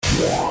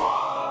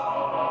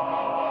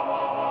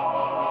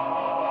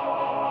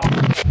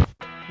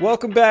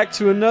Welcome back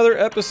to another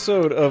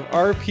episode of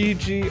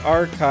RPG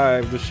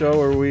Archive, the show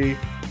where we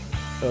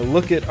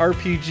look at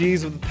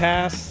RPGs of the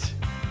past,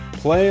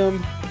 play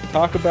them,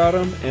 talk about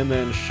them, and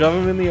then shove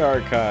them in the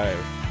archive.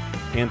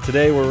 And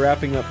today we're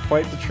wrapping up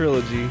quite the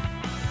trilogy,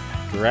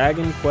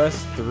 Dragon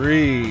Quest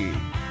III.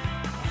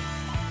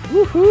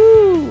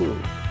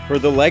 Woohoo! For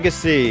the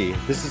legacy.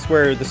 This is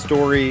where the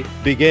story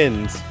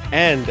begins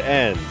and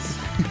ends.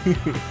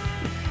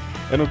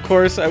 And of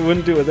course, I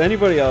wouldn't do it with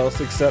anybody else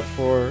except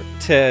for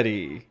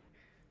Teddy.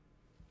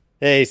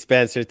 Hey,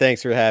 Spencer.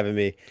 Thanks for having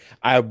me.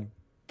 I'm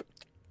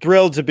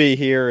thrilled to be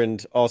here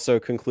and also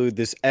conclude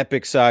this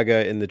epic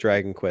saga in the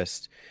Dragon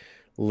Quest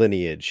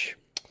lineage.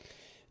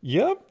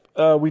 Yep.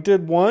 We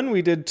did 1,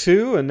 we did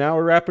 2, and now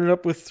we're wrapping it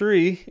up with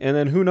 3. And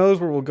then who knows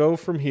where we'll go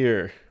from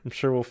here. I'm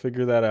sure we'll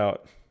figure that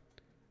out.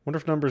 Wonder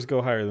if numbers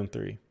go higher than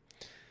 3.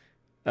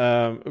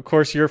 Of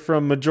course, you're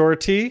from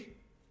Majority.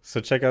 So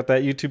check out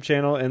that YouTube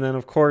channel. And then,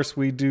 of course,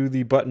 we do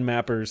the button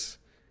mappers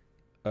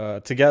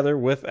together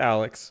with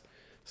Alex.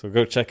 So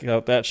go check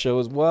out that show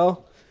as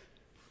well.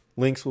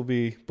 Links will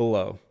be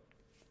below.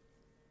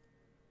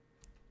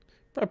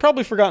 I've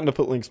probably forgotten to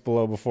put links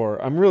below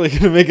before. I'm really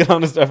going to make an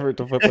honest effort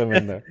to put them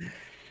in there.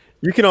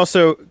 You can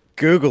also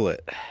Google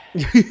it.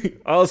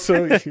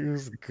 Also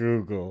use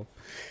Google.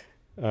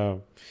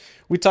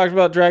 We talked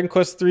about Dragon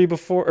Quest 2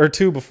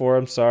 before,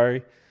 I'm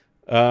sorry.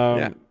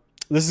 Yeah.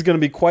 This is going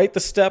to be quite the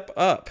step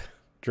up,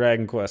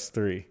 Dragon Quest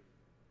 3.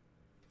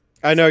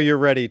 I know you're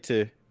ready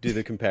to do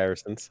the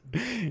comparisons.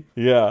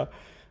 Yeah.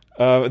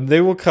 They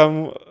will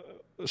come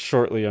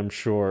shortly, I'm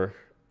sure.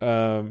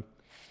 But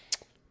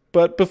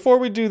before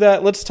we do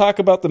that, let's talk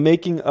about the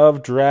making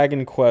of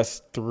Dragon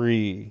Quest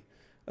 3.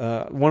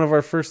 One of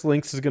our first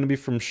links is going to be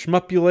from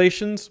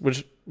Shmuplations,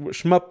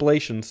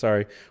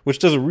 which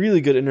does a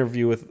really good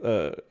interview with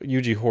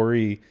Yuji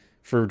Horii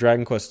for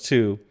Dragon Quest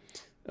 2.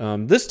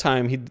 This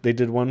time they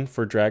did one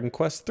for Dragon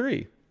Quest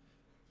 3.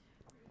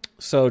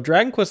 So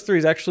Dragon Quest 3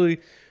 is actually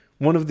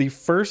one of the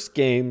first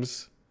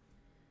games.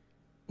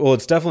 Well,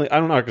 it's definitely,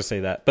 I'm not going to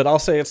say that, but I'll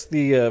say it's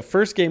the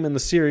first game in the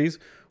series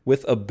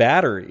with a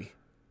battery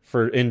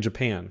in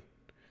Japan.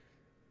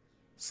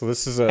 So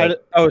this is so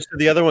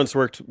the other ones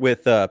worked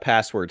with a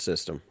password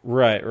system.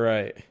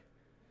 Right.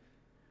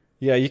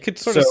 Yeah, you could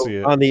sort of see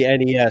it. On the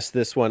NES,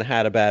 this one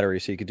had a battery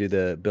so you could do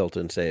the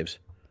built-in saves.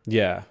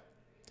 Yeah.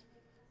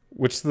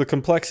 Which the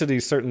complexity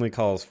certainly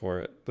calls for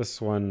it.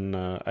 This one,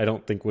 I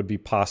don't think would be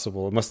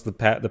possible unless the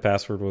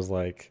password was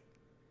like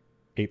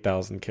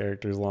 8,000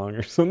 characters long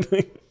or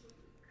something.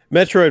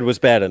 Metroid was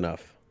bad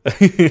enough.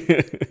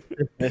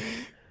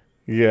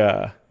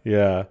 Yeah.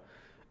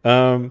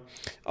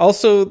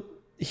 Also,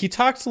 he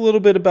talks a little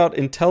bit about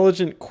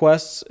intelligent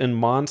quests and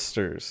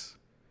monsters.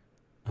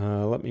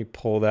 Let me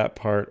pull that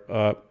part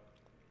up.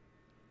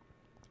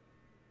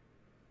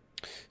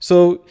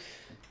 So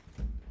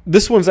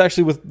this one's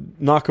actually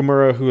with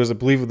Nakamura, who is, I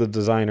believe, the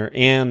designer,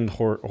 and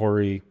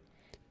Horii.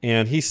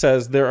 And he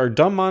says there are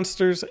dumb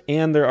monsters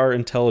and there are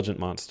intelligent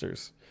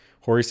monsters.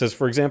 Horii says,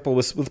 for example,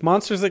 with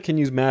monsters that can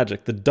use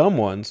magic, the dumb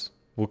ones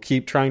will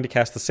keep trying to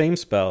cast the same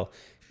spell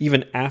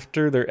even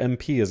after their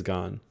MP is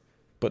gone.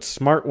 But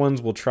smart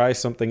ones will try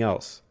something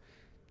else.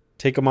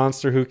 Take a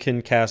monster who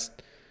can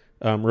cast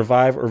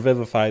Revive or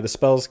Vivify. The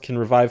spells can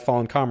revive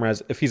fallen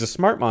comrades. If he's a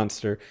smart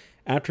monster,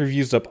 after he's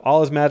used up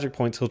all his magic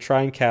points, he'll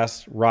try and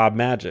cast Rob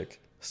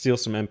Magic, steal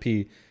some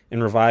MP,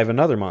 and revive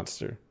another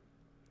monster.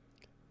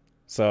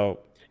 So,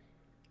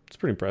 it's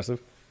pretty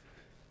impressive.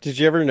 Did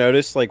you ever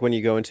notice, like, when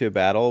you go into a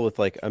battle with,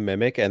 like, a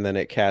mimic and then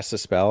it casts a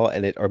spell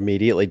and it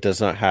immediately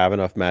does not have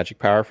enough magic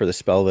power for the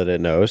spell that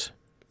it knows?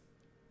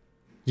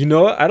 You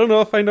know what? I don't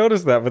know if I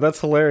noticed that, but that's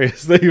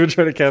hilarious that you would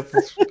try to cast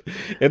this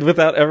and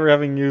without ever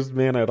having used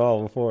mana at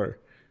all before.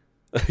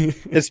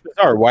 It's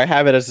bizarre. Why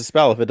have it as a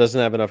spell if it doesn't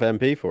have enough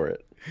MP for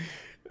it?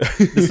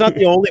 It's not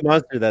the only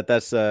monster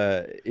that's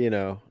that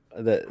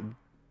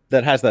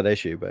has that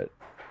issue, but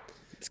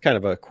it's kind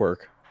of a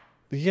quirk.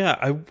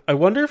 Yeah, I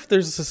wonder if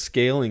there's a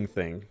scaling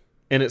thing,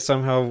 and it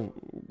somehow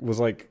was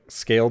like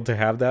scaled to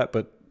have that,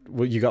 but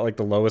you got like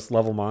the lowest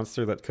level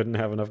monster that couldn't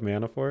have enough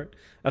mana for it.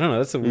 I don't know.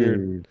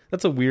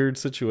 That's a weird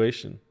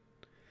situation.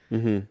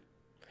 Mm-hmm.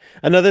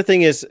 Another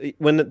thing is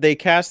when they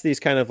cast these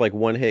kind of like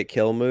one-hit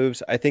kill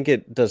moves, I think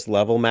it does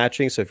level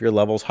matching. So if your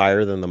level's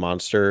higher than the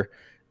monster,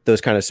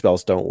 those kind of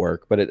spells don't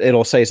work. But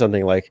it'll say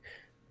something like,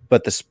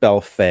 but the spell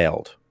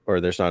failed,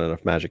 or there's not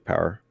enough magic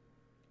power.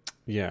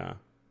 Yeah.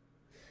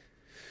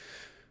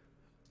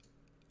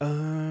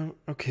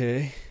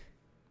 Okay.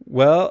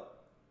 Well,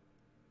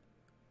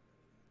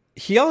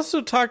 he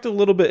also talked a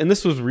little bit, and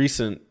this was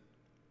recent,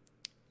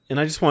 and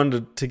I just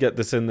wanted to get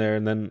this in there,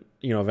 and then,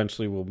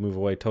 eventually we'll move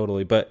away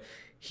totally. But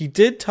he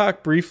did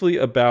talk briefly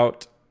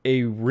about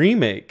a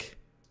remake.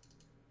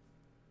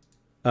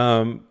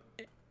 Let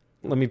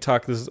me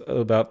talk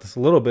about this a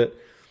little bit.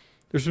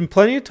 There's been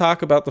plenty of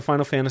talk about the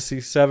Final Fantasy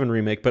VII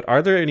remake, but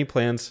are there any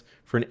plans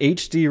for an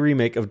HD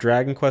remake of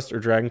Dragon Quest or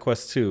Dragon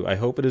Quest II? I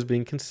hope it is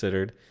being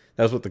considered.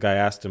 That was what the guy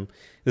asked him.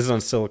 This is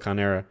on Silicon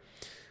Era.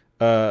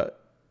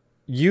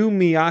 Yu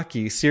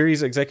Miyake,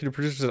 series executive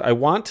producer, said, I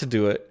want to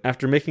do it.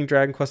 After making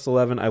Dragon Quest XI,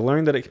 I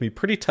learned that it can be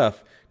pretty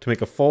tough to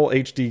make a full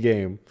HD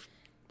game.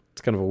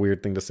 It's kind of a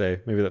weird thing to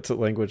say. Maybe that's a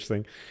language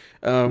thing.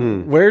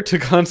 Where to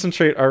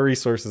concentrate our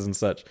resources and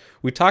such.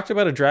 We talked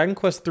about a Dragon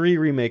Quest III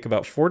remake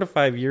about 4 to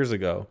 5 years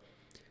ago.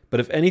 But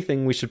if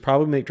anything, we should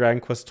probably make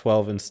Dragon Quest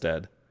XII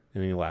instead.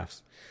 And he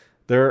laughs.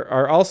 There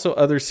are also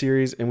other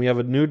series, and we have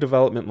a new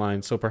development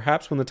line, so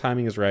perhaps when the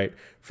timing is right.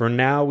 For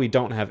now, we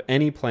don't have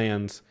any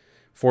plans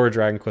for a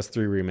Dragon Quest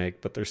III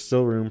remake, but there's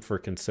still room for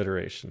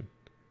consideration.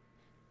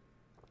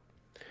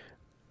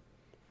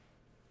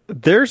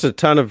 There's a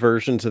ton of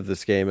versions of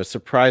this game, a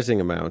surprising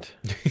amount.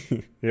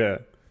 Yeah.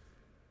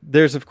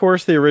 There's, of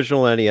course, the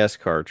original NES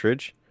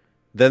cartridge.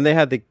 Then they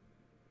had the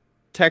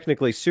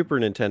technically Super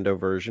Nintendo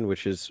version,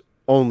 which is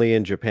only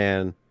in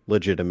Japan,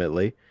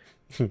 legitimately.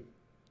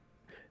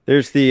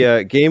 There's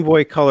the Game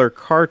Boy Color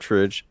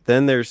cartridge.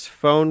 Then there's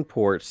phone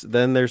ports.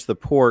 Then there's the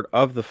port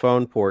of the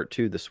phone port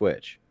to the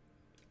Switch.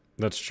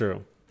 That's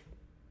true.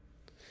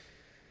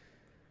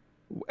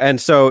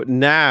 And so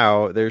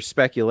now there's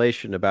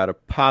speculation about a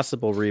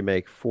possible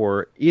remake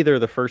for either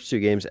the first two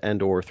games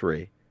and or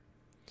 3.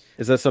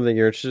 Is that something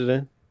you're interested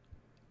in?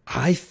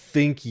 I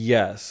think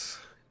yes.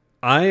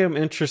 I am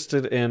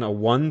interested in a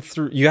 1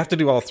 through... You have to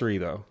do all 3,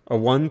 though. A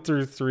 1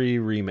 through 3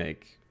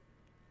 remake.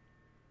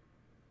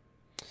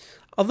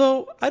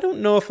 Although, I don't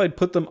know if I'd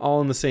put them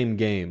all in the same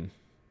game.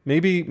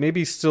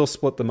 Maybe still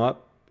split them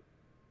up.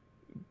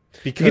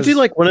 Because, you could do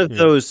like one of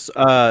those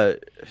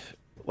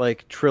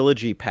like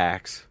trilogy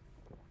packs.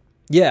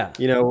 Yeah.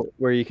 You know,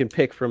 where you can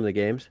pick from the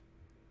games.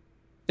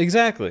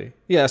 Exactly.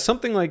 Yeah,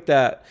 something like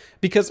that.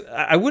 Because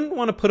I wouldn't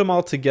want to put them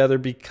all together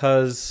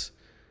because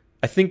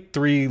I think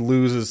 3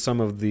 loses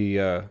some of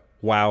the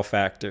wow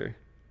factor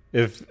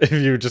if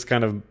you just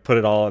kind of put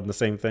it all in the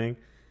same thing.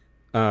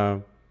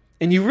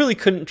 And you really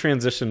couldn't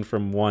transition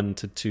from 1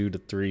 to 2 to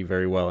 3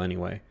 very well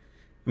anyway.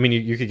 I mean,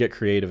 you could get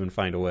creative and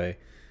find a way.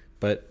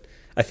 But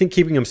I think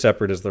keeping them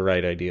separate is the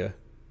right idea.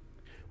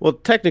 Well,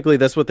 technically,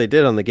 that's what they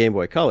did on the Game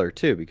Boy Color,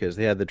 too, because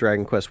they had the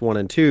Dragon Quest 1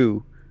 and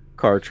 2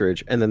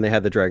 cartridge, and then they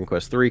had the Dragon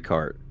Quest 3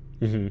 cart.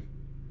 Mm-hmm.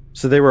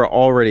 So they were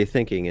already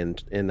thinking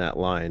in that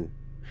line.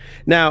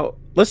 Now,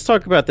 let's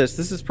talk about this.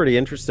 This is pretty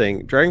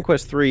interesting. Dragon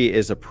Quest 3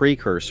 is a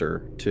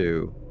precursor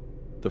to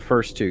the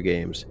first 2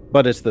 games,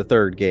 but it's the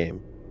third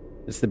game.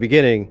 It's the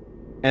beginning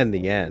and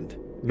the end.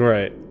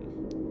 Right.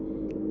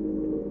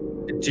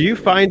 Do you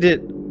find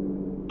it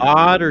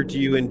odd, or do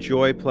you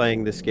enjoy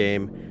playing this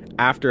game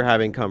after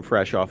having come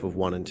fresh off of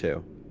 1 and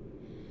 2?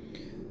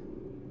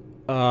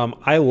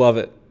 I love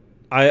it.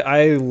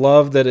 I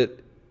love that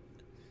it...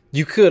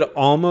 You could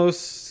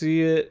almost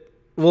see it...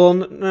 Well,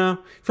 no.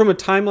 From a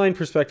timeline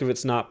perspective,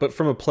 it's not. But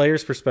from a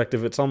player's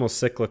perspective, it's almost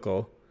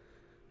cyclical.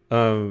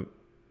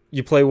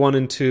 You play 1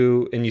 and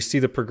 2, and you see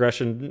the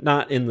progression,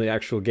 not in the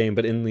actual game,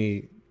 but in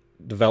the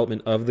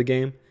development of the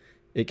game,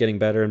 it getting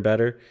better and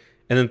better.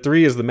 And then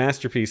 3 is the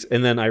masterpiece,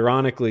 and then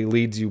ironically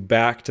leads you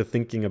back to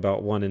thinking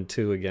about 1 and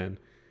 2 again,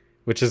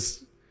 which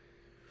is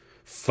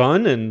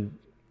fun and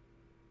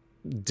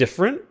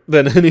different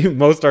than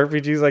most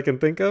RPGs I can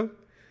think of.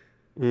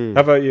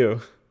 How about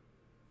you?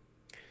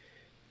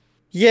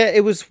 Yeah,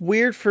 it was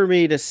weird for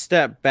me to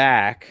step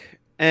back.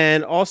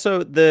 And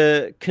also,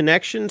 the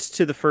connections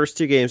to the first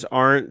 2 games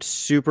aren't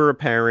super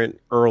apparent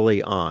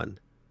early on.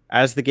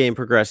 As the game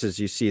progresses,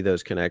 you see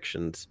those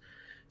connections.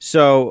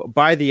 So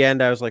by the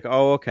end, I was like,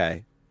 oh,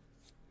 okay.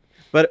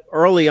 But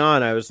early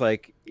on, I was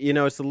like,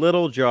 it's a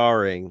little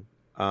jarring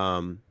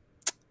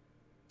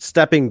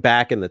stepping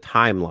back in the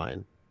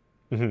timeline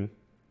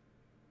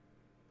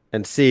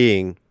and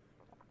seeing,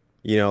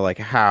 like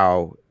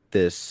how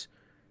this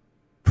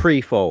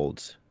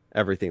pre-folds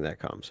everything that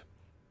comes.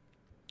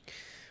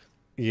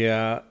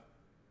 Yeah.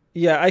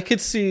 I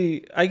could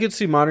see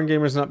modern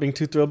gamers not being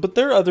too thrilled, but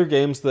there are other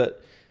games that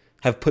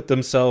have put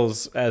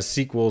themselves as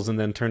sequels and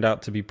then turned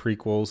out to be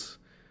prequels.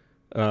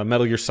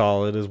 Metal Gear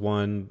Solid is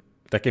one.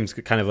 That game's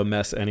kind of a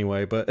mess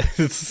anyway, but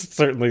it's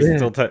certainly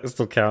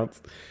still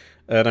counts.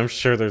 And I'm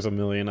sure there's a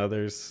million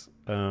others.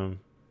 And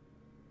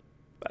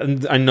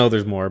I know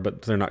there's more,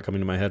 but they're not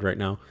coming to my head right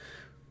now.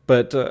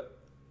 But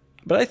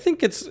I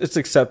think it's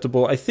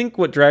acceptable. I think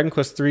what Dragon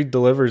Quest III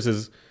delivers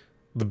is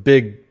the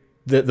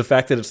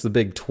fact that it's the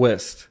big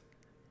twist,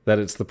 that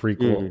it's the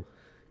prequel,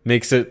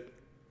 makes it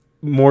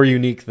more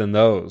unique than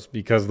those,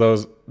 because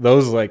those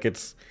like,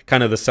 it's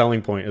kind of the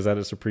selling point is that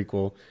it's a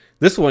prequel.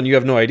 This one, you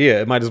have no idea.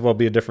 It might as well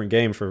be a different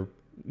game for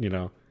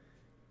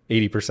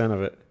 80%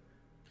 of it.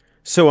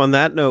 So on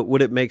that note,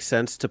 would it make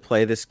sense to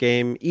play this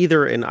game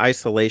either in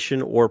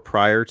isolation or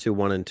prior to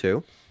 1 and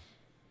 2?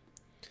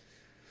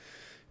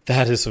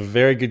 That is a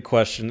very good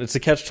question. It's a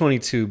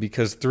catch-22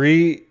 because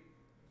 3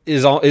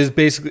 is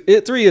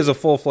basically 3 is a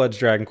full-fledged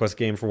Dragon Quest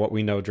game for what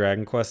we know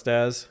Dragon Quest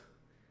as.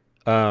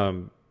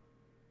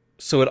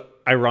 So it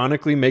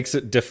ironically makes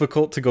it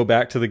difficult to go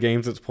back to the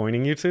games it's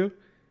pointing you to,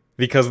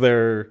 because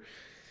they're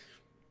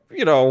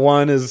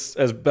 1 is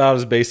about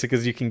as basic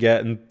as you can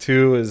get, and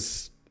 2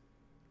 is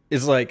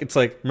is like, it's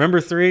like, remember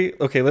 3?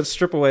 Okay, let's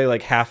strip away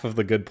like half of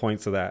the good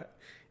points of that,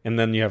 and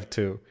then you have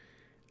 2.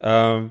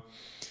 I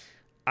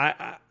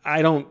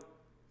don't.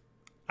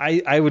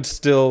 I would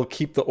still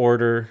keep the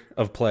order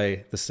of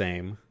play the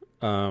same,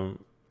 and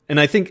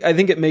I think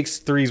it makes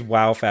 3's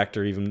wow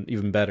factor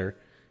even better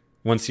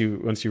once you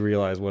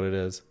realize what it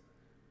is.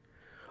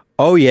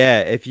 Oh yeah,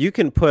 if you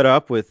can put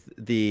up with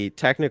the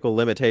technical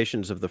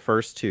limitations of the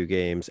first 2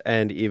 games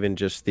and even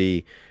just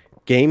the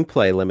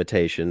gameplay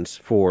limitations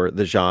for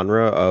the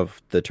genre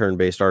of the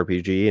turn-based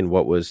RPG and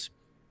what was,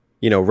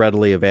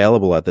 readily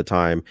available at the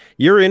time,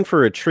 you're in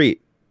for a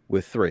treat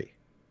with 3.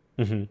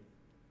 Mm-hmm.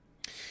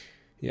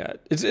 Yeah,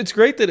 it's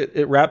great that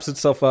it wraps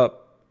itself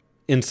up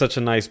in such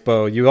a nice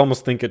bow. You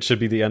almost think it should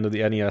be the end of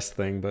the NES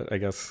thing, but I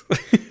guess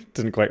it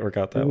didn't quite work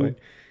out that way.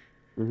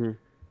 Mm-hmm.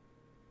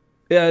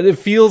 Yeah, it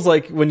feels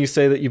like when you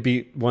say that you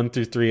beat 1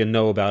 through 3 and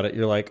know about it,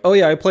 you're like, oh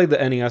yeah, I played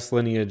the NES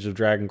lineage of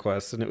Dragon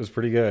Quest and it was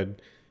pretty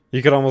good.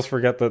 You could almost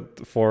forget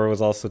that 4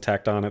 was also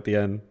tacked on at the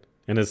end,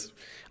 and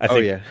I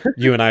think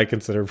you and I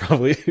consider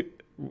probably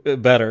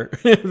better.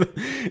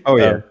 Oh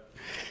yeah,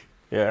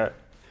 yeah.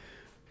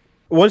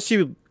 Once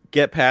you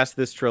get past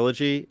this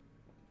trilogy,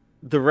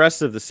 the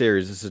rest of the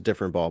series is a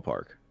different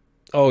ballpark.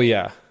 Oh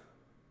yeah,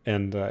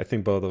 and I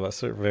think both of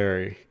us are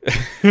very,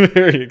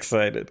 very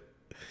excited.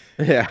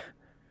 Yeah.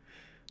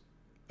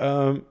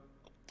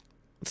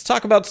 Let's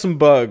talk about some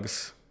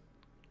bugs.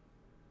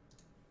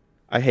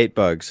 I hate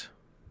bugs.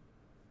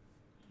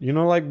 You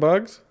don't like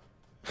bugs?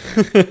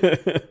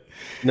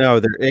 No,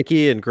 they're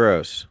icky and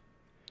gross.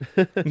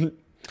 In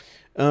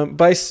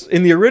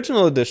the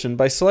original edition,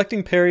 by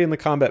selecting parry in the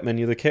combat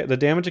menu, the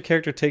damage a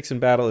character takes in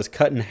battle is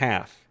cut in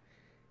half,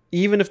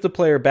 even if the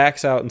player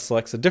backs out and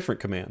selects a different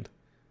command.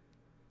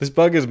 This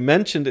bug is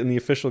mentioned in the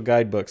official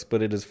guidebooks,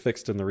 but it is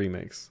fixed in the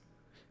remakes.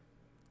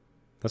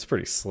 That's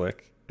pretty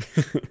slick.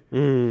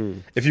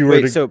 If you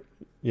were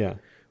yeah,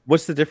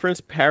 what's the difference?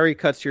 Parry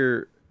cuts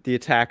the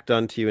attack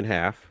done to you in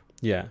half.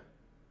 Yeah,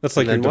 that's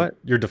like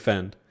your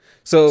defend.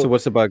 So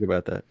what's the bug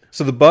about that?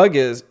 So the bug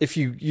is if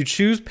you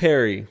choose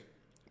parry,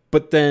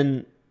 but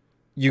then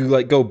you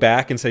like go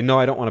back and say, no,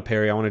 I don't want to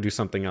parry, I want to do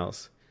something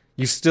else.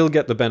 You still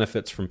get the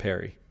benefits from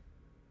parry.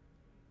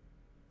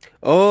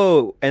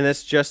 Oh, and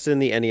that's just in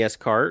the NES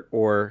cart,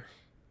 or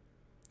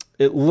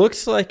it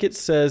looks like it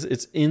says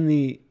it's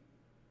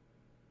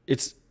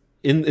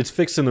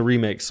fixed in the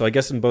remake. So I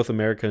guess in both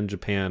America and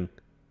Japan,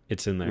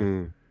 it's in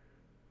there.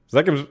 So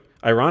that comes,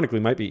 ironically,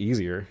 might be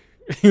easier.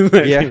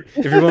 Yeah,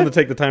 if you're willing to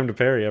take the time to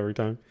parry every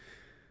time.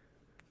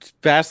 It's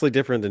vastly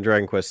different than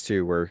Dragon Quest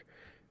II, where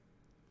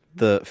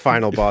the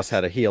final boss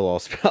had a heal all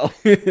spell.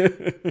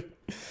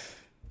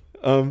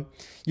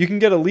 You can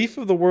get a leaf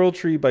of the World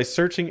Tree by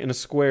searching in a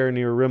square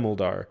near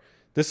Rimuldar.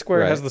 This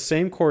square has the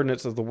same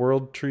coordinates as the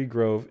World Tree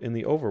Grove in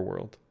the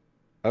Overworld.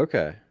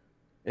 Okay.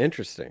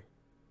 Interesting.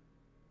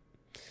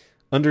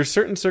 Under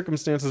certain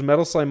circumstances,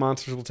 metal slime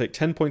monsters will take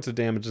 10 points of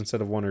damage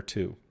instead of 1 or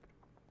 2.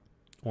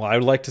 Well, I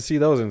would like to see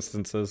those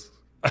instances.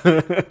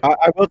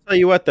 I will tell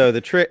you what, though,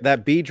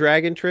 that bee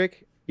dragon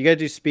trick, you got to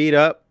do speed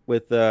up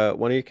with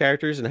one of your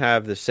characters and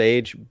have the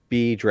sage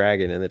bee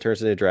dragon, and it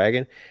turns into a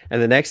dragon.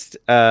 And the next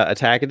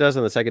attack it does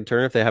on the second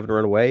turn, if they haven't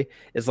run away,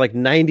 is like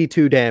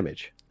 92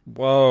 damage.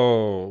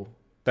 Whoa.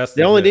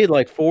 They only need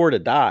like 4 to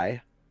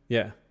die.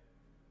 Yeah.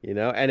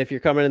 And if you're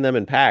coming in them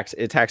in packs,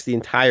 it attacks the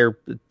entire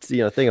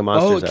thing of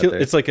monsters out there.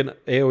 It's like an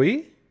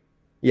AoE?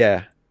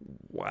 Yeah.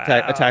 Wow.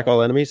 Attack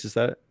all enemies, is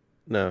that it?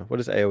 No. What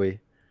is AoE?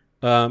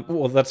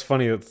 Well, that's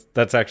funny.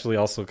 That's actually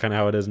also kind of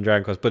how it is in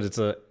Dragon Quest, but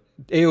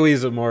AoE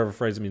is more of a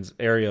phrase that means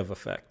area of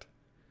effect.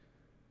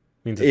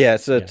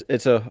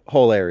 It's a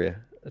whole area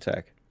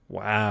attack.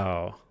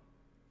 Wow.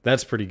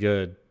 That's pretty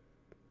good.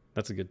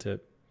 That's a good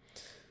tip.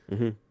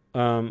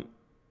 Mm-hmm.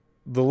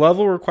 The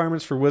level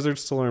requirements for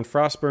wizards to learn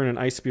Frostburn and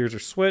Ice Spears are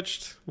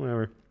switched.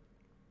 Whatever.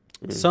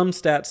 Some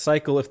stats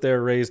cycle if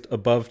they're raised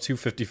above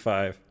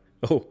 255.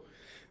 Oh,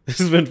 this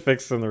has been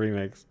fixed in the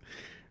remakes.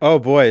 Oh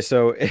boy,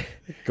 so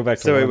go back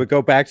to so 1. It would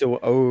go back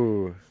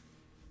to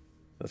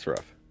that's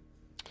rough.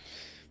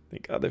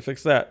 Thank God they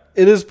fixed that.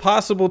 It is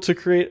possible to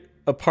create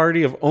a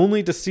party of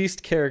only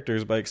deceased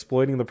characters by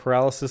exploiting the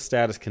paralysis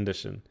status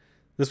condition.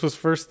 This was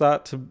first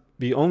thought to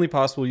be only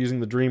possible using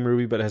the Dream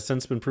Ruby, but has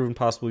since been proven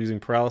possible using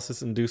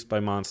paralysis induced by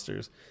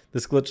monsters.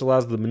 This glitch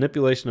allows the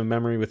manipulation of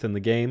memory within the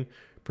game,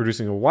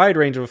 producing a wide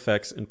range of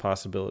effects and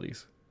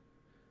possibilities.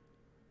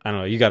 I don't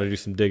know. You got to do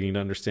some digging to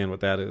understand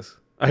what that is.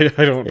 I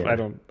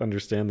don't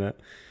understand that.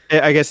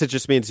 I guess it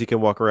just means you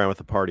can walk around with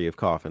a party of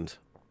coffins.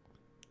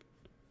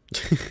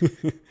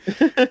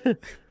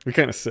 We're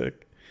kind of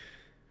sick.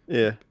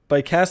 Yeah.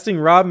 By casting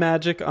raw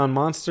magic on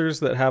monsters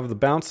that have the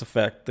bounce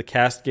effect, the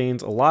cast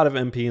gains a lot of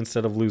MP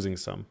instead of losing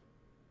some.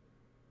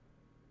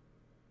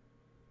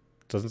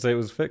 Doesn't say it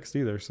was fixed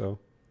either, so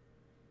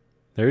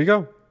there you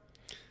go.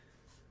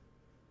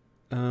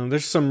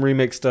 There's some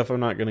remake stuff. I'm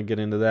not going to get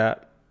into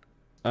that.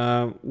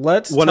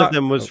 One of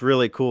them was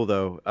really cool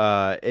though.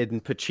 In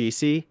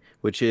Pachisi,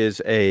 which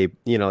is a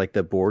like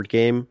the board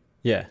game.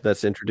 Yeah.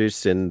 That's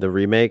introduced in the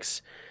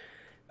remakes.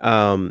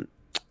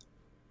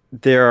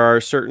 there are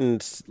certain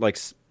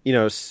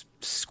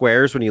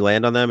squares when you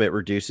land on them, it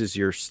reduces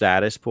your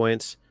status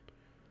points.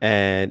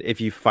 And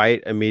if you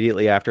fight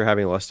immediately after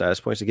having lost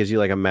status points, it gives you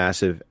like a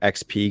massive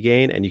XP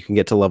gain, and you can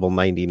get to level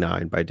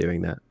 99 by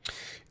doing that.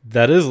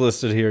 That is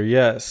listed here,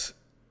 yes.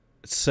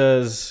 It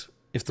says,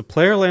 if the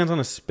player lands on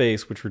a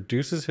space which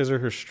reduces his or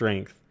her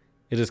strength,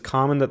 it is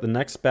common that the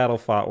next battle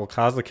fought will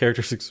cause the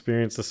character's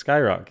experience to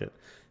skyrocket.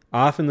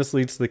 Often this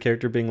leads to the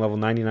character being level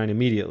 99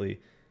 immediately.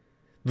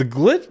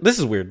 This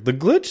is weird. The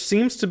glitch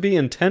seems to be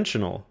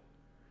intentional,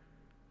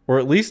 or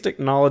at least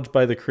acknowledged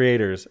by the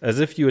creators, as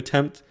if you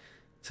attempt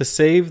to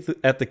save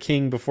at the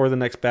king before the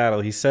next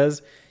battle. He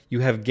says, you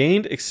have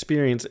gained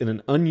experience in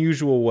an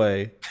unusual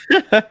way,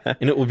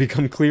 and it will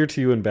become clear to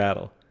you in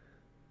battle.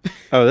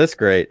 Oh, that's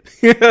great.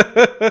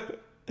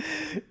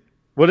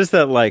 What is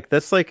that like?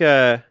 That's like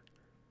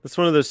that's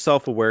one of those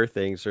self-aware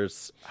things. Or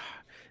it's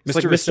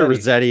like Mr.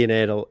 Rossetti in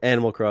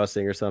Animal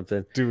Crossing or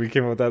something. Dude, we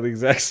came up with that at the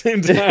exact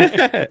same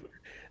time.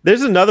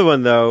 There's another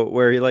one though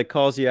where he like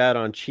calls you out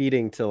on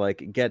cheating to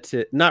like get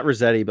to, not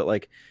Rossetti, but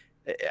like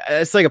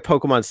it's like a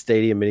Pokemon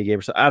Stadium minigame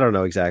or something. I don't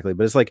know exactly,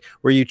 but it's like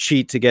where you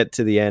cheat to get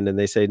to the end, and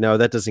they say no,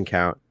 that doesn't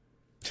count.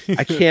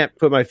 I can't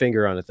put my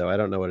finger on it though. I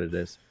don't know what it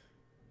is.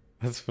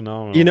 That's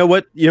phenomenal. You know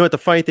what the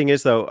funny thing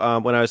is though,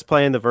 when I was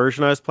playing the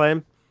version I was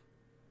playing,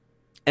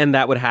 and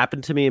that would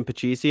happen to me in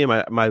Pachisi,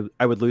 and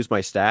I would lose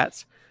my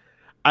stats,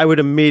 I would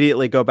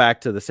immediately go back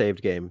to the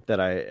saved game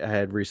that I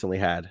had recently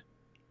had.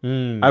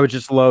 I would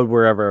just load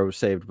wherever I was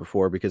saved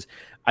before, because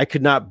I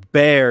could not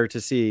bear to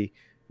see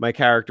my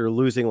character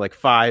losing like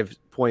 5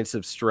 points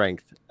of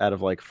strength out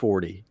of like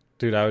 40.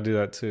 Dude, I would do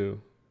that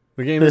too.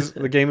 The game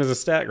is a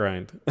stat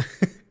grind.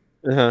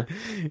 Uh-huh.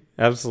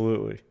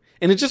 Absolutely.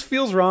 And it just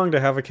feels wrong to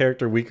have a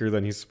character weaker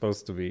than he's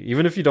supposed to be,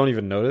 even if you don't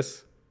even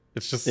notice.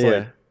 It's just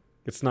like,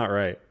 it's not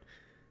right.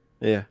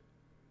 Yeah.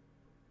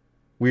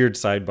 Weird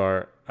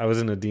sidebar. I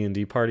was in a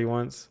D&D party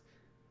once,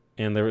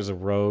 and there was a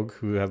rogue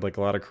who had like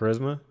a lot of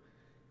charisma,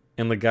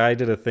 and the guy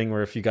did a thing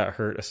where if you got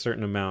hurt a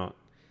certain amount,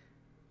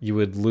 you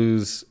would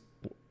lose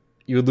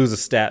a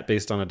stat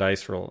based on a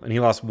dice roll, and he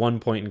lost 1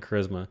 point in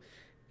charisma,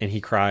 and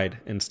he cried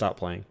and stopped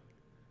playing.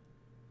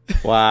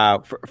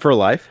 Wow. For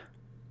life?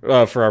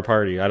 For our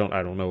party. I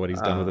don't know what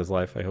he's done with his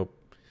life. I hope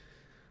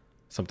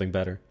something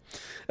better.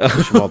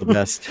 Wish him all the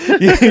best.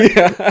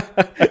 Yeah.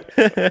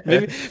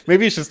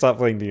 Maybe you should stop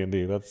playing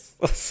D&D. That's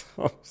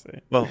all I'm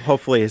saying. Well,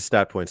 hopefully his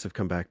stat points have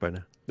come back by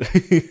now.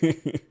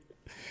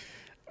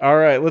 All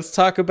right, let's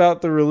talk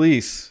about the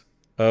release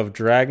of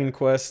Dragon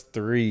Quest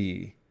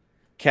III.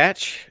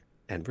 Catch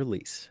and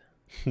release.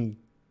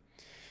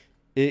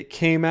 It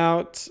came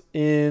out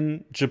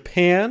in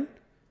Japan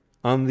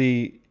on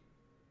the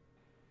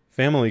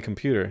Family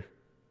Computer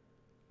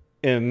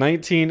in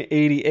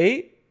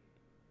 1988.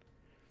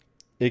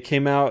 It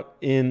came out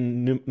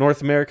in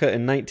North America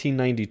in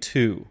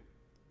 1992.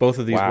 Both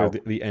of these were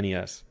the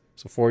NES.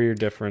 So 4-year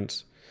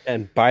difference.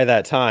 And by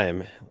that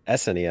time,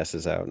 SNES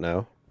is out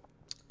now.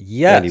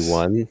 Yes.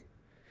 91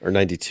 or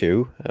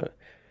 92.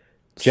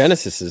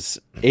 Genesis is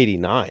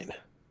 89.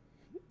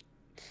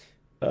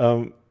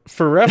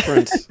 For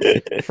reference,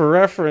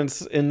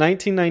 in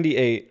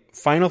 1998,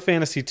 Final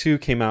Fantasy II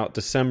came out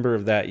December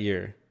of that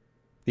year.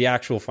 The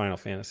actual Final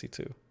Fantasy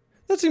II.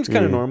 That seems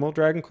kind of normal.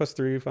 Dragon Quest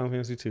III, Final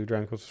Fantasy II,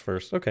 Dragon Quest was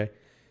first. Okay.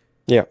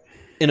 Yeah.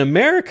 In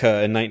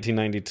America in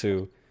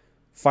 1992,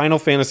 Final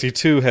Fantasy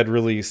II had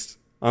released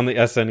on the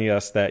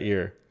SNES that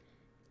year.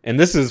 And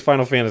this is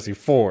Final Fantasy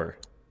IV.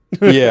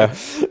 Yeah.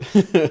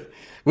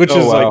 Which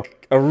is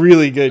like a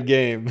really good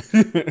game.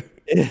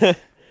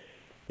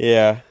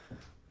 Yeah.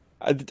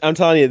 I'm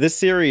telling you, this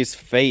series'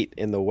 fate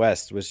in the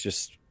West was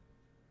just,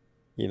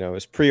 it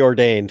was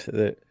preordained.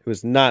 That it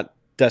was not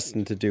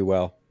destined to do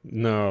well.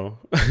 No,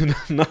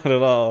 not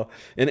at all.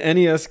 An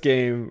NES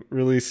game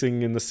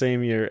releasing in the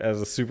same year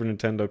as a Super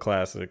Nintendo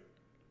classic.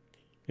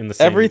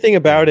 Everything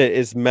about it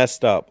is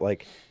messed up.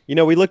 Like,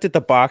 we looked at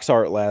the box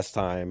art last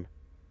time,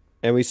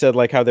 and we said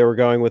like how they were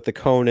going with the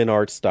Conan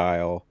art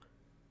style.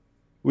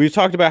 We've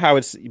talked about how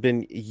it's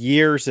been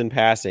years in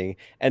passing,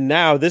 and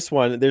now this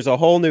one, there's a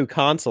whole new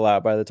console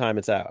out by the time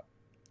it's out.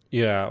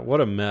 Yeah, what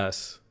a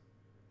mess.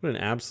 What an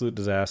absolute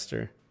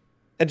disaster.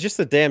 And just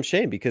a damn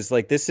shame, because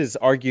like this is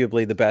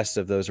arguably the best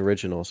of those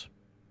originals.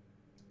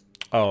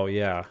 Oh,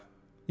 yeah.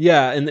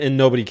 Yeah, and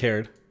nobody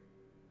cared.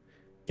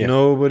 Yeah.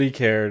 Nobody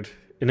cared.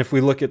 And if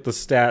we look at the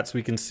stats,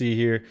 we can see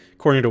here,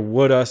 according to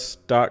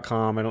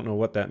woodus.com, I don't know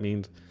what that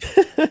means.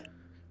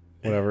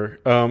 Whatever.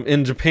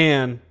 In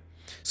Japan,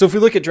 so if we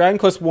look at Dragon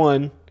Quest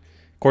 1,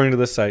 according to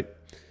this site,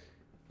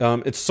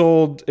 it's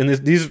sold, and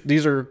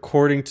these are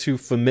according to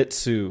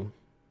Famitsu.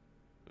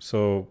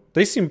 So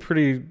they seem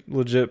pretty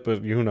legit, but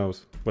who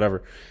knows?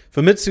 Whatever.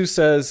 Famitsu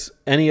says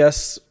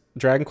NES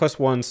Dragon Quest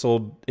 1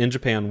 sold in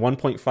Japan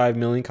 1.5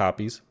 million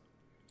copies.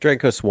 Dragon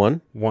Quest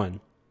 1? 1.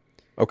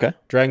 Okay.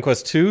 Dragon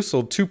Quest 2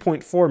 sold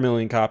 2.4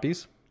 million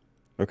copies.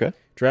 Okay.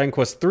 Dragon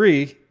Quest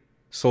 3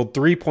 sold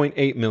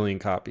 3.8 million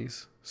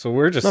copies. So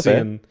we're just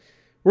seeing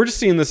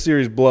this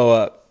series blow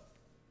up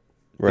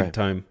big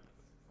time.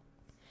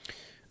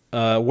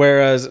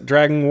 Whereas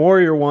Dragon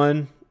Warrior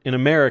 1 in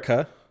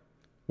America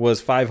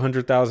was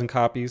 500,000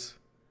 copies,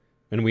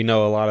 and we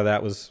know a lot of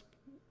that was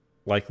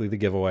likely the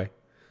giveaway.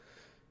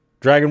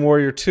 Dragon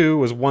Warrior 2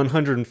 was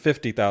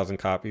 150,000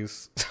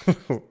 copies.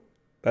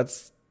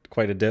 That's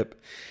quite a dip.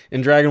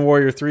 And Dragon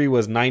Warrior 3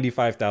 was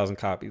 95,000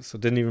 copies, so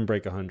it didn't even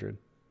break 100.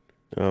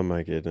 Oh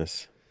my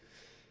goodness.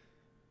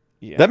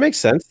 Yeah. That makes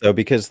sense though,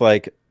 because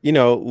like,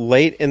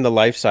 late in the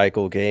life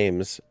cycle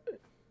games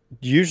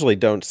usually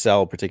don't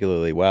sell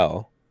particularly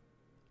well.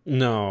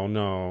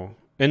 No.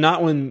 And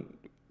not when,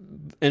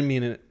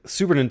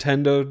 Super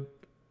Nintendo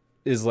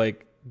is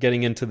like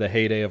getting into the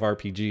heyday of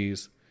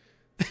RPGs.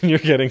 And you're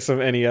getting some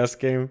NES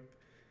game.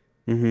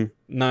 Mm-hmm.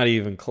 Not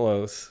even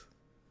close.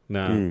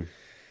 No.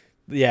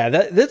 Yeah,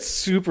 that's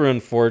super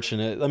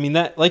unfortunate. I mean,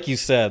 that, like you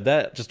said,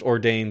 that just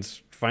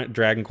ordains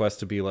Dragon Quest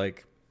to be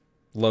like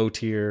low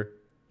tier,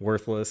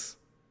 worthless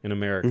in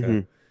America.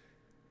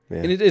 Mm-hmm.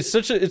 Yeah. And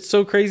it's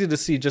so crazy to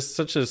see just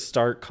such a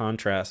stark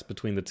contrast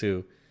between the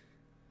two.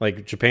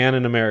 Like Japan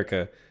and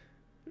America.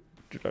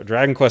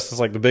 Dragon Quest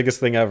is like the biggest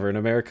thing ever. In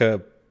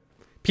America,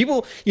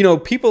 people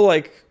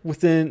like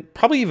within,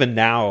 probably even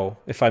now,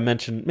 if I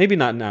mention, maybe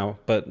not now,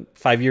 but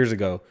 5 years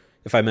ago,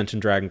 if I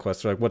mentioned Dragon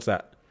Quest, they're like, what's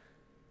that?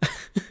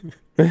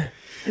 I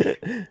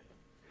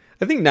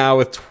think now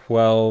with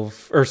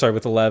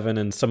 11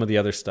 and some of the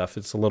other stuff,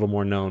 it's a little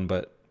more known,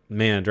 but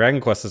man,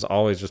 Dragon Quest has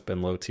always just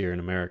been low tier in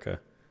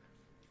America.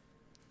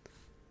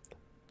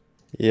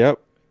 Yep.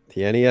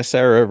 The NES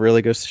era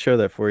really goes to show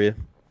that for you.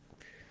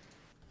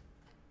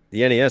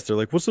 The NES, they're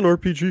like, what's an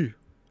RPG?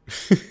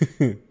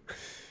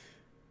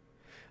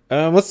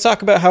 Let's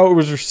talk about how it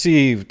was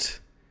received.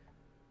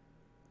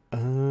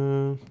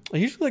 I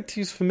usually like to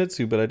use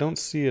Famitsu, but I don't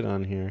see it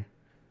on here.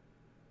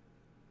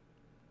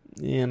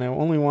 Yeah, and I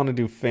only want to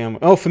do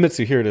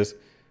Famitsu, here it is.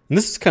 And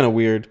this is kind of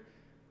weird,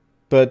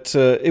 but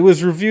it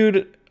was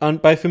reviewed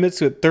by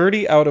Famitsu at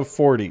 30 out of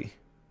 40.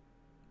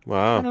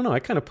 Wow. I don't know. I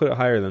kind of put it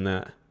higher than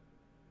that.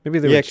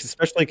 Maybe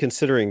especially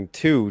considering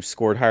 2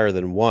 scored higher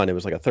than 1. It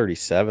was like a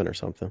 37 or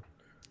something.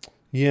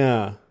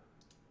 Yeah.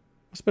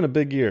 It's been a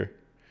big year.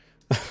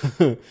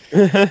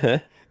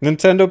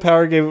 Nintendo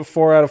Power gave it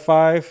 4 out of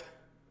 5.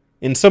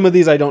 In some of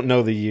these, I don't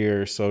know the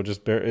year, so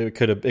just it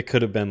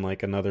could have been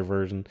like another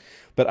version.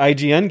 But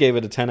IGN gave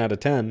it a 10 out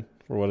of 10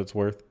 for what it's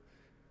worth.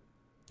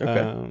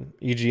 Okay.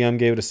 EGM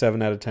gave it a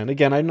 7 out of 10.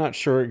 Again, I'm not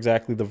sure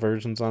exactly the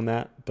versions on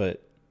that,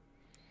 but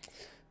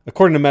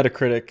according to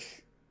Metacritic,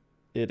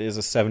 it is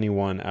a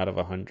 71 out of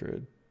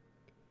 100.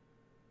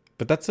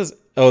 But that says,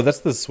 that's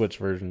the Switch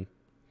version.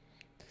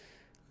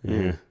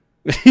 Yeah.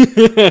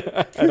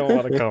 I don't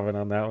want to comment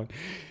on that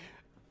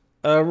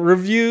one.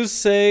 Reviews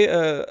say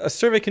a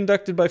survey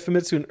conducted by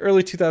Famitsu in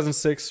early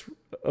 2006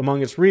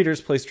 among its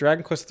readers placed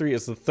Dragon Quest III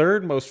as the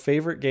third most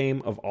favorite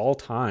game of all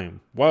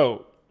time.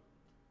 Whoa.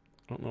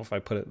 I don't know if I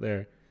put it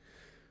there.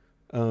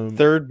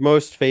 Third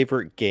most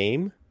favorite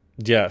game?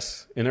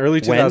 Yes, in early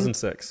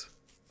 2006.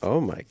 When?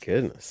 Oh my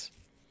goodness.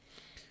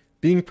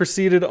 Being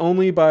preceded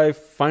only by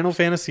Final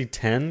Fantasy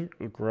X,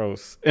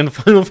 gross, and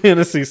Final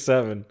Fantasy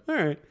VII. All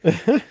right.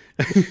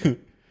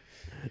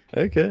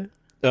 Okay.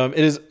 It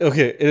is.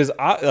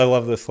 I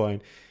love this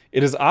line.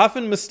 It is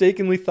often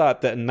mistakenly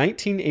thought that in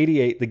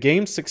 1988, the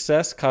game's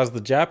success caused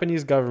the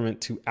Japanese government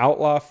to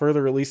outlaw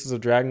further releases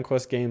of Dragon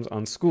Quest games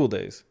on school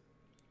days.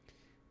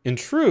 In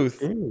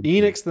truth,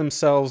 Enix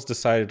themselves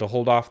decided to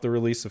hold off the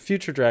release of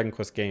future Dragon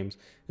Quest games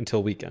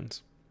until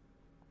weekends.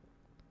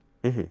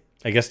 Mm-hmm.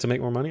 I guess to make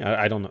more money.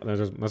 I don't know.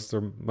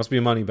 There must be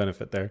a money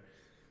benefit there,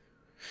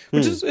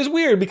 which is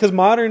weird because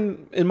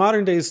in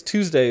modern days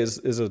Tuesday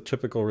is a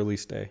typical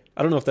release day.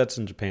 I don't know if that's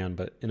in Japan,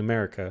 but in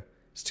America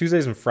it's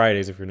Tuesdays and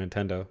Fridays if you're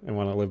Nintendo and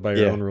want to live by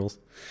your own rules.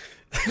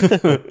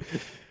 The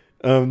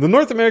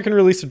North American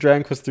release of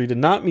Dragon Quest III did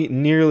not meet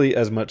nearly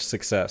as much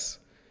success.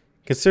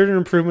 Considered an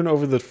improvement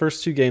over the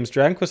first 2 games,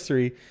 Dragon Quest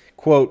III,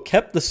 quote,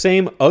 kept the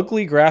same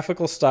ugly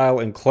graphical style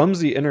and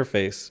clumsy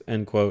interface,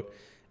 end quote,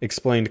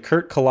 explained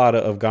Kurt Kalata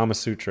of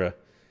Gamasutra.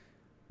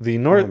 The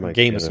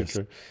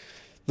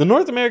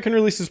North American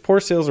release's poor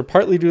sales are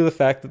partly due to the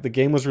fact that the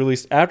game was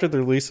released after the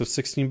release of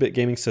 16-bit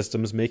gaming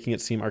systems, making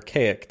it seem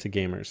archaic to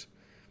gamers.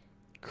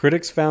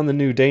 Critics found the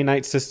new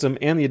day-night system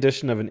and the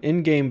addition of an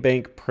in-game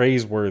bank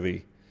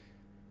praiseworthy.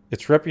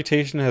 Its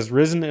reputation has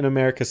risen in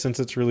America since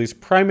its release,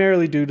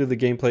 primarily due to the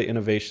gameplay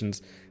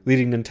innovations,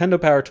 leading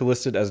Nintendo Power to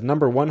list it as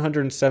number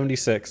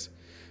 176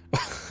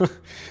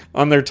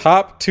 on their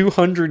top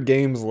 200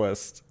 games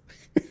list.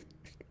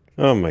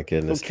 Oh my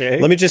goodness. Okay.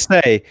 Let me just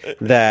say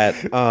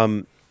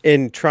that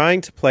in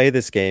trying to play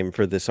this game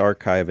for this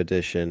archive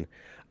edition,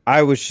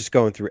 I was just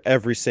going through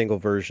every single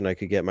version I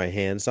could get my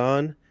hands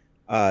on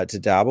to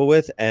dabble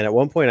with. And at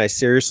one point I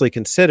seriously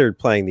considered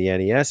playing the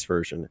NES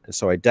version. And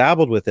so I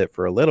dabbled with it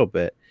for a little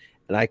bit.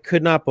 And I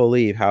could not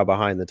believe how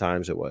behind the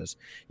times it was.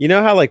 You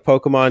know how like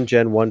Pokemon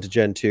Gen 1 to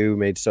Gen 2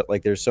 made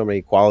there's so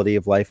many quality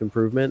of life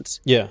improvements?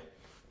 Yeah.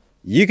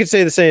 You could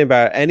say the same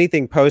about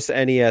anything post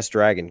NES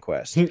Dragon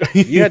Quest.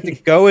 You had to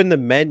go in the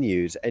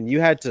menus and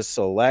you had to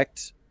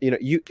select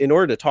you in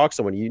order to talk to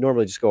someone, you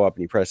normally just go up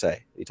and you press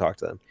A, you talk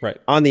to them. Right.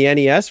 On the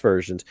NES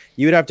versions,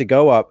 you would have to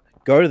go up,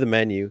 go to the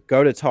menu,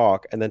 go to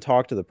talk, and then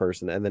talk to the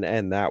person, and then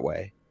end that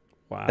way.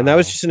 Wow. And that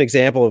was just an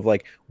example of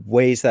like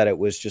ways that it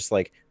was just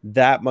like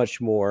that much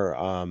more,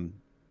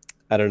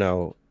 I don't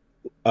know,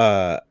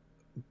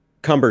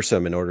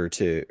 cumbersome in order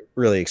to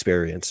really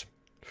experience.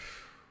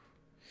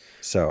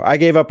 So I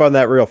gave up on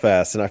that real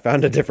fast, and I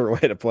found a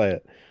different way to play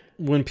it.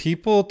 When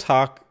people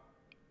talk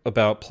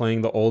about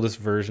playing the oldest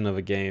version of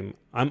a game,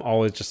 I'm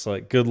always just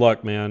like, good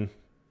luck, man.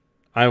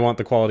 I want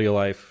the quality of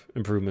life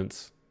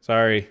improvements.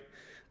 Sorry.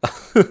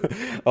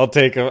 I'll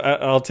take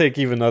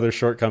even other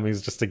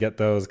shortcomings just to get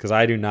those, because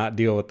I do not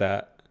deal with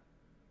that.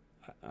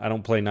 I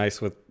don't play nice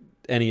with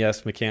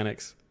NES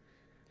mechanics.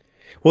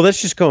 Well,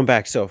 that's just going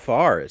back so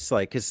far. It's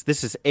like, because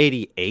this is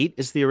 88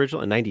 is the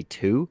original, and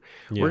 92.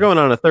 Yeah. We're going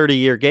on a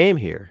 30-year game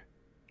here.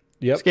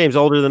 Yep. This game's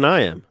older than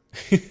I am.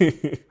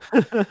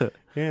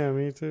 Yeah,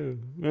 me too.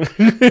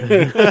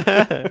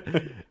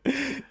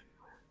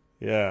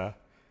 Yeah.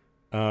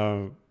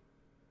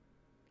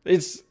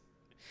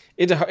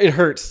 It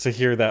hurts to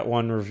hear that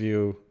one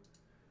review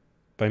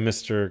by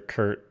Mr.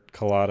 Kurt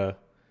Kalata,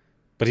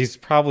 but he's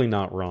probably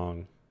not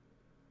wrong.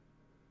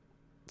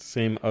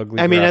 Same ugly.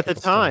 I mean, at the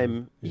graphical style.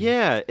 time,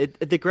 yeah,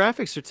 the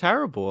graphics are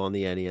terrible on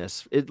the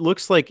NES. It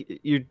looks like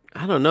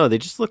I don't know, they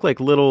just look like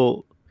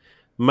little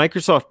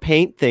Microsoft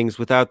Paint things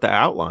without the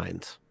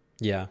outlines.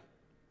 Yeah,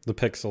 the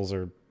pixels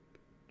are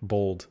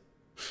bold.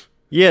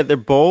 Yeah, they're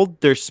bold,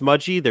 they're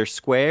smudgy, they're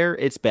square.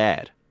 It's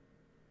bad.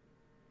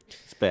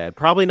 It's bad.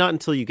 Probably not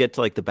until you get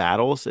to like the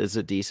battles is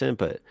it decent,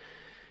 but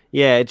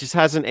yeah, it just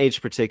hasn't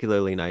aged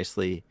particularly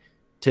nicely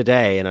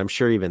today, and I'm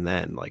sure even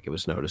then, like, it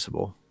was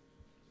noticeable.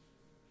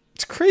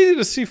 It's crazy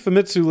to see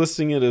Famitsu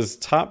listing it as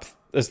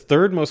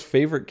third most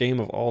favorite game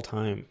of all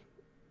time.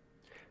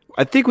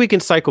 I think we can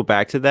cycle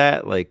back to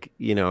that, like,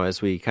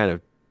 as we kind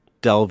of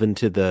delve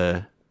into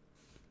the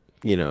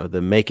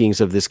makings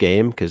of this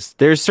game, because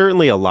there's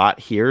certainly a lot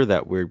here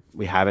that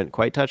we haven't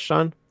quite touched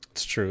on.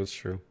 It's true. It's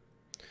true.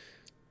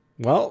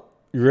 Well,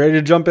 you ready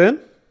to jump in?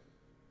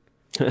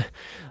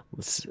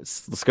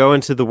 Let's go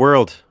into the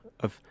world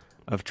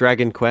of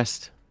Dragon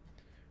Quest.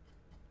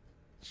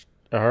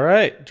 All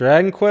right,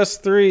 Dragon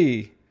Quest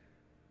III,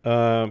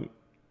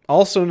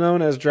 also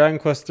known as Dragon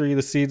Quest III: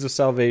 The Seeds of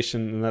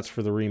Salvation, and that's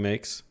for the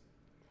remakes.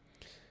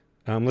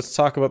 Let's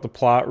talk about the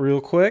plot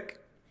real quick.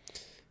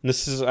 And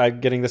I'm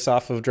getting this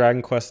off of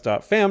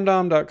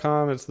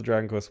DragonQuest.famdom.com. It's the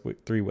Dragon Quest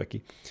III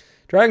wiki.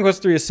 Dragon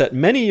Quest III is set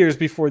many years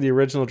before the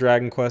original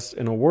Dragon Quest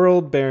in a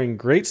world bearing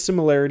great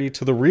similarity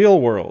to the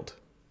real world.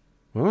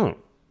 Oh.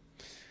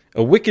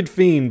 A wicked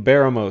fiend,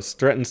 Baramos,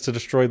 threatens to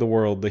destroy the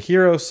world. The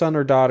hero, son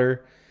or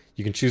daughter,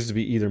 you can choose to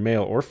be either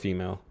male or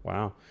female.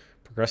 Wow,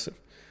 progressive.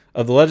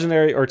 Of the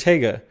legendary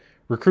Ortega,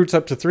 recruits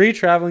up to 3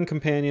 traveling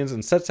companions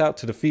and sets out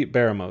to defeat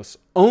Baramos,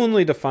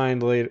 only to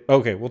find later...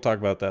 Okay, we'll talk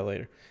about that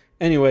later.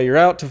 Anyway, you're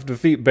out to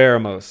defeat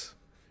Baramos.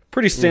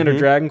 Pretty standard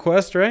Dragon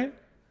Quest, right?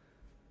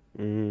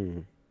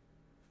 No,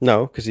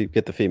 because you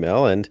get the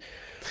female. And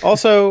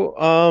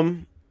also,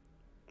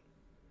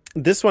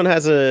 this one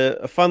has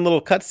a fun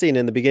little cutscene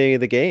in the beginning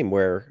of the game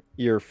where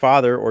your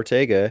father,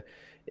 Ortega,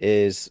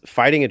 is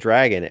fighting a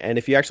dragon. And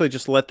if you actually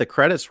just let the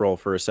credits roll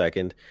for a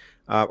second,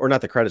 or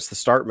not the credits, the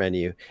start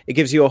menu, it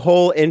gives you a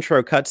whole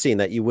intro cutscene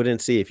that you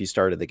wouldn't see if you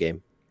started the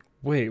game.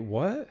 Wait,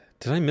 what?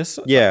 Did I miss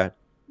something? Yeah.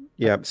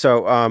 Yeah.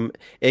 So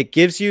it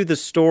gives you the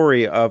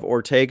story of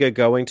Ortega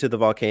going to the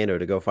volcano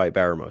to go fight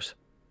Baramos.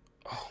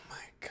 Oh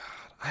my God.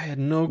 I had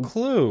no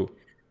clue.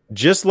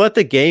 Just let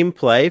the game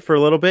play for a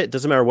little bit.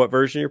 Doesn't matter what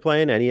version you're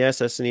playing, NES,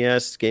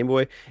 SNES, Game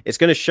Boy. It's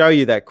going to show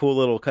you that cool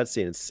little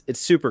cutscene. It's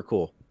super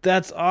cool.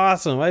 That's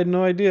awesome. I had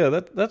no idea.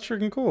 That's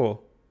freaking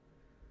cool.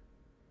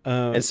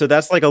 And so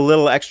that's like a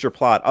little extra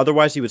plot.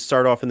 Otherwise, you would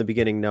start off in the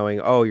beginning knowing,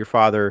 oh, your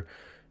father,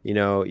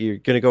 you're going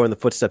to go in the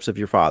footsteps of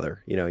your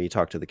father. You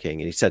talk to the king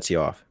and he sets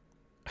you off.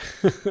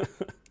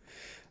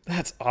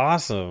 That's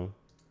awesome.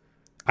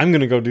 I'm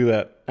going to go do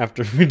that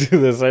after we do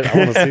this. I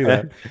want to see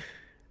that.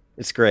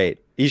 It's great.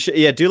 You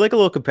should, do like a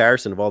little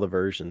comparison of all the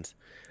versions.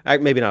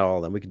 Maybe not all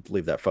of them. We could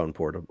leave that phone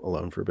port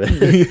alone for a bit.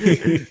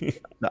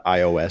 The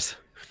iOS.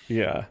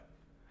 Yeah.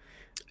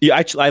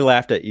 Yeah, I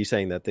laughed at you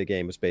saying that the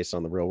game was based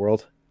on the real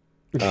world.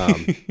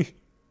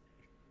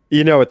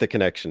 You know what the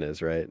connection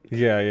is, right?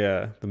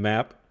 Yeah. The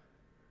map.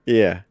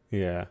 Yeah.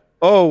 Yeah.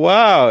 Oh,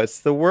 wow.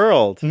 It's the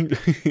world.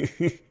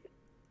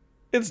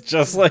 It's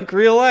just like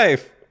real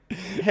life.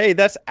 Hey,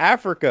 that's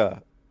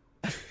Africa.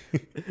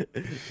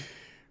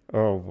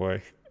 Oh,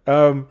 boy.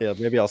 Yeah,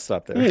 maybe I'll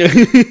stop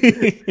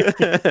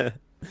there.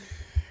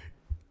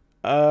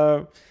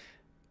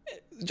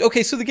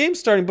 Okay, so the game's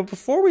starting, but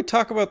before we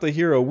talk about the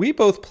hero, we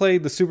both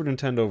played the Super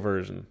Nintendo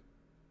version.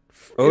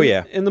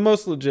 Yeah. In the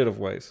most legit of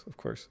ways, of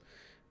course.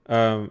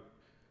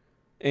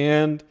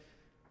 And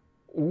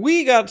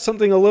we got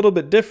something a little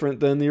bit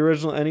different than the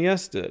original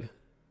NES did.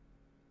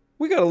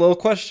 We got a little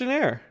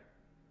questionnaire.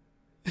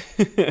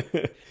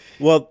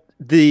 Well,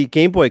 the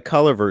Game Boy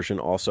Color version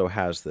also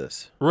has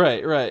this.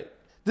 Right.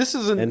 This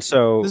is And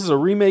so this is a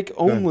remake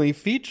only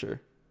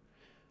feature.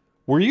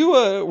 Were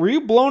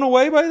you blown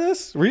away by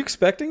this? Were you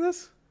expecting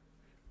this?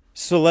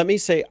 So let me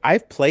say,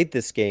 I've played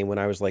this game when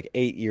I was like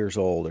 8 years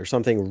old or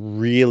something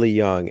really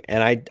young,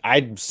 and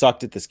I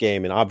sucked at this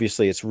game. And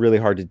obviously, it's really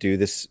hard to do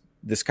this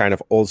kind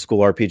of old school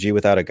RPG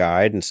without a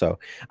guide. And so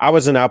I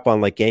wasn't up on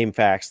like Game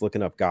Facts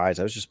looking up guides.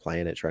 I was just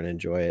playing it, trying to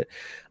enjoy it.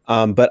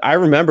 But I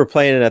remember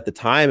playing it at the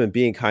time and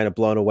being kind of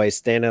blown away,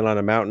 standing on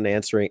a mountain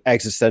answering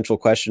existential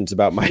questions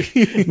about my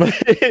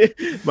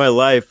my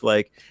life,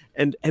 like.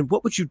 And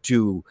what would you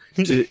do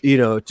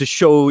to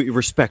show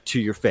respect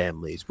to your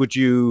families? Would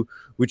you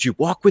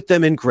walk with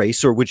them in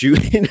grace, or would you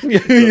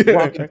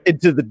walk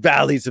into the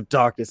valleys of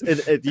darkness?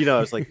 And I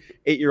was like,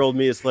 8-year-old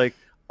me is like,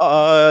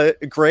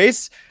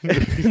 grace.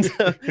 Whatever gets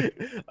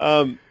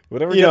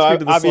me to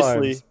the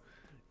obviously. slimes.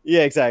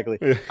 Yeah, exactly.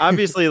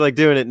 Obviously, like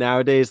doing it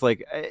nowadays,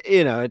 like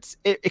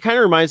it kind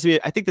of reminds me.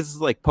 I think this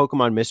is like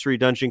Pokemon Mystery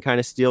Dungeon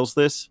kind of steals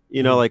this,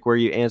 like where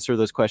you answer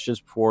those questions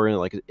before and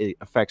like it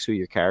affects who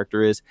your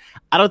character is.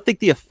 I don't think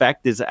the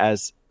effect is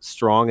as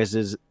strong as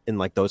is in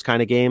like those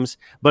kind of games,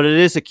 but it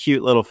is a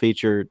cute little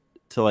feature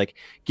to like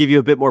give you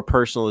a bit more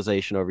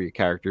personalization over your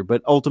character,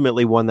 but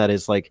ultimately one that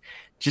is like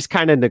just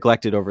kind of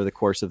neglected over the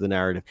course of the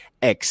narrative,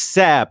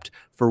 except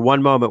for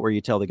one moment where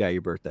you tell the guy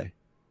your birthday.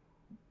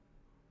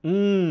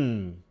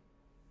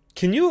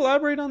 Can you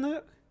elaborate on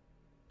that?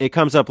 It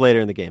comes up later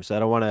in the game, so I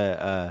don't want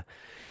to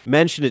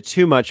mention it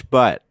too much.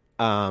 But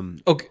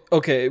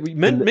okay. In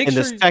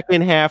the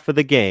second half of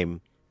the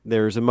game,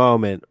 there's a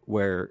moment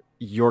where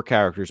your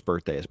character's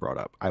birthday is brought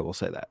up. I will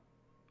say that.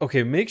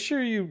 Okay, make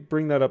sure you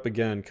bring that up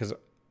again, because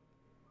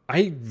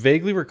I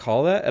vaguely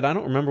recall that, and I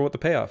don't remember what the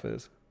payoff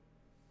is.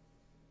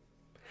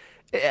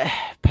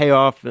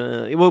 Payoff.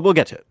 We'll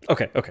get to it.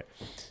 Okay.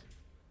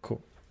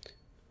 Cool.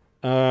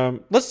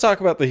 Let's talk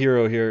about the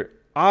hero here.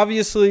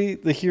 Obviously,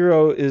 the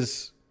hero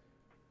is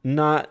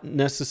not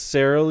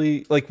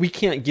necessarily like, we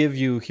can't give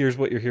you here's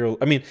what your hero.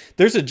 I mean,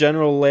 there's a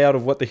general layout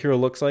of what the hero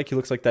looks like. He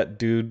looks like that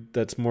dude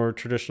that's more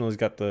traditional. He's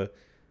got the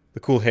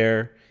cool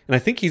hair, and I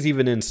think he's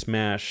even in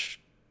Smash,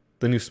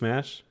 the new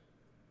Smash.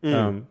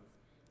 I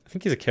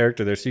think he's a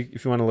character there. So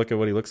if you want to look at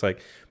what he looks like,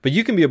 but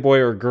you can be a boy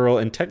or a girl,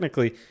 and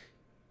technically,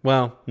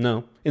 well,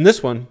 no, in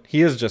this one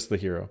he is just the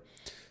hero.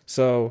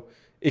 So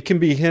it can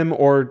be him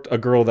or a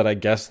girl that I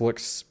guess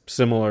looks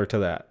similar to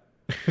that.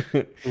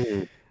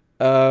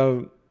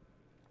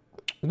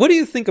 What do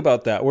you think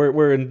about that?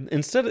 Where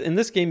instead in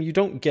this game you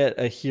don't get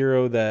a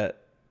hero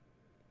that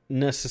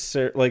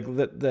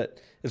that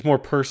is more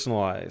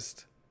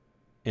personalized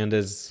and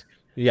is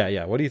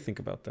What do you think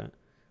about that?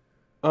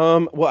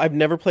 Well, I've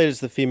never played as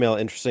the female,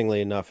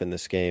 interestingly enough, in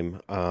this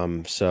game.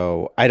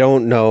 So I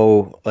don't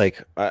know.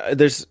 Like, and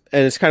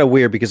it's kind of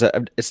weird because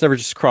it's never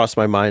just crossed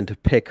my mind to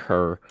pick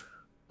her.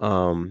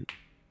 I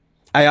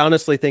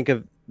honestly think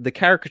of the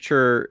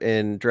caricature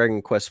in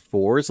Dragon Quest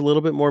IV is a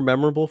little bit more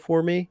memorable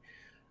for me.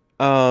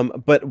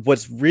 But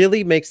what's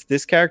really makes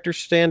this character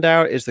stand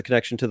out is the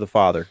connection to the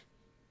father.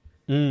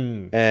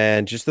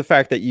 And just the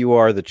fact that you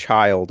are the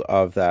child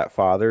of that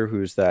father,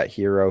 who's that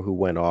hero who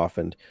went off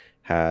and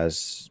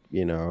has,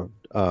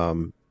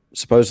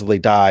 supposedly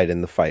died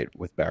in the fight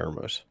with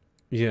Baramos.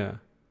 Yeah.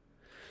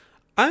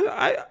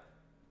 I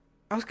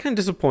was kind of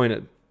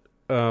disappointed.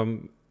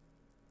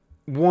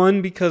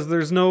 One, because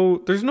there's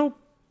no,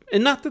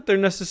 and not that there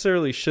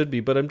necessarily should be,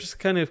 but I'm just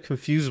kind of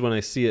confused when I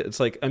see it. It's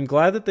like, I'm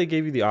glad that they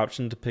gave you the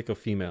option to pick a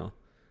female,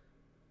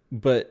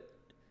 but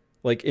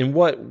like, in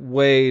what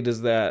way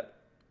does that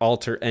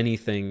alter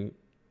anything?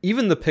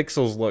 Even the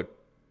pixels look,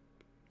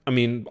 I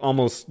mean,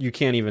 almost, you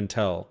can't even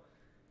tell.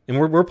 And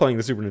we're playing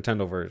the Super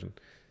Nintendo version.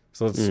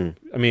 So it's,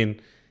 I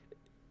mean,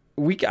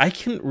 I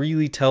can't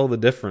really tell the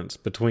difference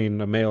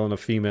between a male and a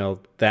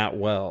female that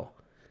well.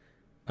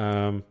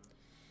 Not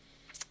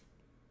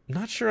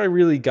sure I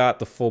really got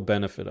the full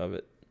benefit of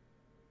it.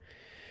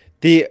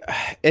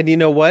 And you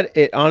know what?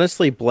 It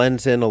honestly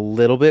blends in a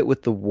little bit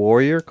with the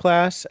warrior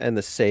class and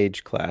the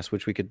sage class,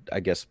 which we could, I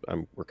guess,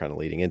 we're kind of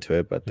leading into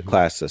it, but the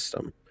class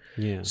system.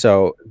 Yeah.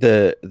 So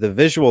the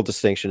visual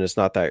distinction is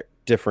not that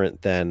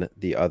different than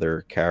the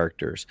other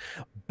characters,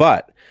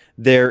 but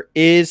there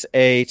is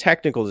a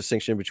technical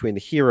distinction between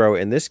the hero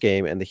in this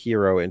game and the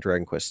hero in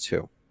Dragon Quest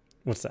II.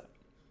 What's that?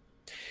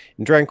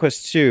 In Dragon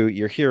Quest II,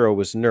 your hero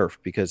was nerfed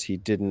because he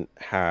didn't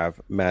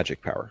have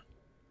magic power.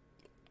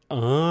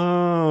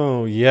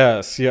 Oh,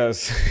 yes.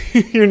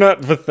 You're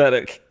not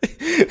pathetic.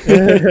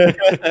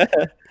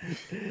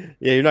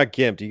 Yeah, you're not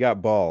gimped. You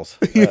got balls.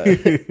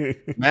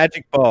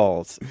 Magic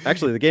balls.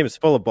 Actually, the game is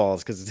full of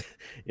balls because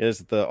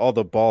it's all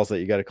the balls that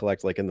you got to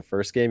collect. Like in the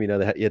first game, you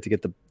have to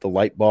get the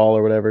light ball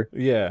or whatever.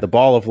 Yeah. The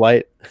ball of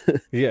light.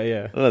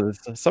 Yeah. I don't know,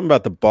 there's something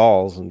about the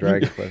balls in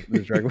Dragon Quest.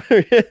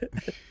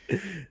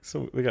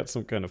 So we got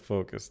some kind of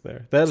focus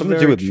there. That's something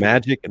to do with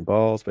magic and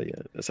balls, but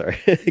yeah, sorry.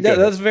 Yeah,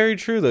 that's very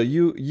true though.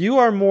 You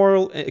are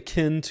more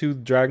akin to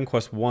Dragon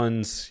Quest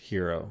I's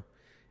hero,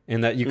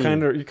 in that you're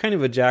kind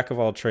of a jack of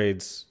all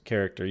trades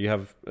character. You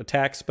have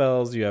attack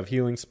spells, you have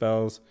healing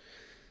spells,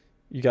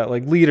 you got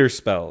like leader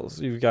spells,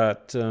 you've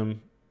got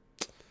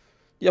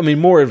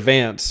more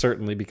advanced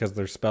certainly because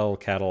their spell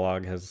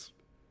catalog has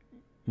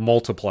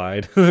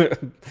multiplied.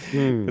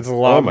 Hmm. It's a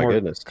lot Oh my more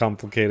goodness.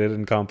 complicated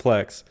and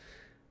complex.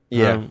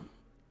 Yeah.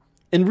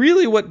 And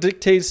really what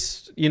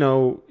dictates,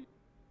 your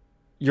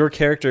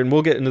character, and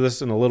we'll get into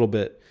this in a little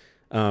bit,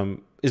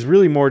 is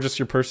really more just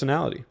your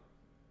personality.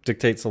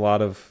 Dictates a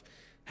lot of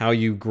how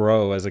you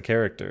grow as a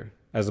character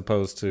as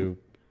opposed to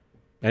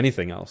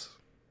anything else.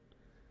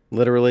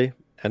 Literally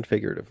and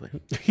figuratively.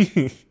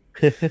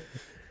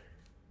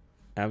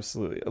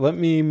 Absolutely. Let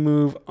me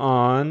move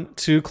on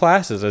to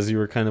classes, as you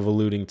were kind of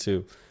alluding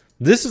to.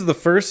 This is the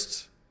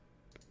first.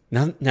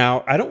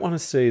 Now I don't want to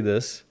say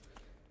this.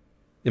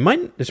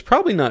 It's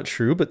probably not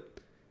true, but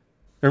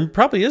it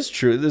probably is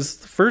true. This is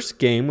the first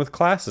game with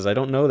classes. I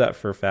don't know that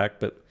for a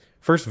fact, but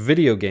first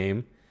video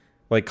game,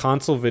 like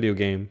console video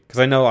game, because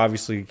I know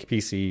obviously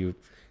PC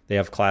they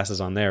have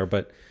classes on there,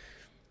 but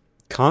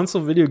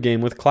console video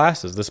game with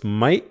classes. This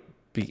might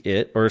be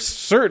it, or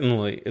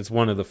certainly it's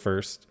one of the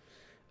first.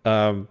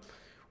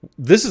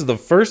 This is the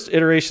first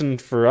iteration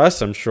for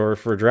us, I'm sure,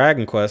 for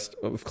Dragon Quest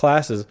of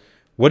classes.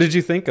 What did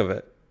you think of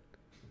it?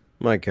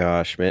 My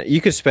gosh, man. You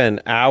could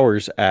spend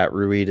hours at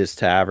Ruida's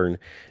Tavern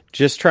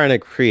just trying to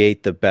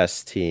create the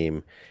best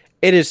team.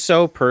 It is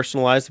so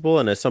personalizable,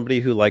 and as somebody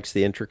who likes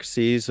the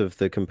intricacies of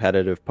the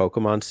competitive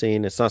Pokemon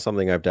scene, it's not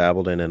something I've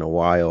dabbled in a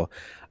while.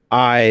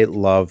 I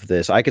love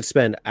this. I could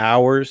spend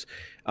hours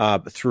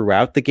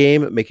throughout the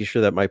game making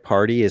sure that my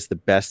party is the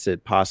best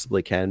it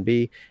possibly can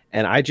be,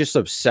 and I just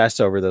obsess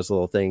over those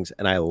little things,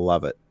 and I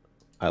love it.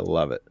 I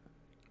love it.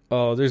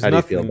 Oh, there's How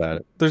nothing. do you feel about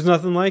it? There's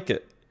nothing like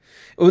it.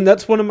 And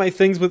that's one of my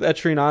things with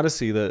Etrian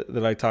Odyssey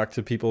that I talk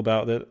to people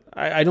about, that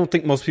I don't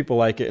think most people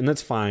like it, and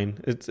that's fine.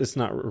 It's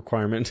not a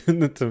requirement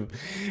to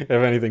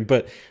have anything.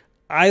 But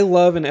I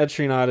love in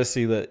Etrian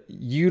Odyssey that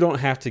you don't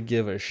have to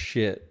give a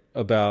shit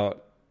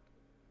about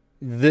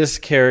this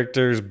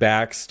character's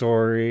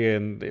backstory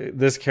and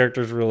this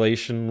character's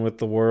relation with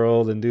the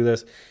world and do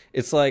this.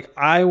 It's like,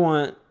 I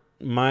want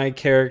my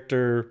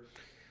character,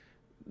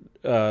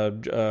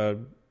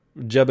 Jebediah,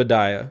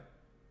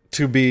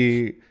 to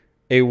be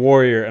a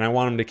warrior, and I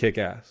want him to kick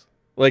ass.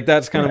 Like,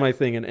 that's kind of my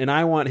thing. And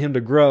I want him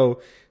to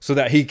grow so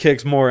that he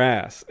kicks more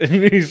ass. And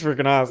he's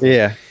freaking awesome.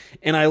 Yeah.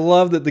 And I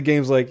love that the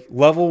game's like,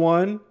 level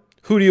 1,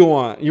 who do you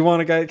want? You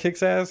want a guy that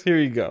kicks ass? Here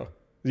you go.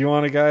 You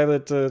want a guy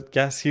that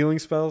casts healing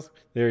spells?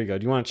 There you go.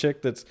 Do you want a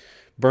chick that's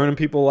burning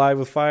people alive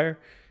with fire?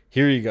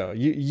 Here you go.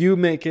 You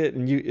make it,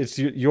 and it's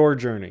your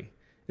journey.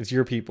 It's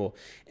your people.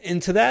 And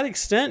to that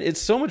extent,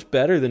 it's so much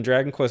better than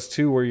Dragon Quest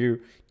II, where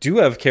you do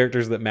have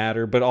characters that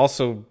matter, but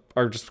also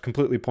are just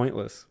completely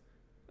pointless.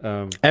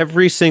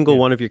 Every single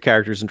one of your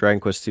characters in Dragon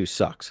Quest II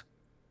sucks.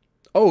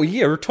 Oh,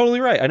 yeah, you're totally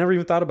right. I never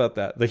even thought about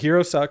that. The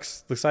hero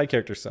sucks. The side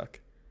characters suck.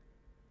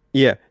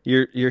 Yeah,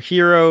 your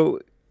hero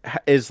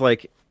is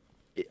like,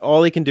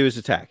 all he can do is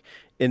attack.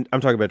 And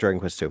I'm talking about Dragon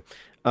Quest II.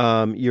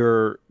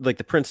 Your, like,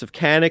 the Prince of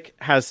Canic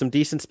has some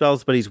decent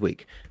spells, but he's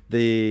weak.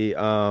 The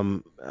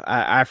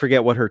I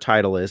forget what her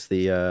title is.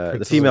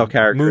 The female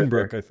character,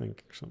 Moonbrook, I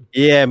think. Or something.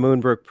 Yeah,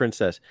 Moonbrook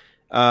Princess.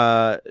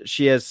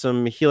 She has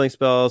some healing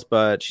spells,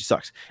 but she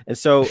sucks. And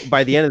so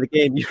by the end of the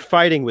game, you're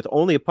fighting with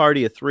only a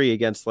party of 3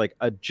 against like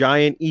a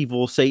giant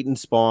evil Satan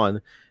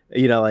spawn,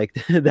 like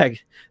that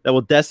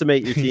will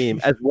decimate your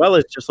team, as well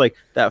as just like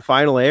that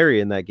final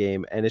area in that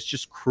game, and it's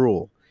just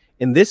cruel.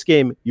 In this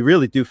game, you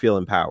really do feel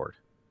empowered.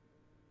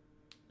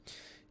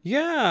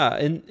 Yeah,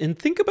 and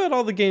think about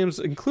all the games,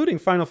 including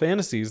Final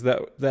Fantasies,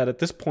 that at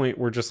this point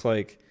were just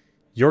like,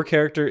 your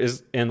character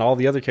is, and all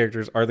the other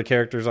characters are the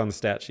characters on the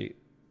stat sheet.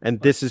 And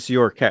this is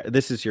your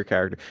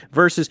character.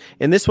 Versus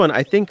in this one,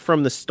 I think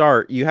from the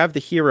start you have the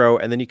hero,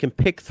 and then you can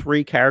pick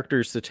 3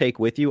 characters to take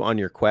with you on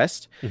your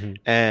quest. Mm-hmm.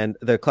 And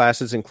the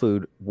classes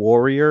include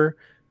warrior,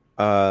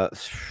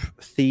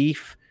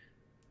 thief,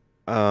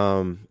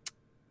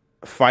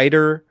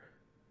 fighter,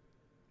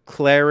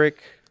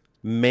 cleric,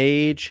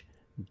 mage,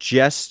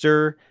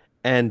 jester,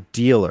 and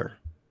dealer.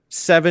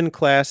 7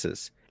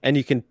 classes. And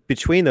you can,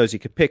 between those, you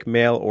can pick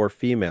male or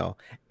female.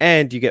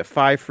 And you get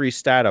 5 free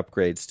stat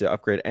upgrades to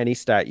upgrade any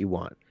stat you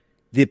want.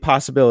 The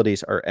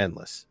possibilities are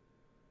endless.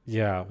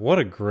 Yeah, what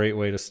a great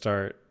way to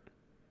start.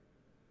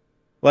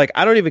 Like,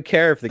 I don't even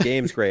care if the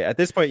game's great. At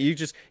this point,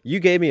 you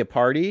gave me a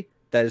party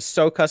that is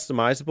so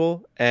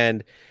customizable.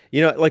 And,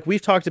 like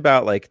we've talked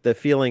about, like the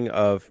feeling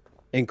of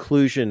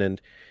inclusion and,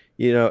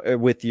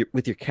 with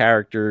your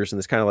characters, and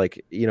this kind of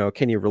like,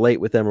 can you relate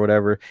with them or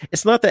whatever.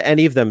 It's not that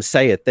any of them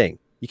say a thing.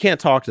 You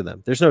can't talk to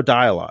them. There's no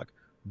dialogue,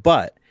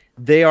 but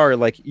they are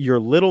like your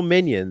little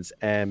minions.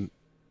 And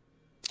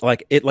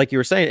like you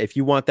were saying, if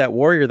you want that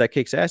warrior that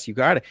kicks ass, you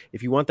got it.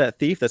 If you want that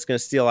thief that's going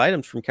to steal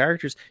items from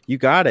characters, you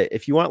got it.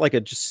 If you want like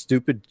a just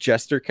stupid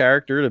jester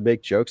character to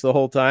make jokes the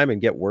whole time and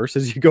get worse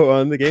as you go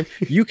on in the game,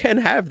 you can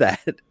have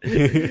that.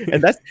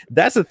 And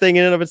that's a thing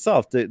in and of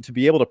itself, to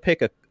be able to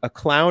pick a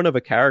clown of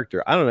a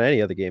character. I don't know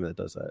any other game that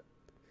does that.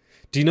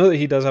 Do you know that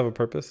he does have a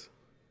purpose?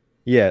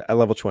 Yeah, at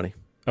level 20.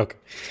 Okay.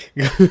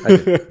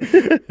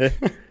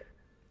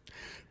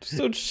 Just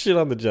don't shit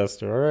on the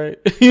jester, all right?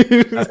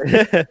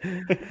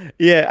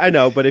 Yeah, I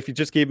know, but if you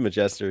just keep him a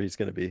jester, he's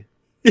going to be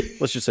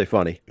Let's just say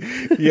funny.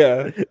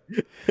 Yeah.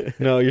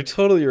 No, you're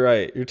totally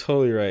right. You're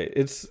totally right.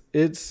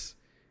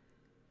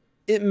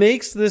 It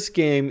makes this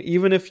game,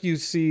 even if you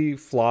see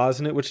flaws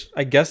in it, which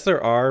I guess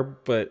there are,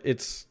 but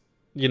it's,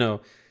 you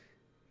know,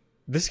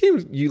 this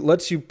game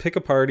lets you pick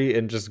a party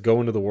and just go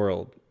into the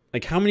world.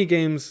 Like how many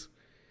games?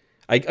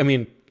 I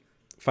mean,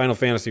 Final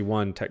Fantasy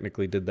 1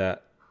 technically did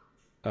that.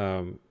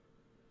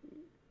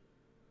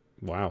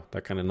 Wow,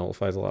 that kind of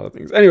nullifies a lot of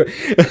things. Anyway,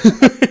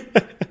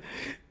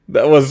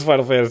 that was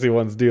Final Fantasy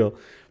 1's deal.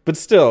 But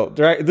still,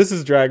 this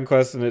is Dragon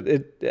Quest,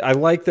 and I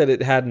like that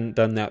it hadn't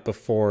done that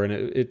before, and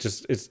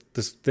it's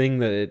this thing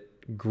that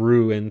it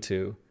grew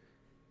into,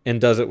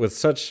 and does it with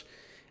such,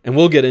 and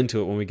we'll get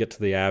into it when we get to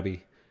the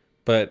Abbey,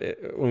 but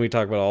when we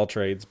talk about all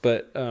trades,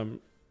 but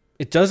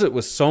it does it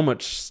with so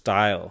much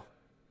style,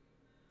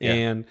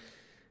 Yeah.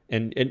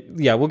 and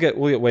yeah, we'll get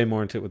way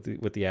more into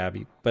it with the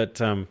Abbey, but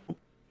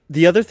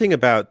The other thing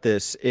about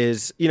this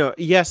is,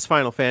 yes,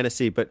 Final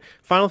Fantasy, but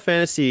Final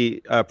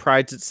Fantasy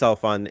prides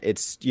itself on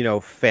its,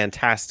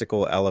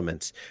 fantastical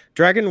elements.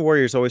 Dragon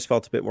Warriors always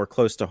felt a bit more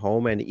close to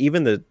home, and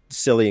even the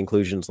silly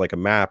inclusions like a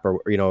map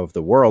or, of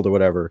the world or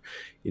whatever,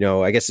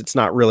 I guess it's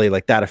not really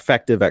like that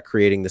effective at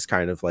creating this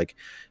kind of like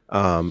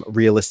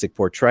realistic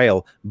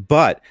portrayal,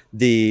 but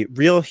the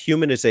real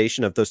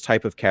humanization of those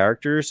type of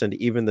characters and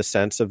even the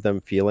sense of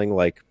them feeling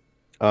like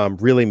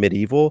really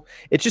medieval,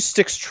 it just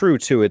sticks true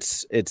to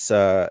its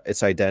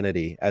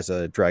identity as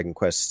a Dragon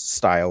Quest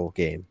style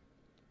game.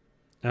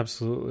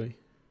 absolutely.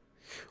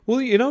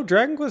 Well,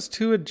 Dragon Quest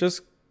 2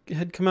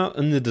 had come out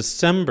in the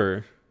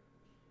December.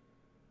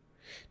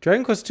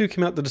 Dragon Quest 2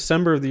 came out the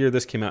December of the year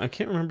this came out. I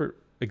can't remember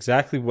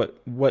exactly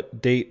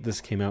what date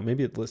this came out.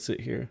 Maybe it lists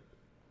it here.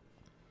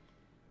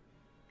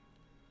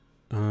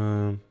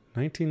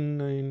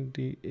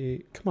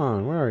 1998. Come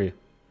on, where are you?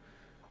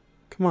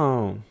 Come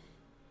on.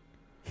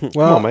 Well,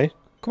 Come on, mate.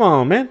 Come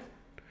on, man.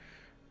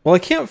 Well, I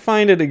can't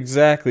find it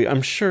exactly.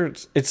 I'm sure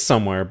it's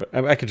somewhere, but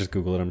I could just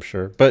Google it, I'm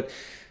sure. But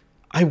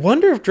I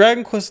wonder if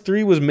Dragon Quest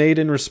 3 was made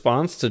in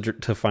response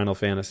to Final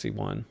Fantasy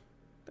 1.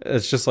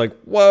 It's just like,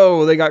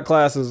 whoa, they got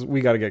classes. We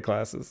got to get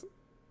classes.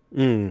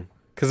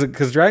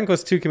 Because Dragon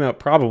Quest 2 came out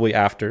probably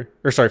after,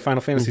 or sorry,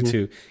 Final Fantasy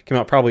 2 came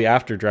out probably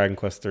after Dragon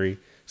Quest 3.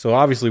 So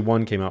obviously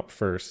 1 came out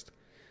first.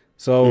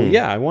 So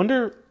yeah, I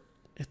wonder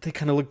if they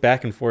kind of look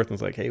back and forth and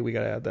was like, hey, we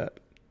got to add that.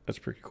 That's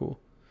pretty cool.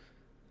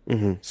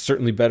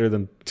 Certainly better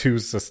than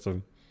 2's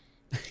system.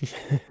 If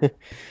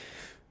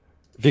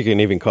you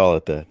can even call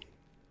it that.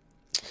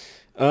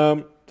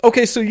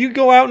 Okay, so you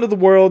go out into the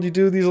world, you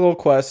do these little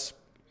quests.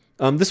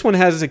 This one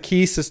has a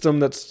key system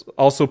that's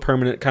also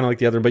permanent, kind of like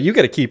the other, but you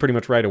get a key pretty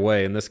much right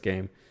away in this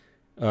game,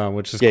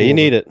 which is cool. You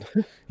need it.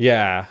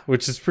 Yeah,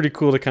 which is pretty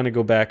cool to kind of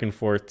go back and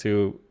forth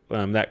to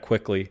that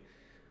quickly.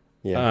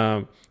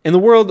 Yeah. And the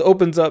world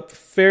opens up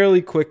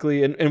fairly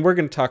quickly, and we're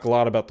going to talk a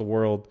lot about the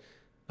world.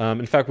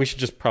 In fact, we should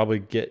just probably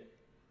get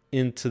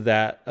into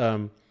that.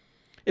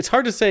 It's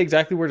hard to say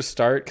exactly where to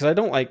start because I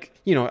don't like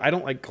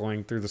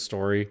going through the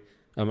story.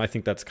 I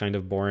think that's kind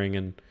of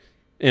boring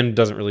and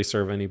doesn't really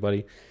serve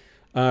anybody.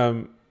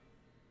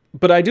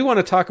 But I do want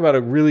to talk about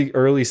a really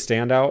early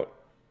standout,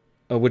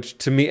 which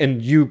to me,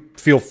 and you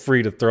feel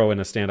free to throw in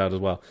a standout as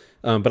well.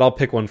 But I'll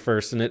pick one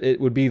first, and it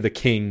would be the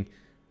king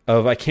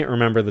of, I can't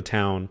remember the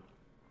town,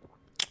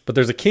 but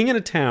there's a king in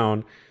a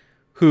town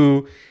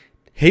who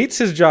hates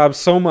his job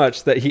so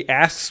much that he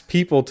asks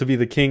people to be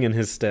the king in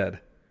his stead.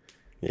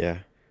 Yeah.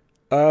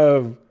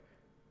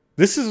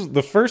 This is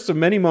the first of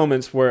many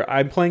moments where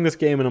I'm playing this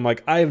game and I'm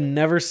like, I have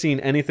never seen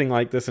anything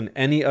like this in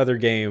any other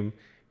game.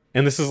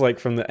 And this is like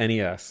from the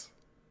NES.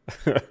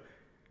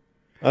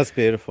 That's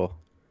beautiful.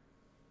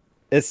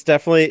 It's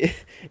definitely,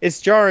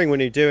 it's jarring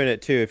when you're doing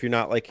it too, if you're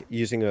not like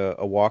using a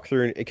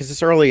walkthrough, because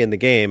it's early in the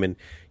game and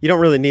you don't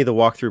really need the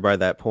walkthrough by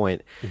that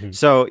point.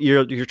 So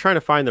you're trying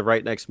to find the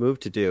right next move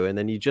to do. And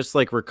then you just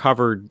like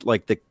recovered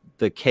like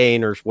the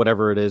cane or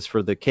whatever it is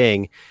for the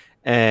king.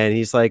 And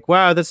he's like,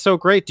 wow, that's so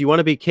great. Do you want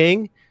to be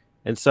king?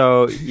 And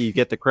so you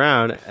get the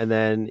crown and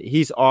then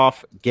he's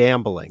off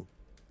gambling.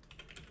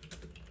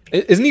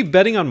 Isn't he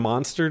betting on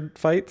monster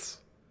fights?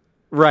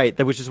 Right,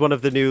 which is one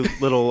of the new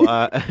little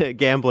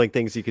gambling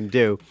things you can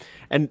do.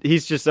 And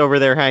he's just over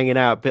there hanging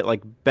out,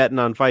 betting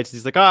on fights.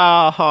 He's like,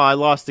 I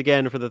lost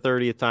again for the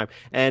 30th time.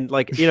 And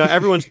like,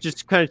 everyone's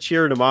just kind of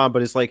cheering him on,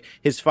 but it's like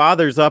his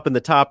father's up in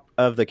the top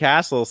of the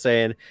castle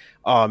saying,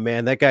 oh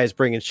man, that guy's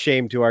bringing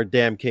shame to our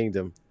damn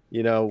kingdom.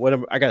 I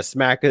got to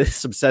smack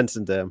some sense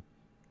into him.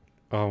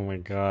 Oh my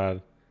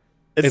God.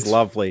 It's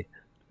lovely.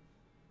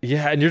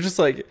 Yeah, and you're just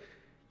like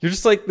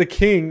the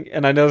king,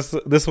 and I know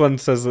this one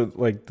says that,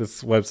 like,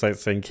 this website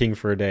saying king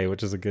for a day,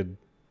 which is a good,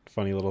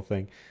 funny little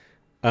thing.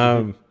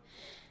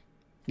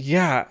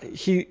 Yeah,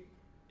 he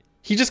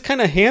just kind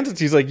of hands it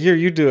to you. He's like, here,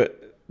 you do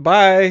it.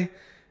 Bye.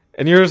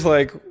 And you're just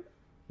like,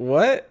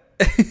 what?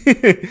 And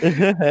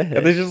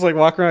they just like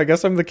walk around. I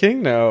guess I'm the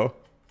king now.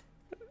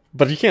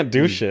 But you can't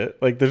do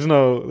shit. Like, there's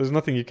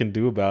nothing you can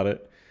do about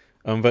it.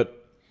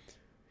 But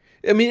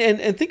I mean,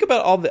 and think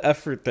about all the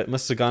effort that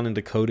must have gone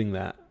into coding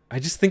that. I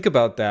just think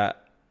about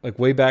that. like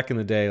way back in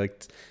the day,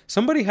 like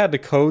somebody had to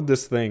code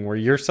this thing where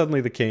you're suddenly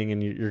the king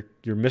and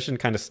your mission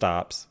kind of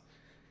stops,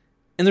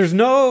 and there's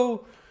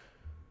no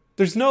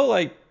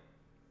like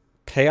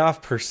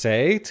payoff per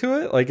se to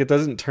it. Like it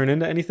doesn't turn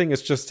into anything.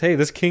 It's just, hey,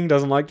 this king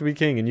doesn't like to be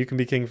king, and you can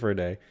be king for a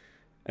day.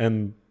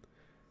 And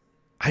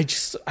I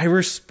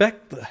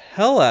respect the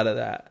hell out of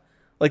that.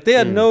 Like they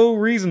had no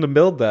reason to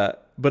build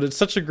that, but it's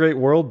such a great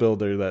world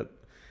builder that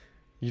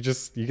you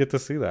get to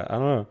see that. I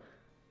don't know.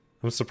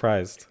 I'm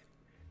surprised.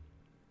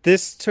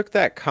 This took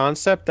that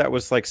concept that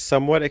was like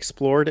somewhat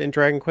explored in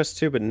Dragon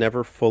Quest II, but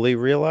never fully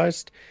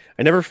realized.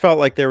 I never felt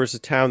like there was a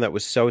town that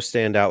was so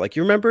standout. Like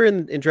you remember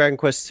in Dragon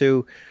Quest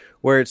II,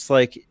 where it's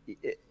like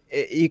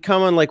you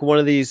come on like one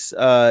of these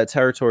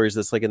territories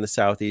that's like in the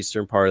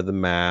southeastern part of the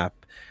map,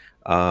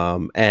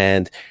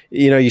 and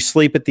you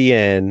sleep at the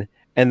inn,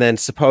 and then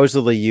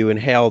supposedly you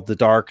inhaled the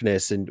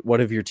darkness, and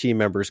one of your team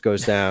members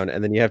goes down,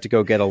 and then you have to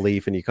go get a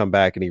leaf, and you come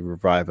back and you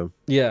revive him.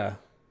 Yeah.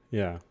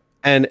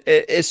 And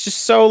it's just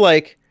so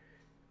like.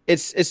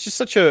 It's just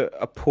such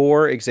a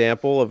poor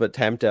example of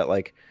attempt at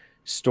like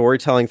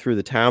storytelling through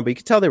the town, but you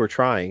could tell they were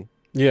trying.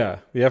 Yeah,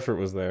 the effort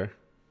was there.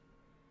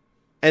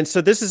 And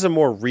so this is a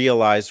more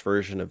realized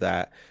version of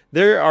that.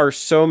 There are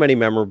so many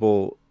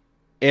memorable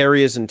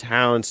areas and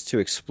towns to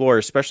explore,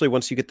 especially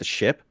once you get the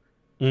ship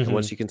and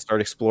once you can start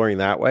exploring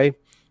that way.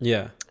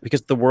 Yeah.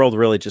 Because the world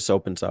really just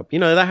opens up.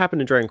 That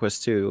happened in Dragon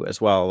Quest II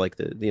as well. Like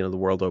the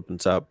world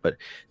opens up, but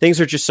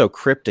things are just so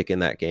cryptic in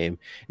that game.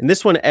 In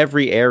this one,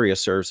 every area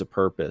serves a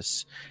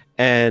purpose.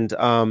 And,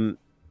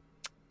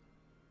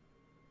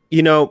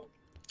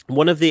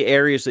 one of the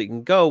areas that you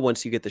can go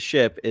once you get the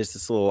ship is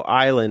this little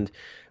island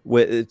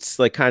it's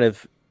like kind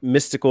of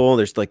mystical.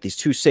 There's like these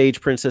two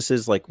sage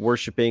princesses like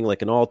worshiping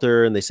like an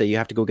altar, and they say you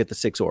have to go get the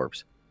 6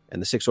 orbs,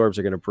 and the 6 orbs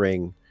are going to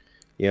bring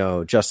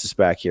justice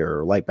back here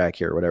or light back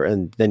here or whatever,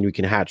 and then you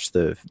can hatch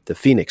the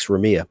phoenix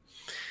Ramia.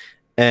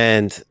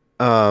 And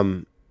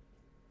I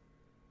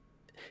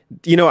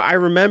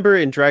remember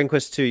in Dragon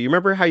Quest II, you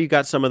remember how you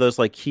got some of those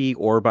like key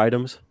orb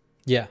items?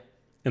 Yeah.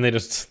 And they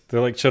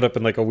like showed up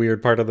in like a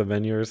weird part of the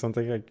menu or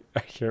something. I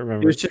can't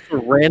remember. It was just a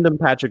random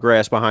patch of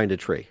grass behind a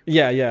tree.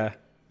 Yeah.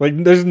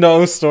 Like there's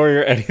no story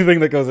or anything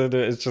that goes into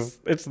it.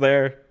 It's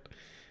there.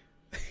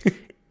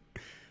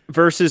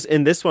 Versus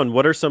in this one,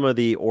 what are some of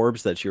the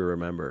orbs that you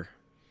remember?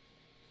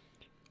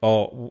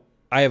 Oh,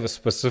 I have a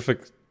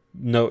specific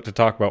note to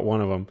talk about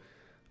one of them.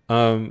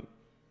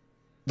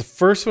 The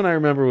first one I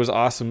remember was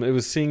awesome. It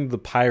was seeing the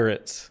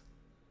pirates.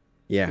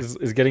 Yeah. Is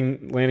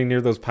landing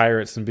near those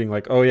pirates and being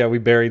like, oh yeah, we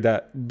buried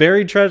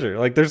treasure.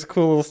 Like there's a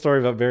cool little story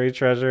about buried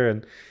treasure,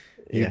 and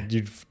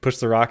you push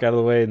the rock out of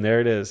the way and there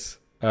it is.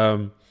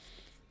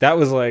 That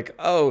was like,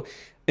 oh,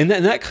 and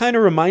that kind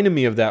of reminded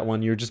me of that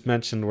one you just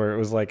mentioned where it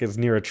was like it's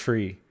near a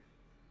tree.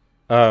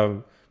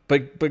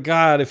 But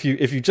God, if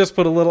you just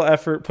put a little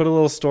effort, put a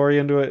little story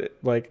into it,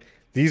 like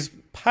these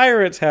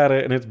pirates had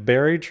it and it's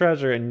buried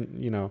treasure,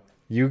 and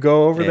you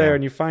go over there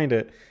and you find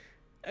it.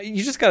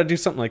 You just got to do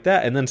something like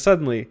that, and then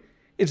suddenly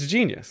it's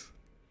genius.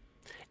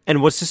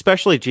 And what's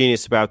especially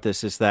genius about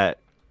this is that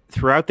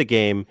throughout the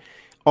game,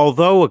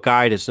 although a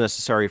guide is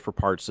necessary for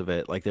parts of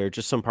it, like there are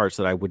just some parts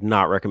that I would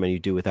not recommend you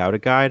do without a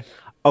guide,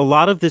 a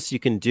lot of this you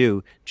can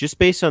do just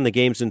based on the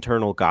game's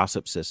internal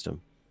gossip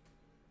system.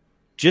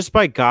 Just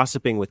by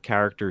gossiping with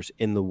characters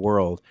in the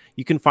world,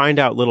 you can find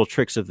out little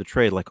tricks of the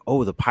trade, like,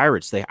 oh, the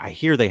pirates, I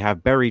hear they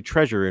have buried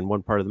treasure in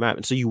one part of the map.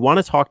 And so you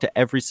want to talk to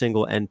every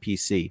single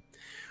NPC.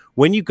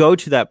 When you go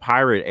to that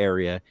pirate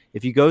area,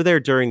 if you go there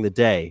during the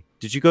day,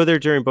 did you go there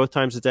during both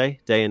times of day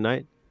and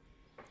night?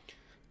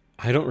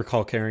 I don't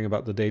recall caring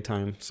about the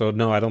daytime. So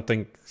no, I don't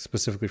think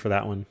specifically for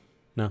that one.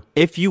 No.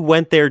 If you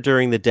went there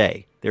during the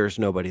day, there is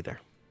nobody there.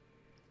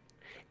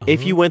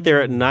 If you went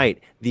there at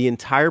night, the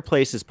entire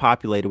place is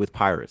populated with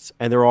pirates,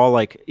 and they're all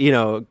like,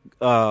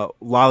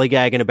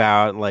 lollygagging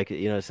about, and like,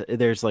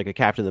 there's like a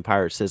captain of the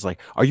pirates says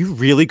like, "Are you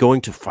really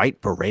going to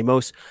fight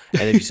Baramos?"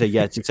 And if you say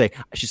yes,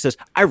 she says,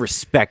 "I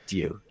respect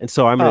you," and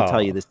so I'm going to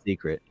tell you the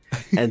secret.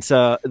 And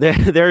so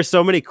there are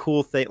so many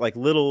cool things, like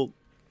little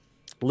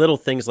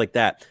things like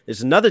that.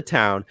 There's another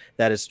town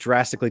that is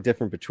drastically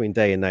different between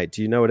day and night.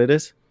 Do you know what it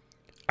is?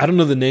 I don't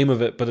know the name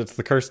of it, but it's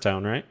the Cursed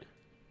Town, right?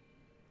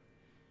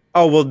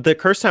 Oh, well, the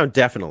Cursed Town,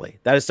 definitely.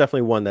 That is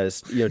definitely one that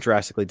is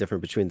drastically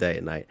different between day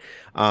and night,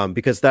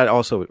 because that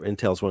also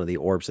entails one of the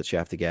orbs that you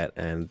have to get.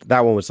 And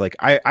that one was like,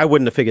 I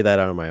wouldn't have figured that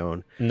out on my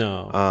own.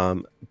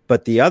 No.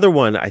 But the other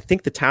one, I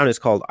think the town is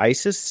called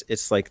Isis.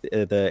 It's like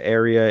the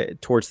area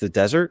towards the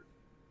desert.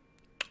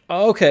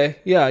 Oh, okay.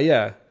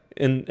 Yeah.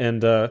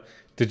 And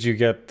did you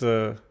get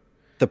the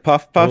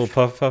puff? Little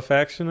puff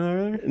action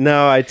over there?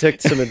 No, I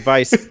took some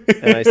advice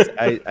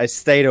and I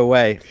stayed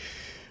away.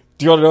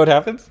 Do you want to know what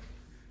happens?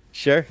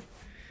 Sure.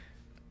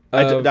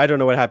 I don't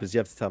know what happens. You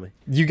have to tell me.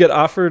 You get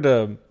offered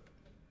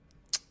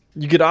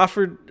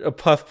a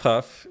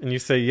puff, and you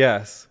say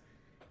yes,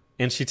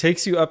 and she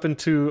takes you up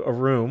into a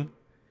room,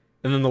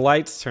 and then the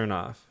lights turn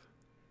off.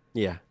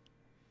 Yeah.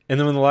 And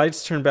then when the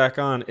lights turn back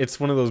on, it's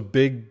one of those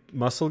big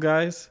muscle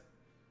guys.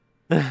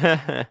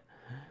 And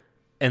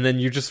then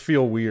you just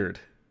feel weird.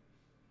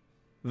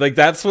 Like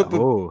that's what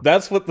Oh.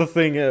 the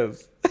thing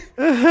is.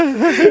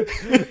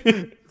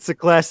 It's a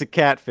classic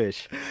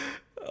catfish.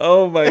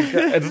 Oh my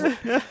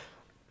god!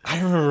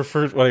 I remember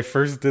when I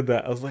first did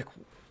that, I was like,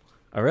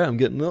 "All right, I'm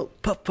getting a little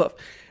puff puff,"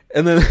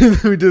 and then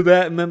we did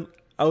that, and then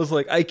I was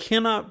like, "I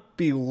cannot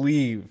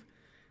believe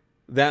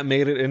that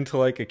made it into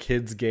like a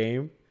kid's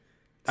game."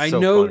 I So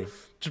know funny.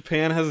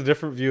 Japan has a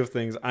different view of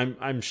things.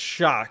 I'm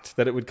shocked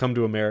that it would come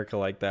to America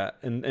like that,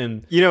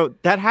 and You know,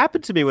 that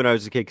happened to me when I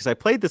was a kid because I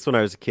played this when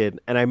I was a kid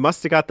and I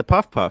must have got the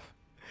puff puff.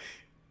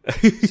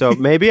 So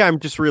maybe I'm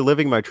just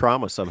reliving my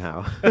trauma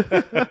somehow.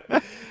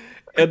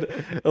 And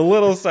a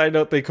little side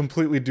note, they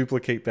completely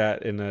duplicate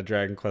that in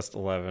Dragon Quest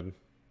XI.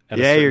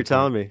 Yeah, you're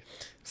telling me.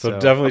 So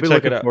definitely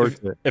check it out.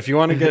 To it. If you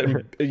want to get,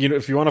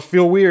 if you want to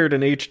feel weird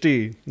in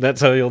HD, that's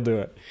how you'll do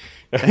it.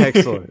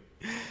 Excellent.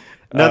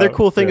 Another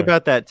cool thing yeah.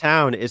 about that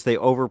town is they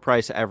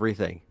overprice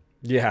everything.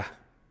 Yeah.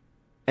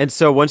 And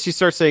so once you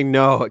start saying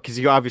no, because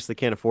you obviously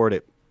can't afford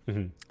it,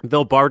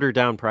 they'll barter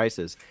down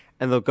prices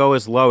and they'll go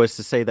as low as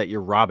to say that you're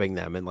robbing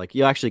them. And like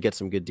you actually get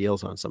some good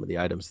deals on some of the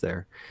items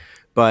there.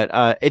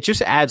 But it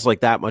just adds like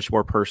that much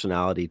more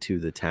personality to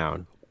the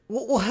town.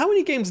 Well, how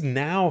many games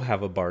now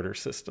have a barter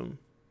system?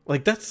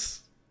 Like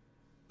that's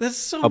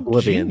so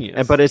Oblivion.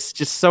 genius. But it's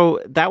just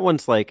so that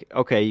one's like,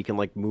 okay, you can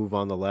like move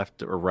on the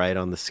left or right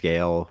on the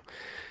scale.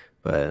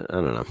 But I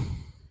don't know.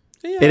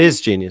 yeah, It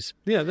is genius.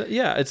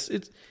 Yeah, it's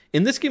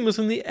in this game it was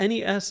in the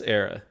NES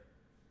era.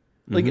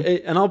 Like,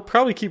 and I'll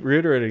probably keep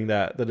reiterating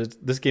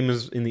this game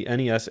is in the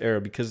NES era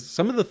because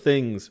some of the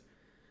things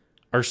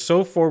are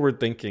so forward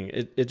thinking.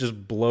 It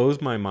just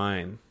blows my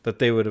mind that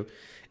they would have.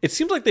 It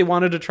seems like they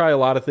wanted to try a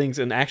lot of things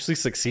and actually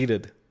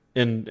succeeded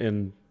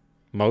in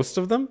most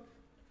of them.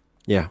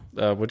 Yeah.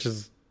 Which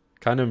is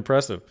kind of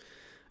impressive.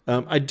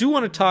 I do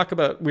want to talk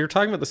about. We were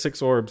talking about the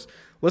 6 orbs.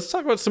 Let's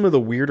talk about some of the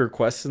weirder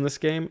quests in this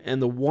game,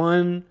 and the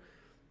one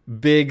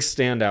big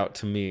standout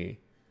to me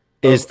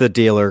Is the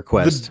dealer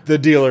quest. the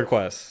dealer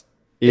quest.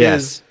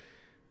 Yes.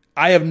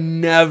 I have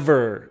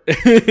never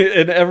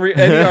in any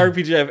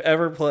RPG I've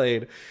ever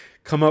played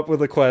come up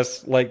with a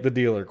quest like the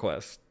dealer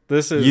quest.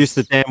 This is Use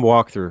the damn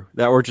walkthrough.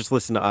 That or just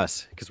listen to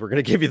us because we're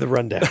gonna give you the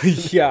rundown.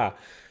 yeah.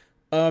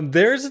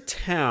 There's a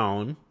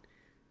town,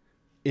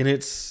 and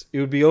it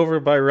would be over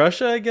by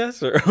Russia, I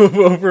guess, or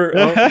over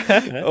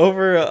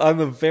on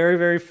the very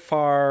very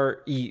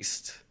far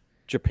east.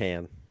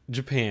 Japan.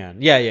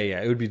 Yeah.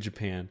 It would be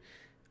Japan,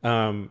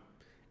 and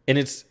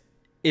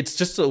it's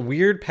just a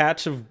weird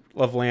patch of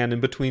land in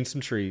between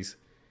some trees,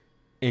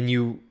 and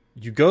you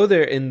go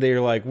there, and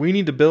they're like, "We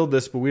need to build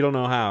this, but we don't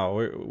know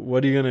how.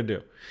 What are you gonna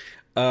do?"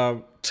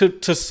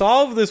 To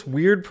solve this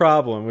weird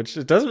problem, which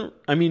it doesn't.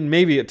 I mean,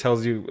 maybe it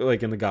tells you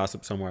like in the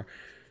gossip somewhere,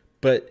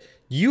 but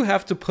you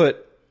have to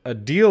put a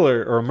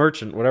dealer or a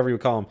merchant, whatever you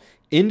call him,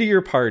 into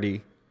your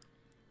party,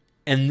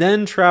 and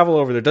then travel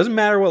over there. Doesn't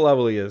matter what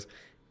level he is.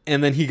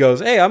 And then he goes,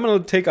 "Hey, I'm going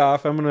to take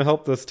off. I'm going to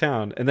help this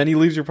town." And then he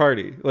leaves your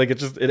party. Like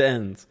it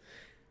ends.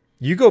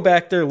 You go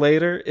back there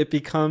later, it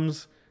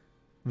becomes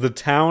the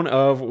town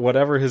of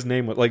whatever his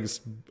name was. Like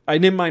I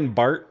named mine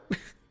Bart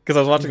because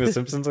I was watching The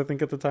Simpsons, I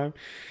think, at the time.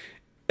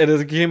 And it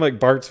became like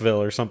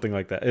Bartsville or something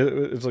like that.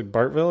 It was like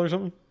Bartville or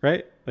something,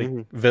 right?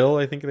 Like Ville,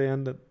 I think they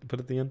put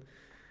at the end.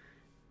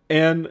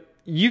 And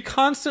you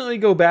constantly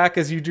go back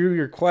as you do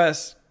your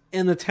quests,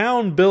 and the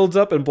town builds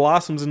up and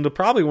blossoms into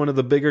probably one of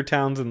the bigger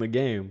towns in the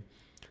game.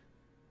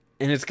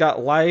 And it's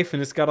got life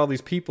and it's got all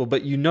these people,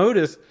 but you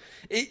notice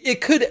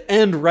it could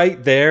end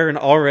right there and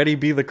already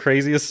be the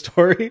craziest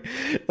story,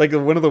 like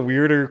one of the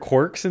weirder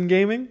quirks in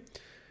gaming.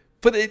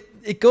 But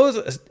it goes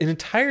an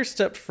entire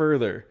step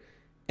further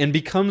and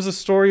becomes a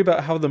story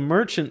about how the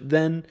merchant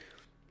then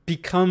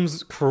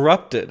becomes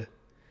corrupted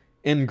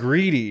and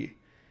greedy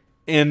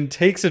and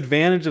takes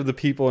advantage of the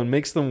people and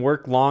makes them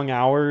work long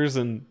hours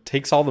and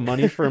takes all the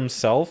money for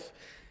himself.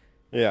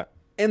 Yeah.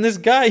 And this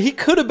guy, he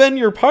could have been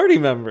your party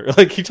member.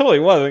 Like, he totally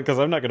wasn't, because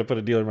I'm not going to put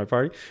a dealer in my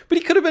party. But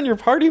he could have been your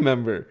party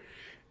member.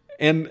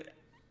 And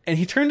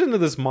he turned into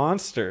this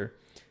monster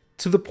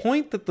to the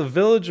point that the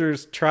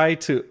villagers try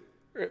to,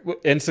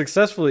 and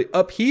successfully,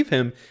 upheave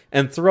him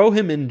and throw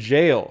him in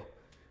jail.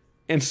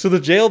 And so the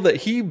jail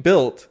that he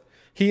built,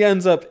 he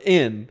ends up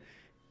in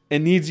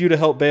and needs you to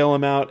help bail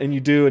him out. And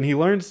you do. And he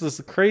learns this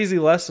crazy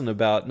lesson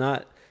about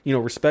not,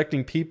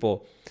 respecting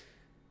people.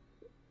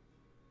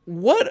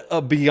 What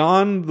a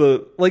beyond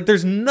the, like,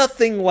 there's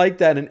nothing like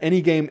that in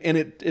any game, and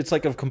it's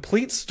like a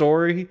complete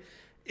story.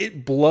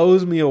 It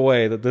blows me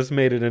away that this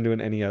made it into an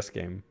NES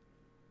game.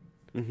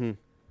 Mm-hmm.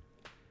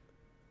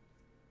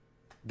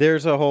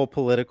 There's a whole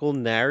political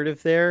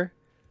narrative there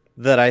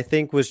that I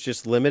think was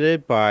just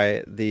limited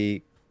by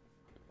the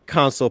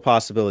console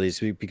possibilities,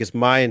 because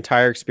my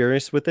entire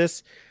experience with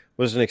this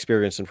was an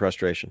experience in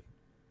frustration.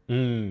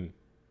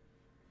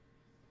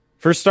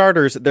 For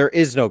starters, there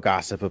is no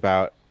gossip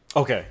about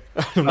Okay.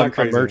 I'm not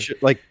crazy.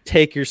 Merchant. Like,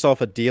 take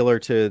yourself a dealer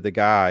to the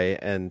guy,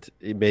 and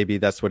maybe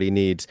that's what he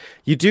needs.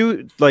 You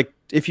do, like,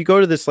 if you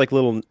go to this like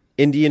little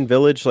Indian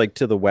village, like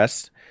to the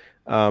west,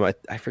 I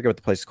forget what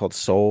the place is called,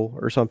 Seoul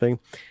or something.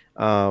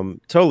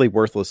 Totally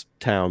worthless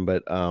town,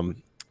 but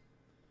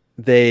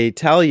they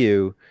tell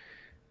you,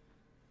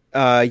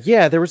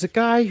 yeah, there was a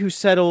guy who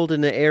settled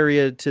in the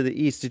area to the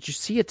east. Did you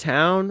see a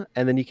town?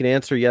 And then you can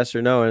answer yes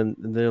or no. And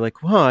they're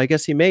like, well, I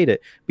guess he made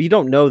it. But you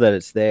don't know that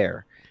it's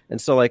there.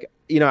 And so, like,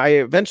 I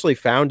eventually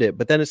found it,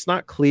 but then it's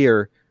not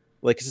clear.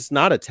 Like, 'cause it's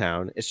not a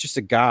town. It's just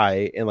a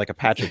guy in like a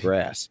patch of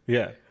grass.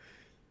 Yeah.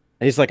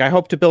 And he's like, I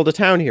hope to build a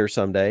town here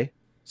someday.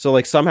 So,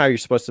 like, somehow you're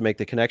supposed to make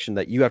the connection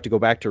that you have to go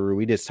back to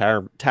Ruida's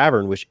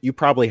Tavern, which you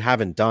probably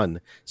haven't done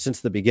since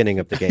the beginning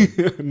of the game.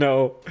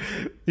 No,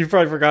 you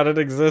probably forgot it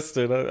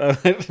existed. I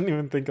didn't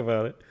even think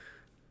about it.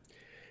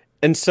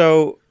 And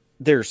so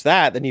there's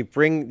that. Then you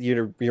bring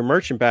your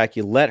merchant back.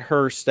 You let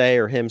her stay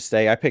or him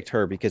stay. I picked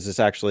her because it's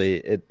actually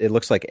it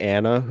looks like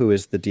Anna, who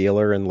is the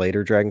dealer in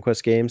later Dragon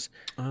Quest games,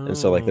 and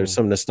so like there's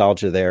some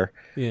nostalgia there.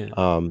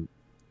 Yeah.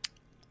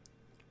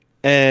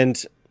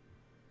 And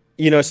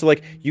so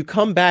like you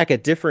come back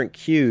at different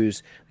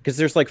queues because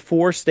there's like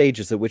 4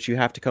 stages at which you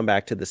have to come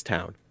back to this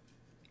town.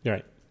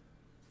 Right.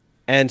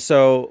 And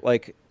so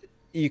like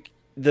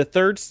the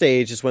third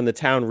stage is when the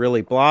town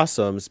really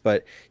blossoms,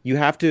 but you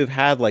have to have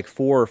had like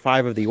 4 or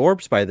 5 of the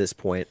orbs by this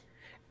point.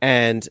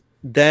 And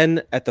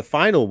then at the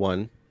final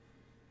one,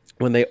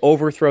 when they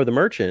overthrow the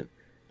merchant,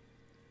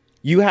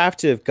 you have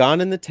to have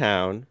gone in the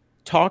town,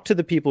 talk to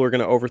the people who are going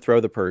to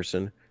overthrow the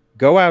person,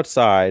 go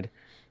outside,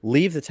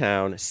 leave the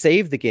town,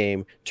 save the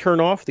game, turn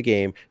off the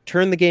game,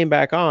 turn the game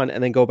back on,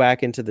 and then go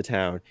back into the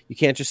town. You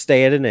can't just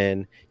stay at an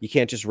inn. You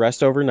can't just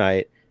rest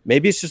overnight.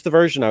 Maybe it's just the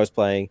version I was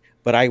playing,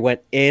 but I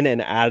went in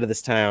and out of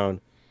this town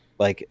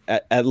like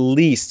at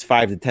least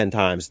 5 to 10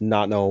 times,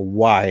 not knowing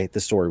why the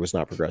story was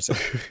not progressing.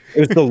 It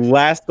was the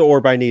last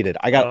orb I needed.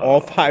 I got all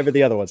 5 of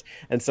the other ones.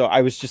 And so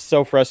I was just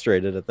so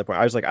frustrated at the point.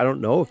 I was like, I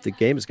don't know if the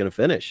game is going to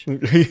finish.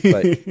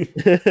 But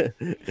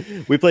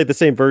we played the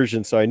same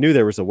version, so I knew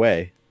there was a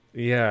way.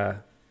 Yeah.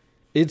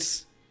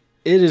 It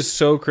is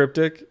so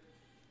cryptic,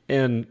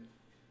 and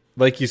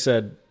like you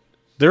said,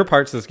 there are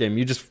parts of this game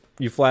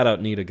you flat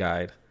out need a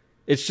guide.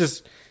 It's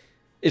just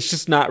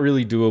not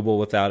really doable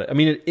without it. I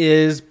mean, it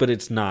is, but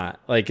it's not.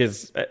 Like,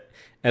 it's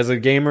as a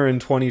gamer in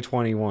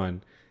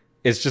 2021,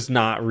 it's just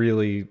not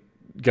really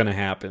gonna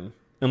happen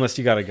unless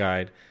you got a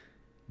guide.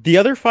 The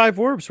other 5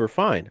 orbs were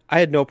fine.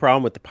 I had no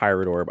problem with the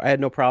pirate orb. I had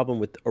no problem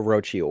with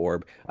Orochi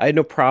orb. I had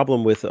no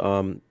problem with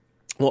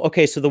well,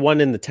 okay, so the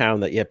one in the town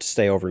that you have to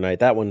stay overnight,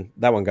 that one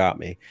got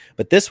me.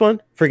 But this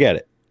one, forget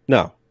it.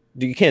 No,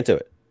 you can't do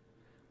it.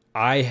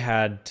 I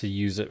had to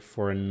use it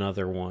for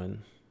another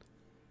one.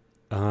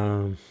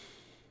 And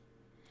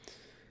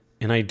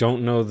I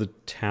don't know the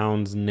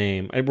town's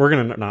name. We're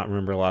gonna not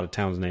remember a lot of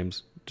towns'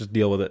 names. Just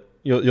deal with it.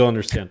 You'll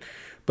understand.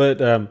 But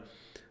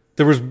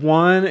there was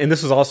one, and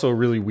this was also a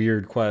really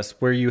weird quest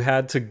where you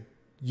had to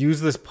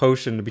use this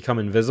potion to become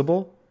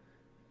invisible.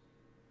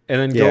 And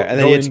then you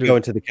had to go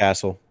into the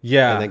castle.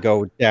 Yeah. And then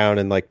go down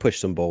and like push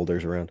some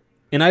boulders around.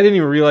 And I didn't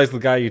even realize the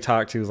guy you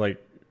talked to was like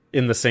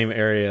in the same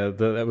area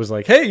that was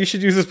like, hey, you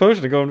should use this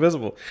potion to go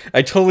invisible.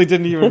 I totally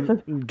didn't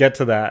even get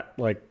to that.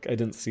 Like, I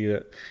didn't see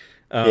it.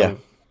 Yeah.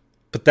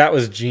 But that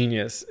was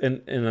genius.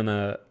 And then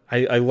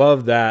I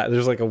love that.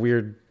 There's like a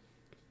weird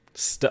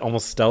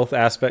almost stealth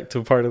aspect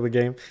to part of the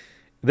game.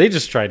 They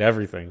just tried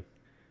everything.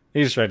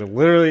 They just tried to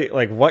literally,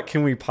 like, what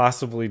can we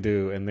possibly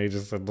do? And they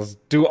just said, let's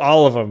do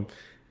all of them.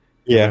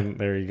 Yeah. And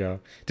there you go.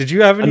 Did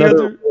you have any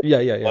other?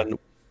 Yeah. One,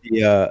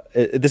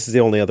 this is the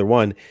only other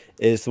one.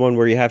 Is the one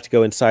where you have to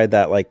go inside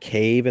that like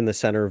cave in the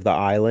center of the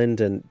island,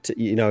 and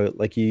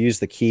like you use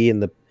the key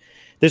and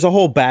there's a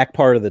whole back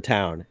part of the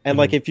town. And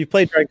like if you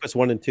played Dragon Quest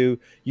 1 and 2,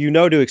 you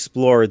know to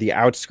explore the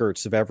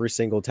outskirts of every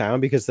single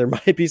town because there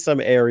might be some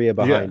area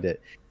behind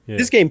it. Yeah.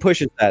 This game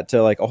pushes that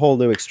to like a whole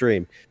new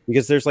extreme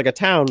because there's like a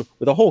town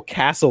with a whole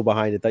castle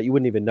behind it that you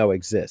wouldn't even know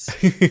exists.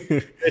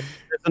 There's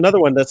another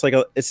one that's like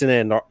it's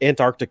in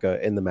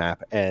Antarctica in the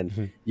map,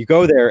 and you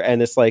go there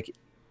and it's like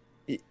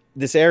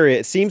this area.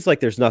 It seems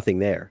like there's nothing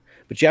there,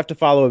 but you have to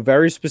follow a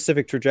very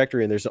specific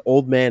trajectory. And there's an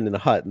old man in a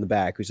hut in the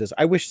back who says,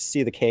 "I wish to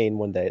see the cane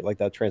one day." Like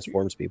that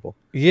transforms people.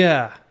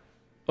 Yeah.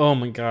 Oh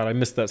my god, I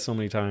missed that so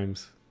many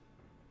times.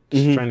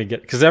 Just trying to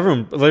get because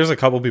there's a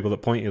couple people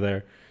that point you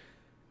there.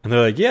 And they're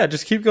like, yeah,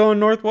 just keep going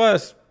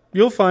northwest.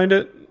 You'll find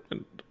it.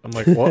 And I'm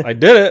like, well, I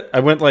did it.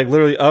 I went like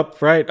literally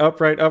up, right.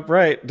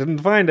 Didn't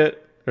find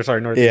it. Or sorry,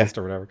 northeast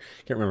or whatever.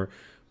 Can't remember.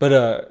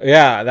 But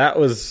yeah, that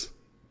was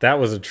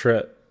a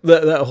trip.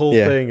 That whole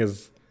thing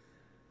is.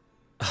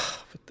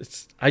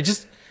 I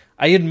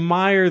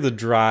admire the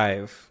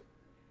drive.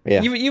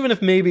 Yeah. Even if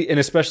maybe, and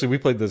especially we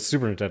played the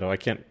Super Nintendo. I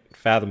can't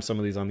fathom some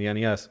of these on the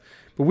NES.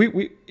 But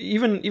we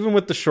even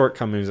with the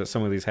shortcomings that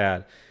some of these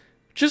had.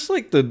 Just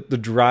like the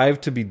drive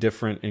to be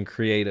different and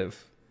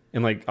creative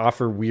and like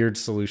offer weird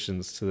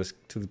solutions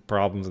to the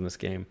problems in this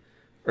game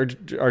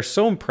are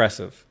so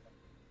impressive.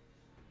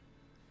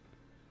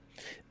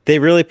 They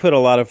really put a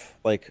lot of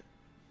like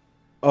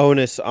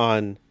onus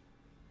on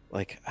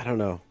like, I don't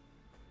know,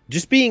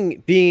 just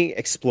being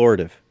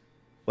explorative,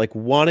 like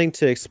wanting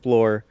to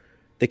explore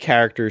the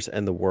characters,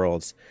 and the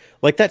worlds.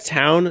 Like that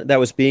town that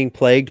was being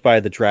plagued by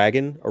the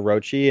dragon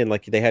Orochi, and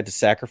like they had to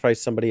sacrifice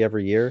somebody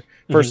every year.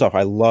 First off,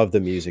 I love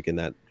the music in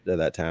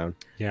that town.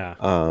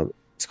 Yeah.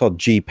 It's called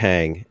G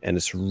Pang, and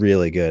it's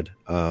really good.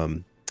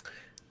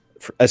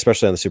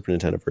 Especially on the Super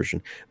Nintendo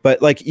version.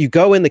 But like you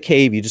go in the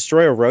cave, you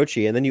destroy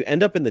Orochi, and then you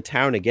end up in the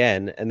town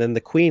again, and then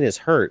the queen is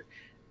hurt,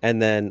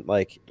 and then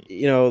like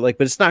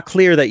but it's not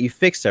clear that you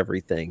fixed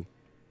everything.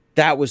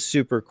 That was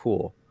super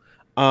cool.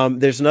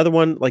 There's another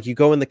one, like you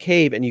go in the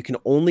cave and you can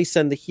only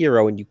send the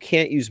hero, and you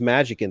can't use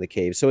magic in the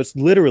cave, so it's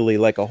literally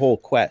like a whole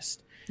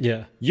quest.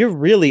 Yeah, you're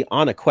really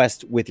on a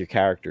quest with your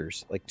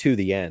characters, like to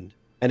the end,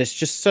 and it's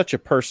just such a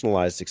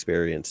personalized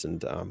experience,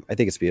 and I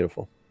think it's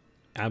beautiful.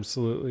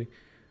 Absolutely.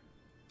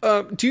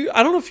 I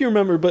don't know if you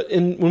remember, but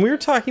when we were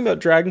talking about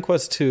Dragon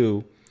Quest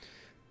II,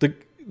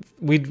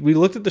 we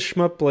looked at the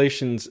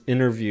Shmuplation's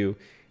interview,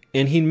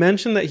 and he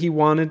mentioned that he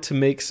wanted to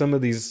make some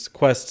of these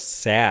quests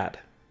sad.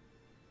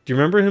 Do you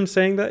remember him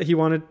saying that he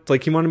wanted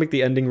to make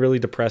the ending really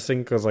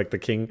depressing because like the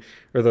king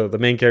or the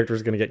main character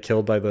is going to get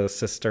killed by the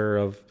sister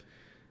of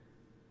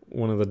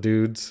one of the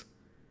dudes?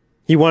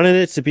 He wanted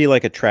it to be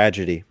like a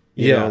tragedy,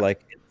 you know, Yeah.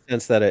 like in the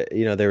sense that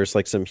there was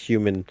like some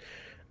humanity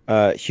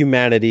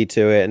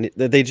to it, and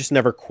they just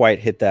never quite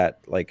hit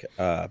that like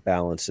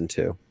balance in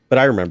two. But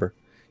I remember.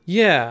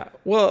 Yeah,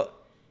 well,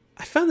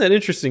 I found that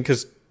interesting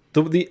because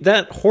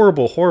that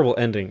horrible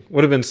ending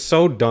would have been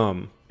so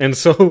dumb and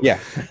so Yeah.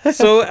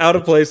 so out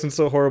of place and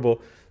so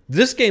horrible.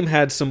 This game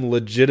had some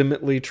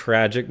legitimately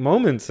tragic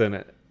moments in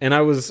it, and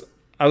I was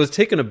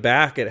taken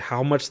aback at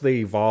how much they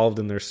evolved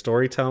in their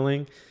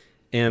storytelling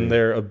and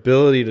their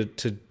ability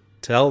to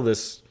tell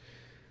this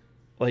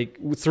like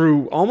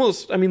through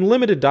almost, I mean,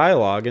 limited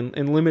dialogue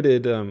and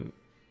limited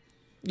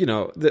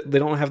they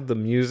don't have the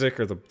music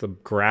or the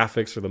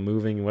graphics or the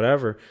moving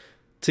whatever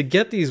to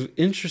get these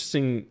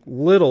interesting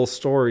little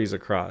stories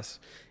across.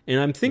 And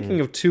I'm thinking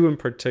of two in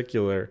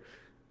particular,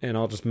 and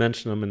I'll just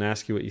mention them and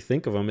ask you what you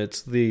think of them.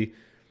 It's the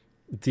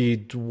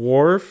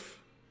dwarf,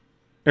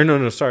 or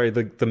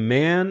the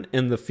man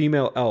and the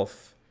female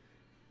elf,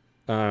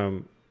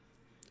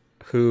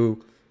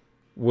 who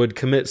would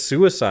commit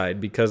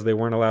suicide because they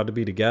weren't allowed to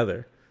be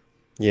together.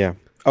 Yeah.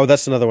 Oh,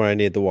 that's another one I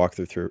needed the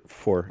walkthrough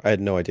for. I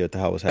had no idea what the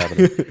hell was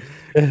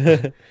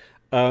happening.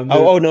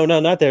 No,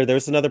 not there. There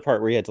was another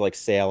part where you had to like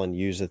sail and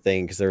use a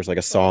thing because there was like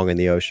a song in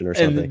the ocean or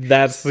something. And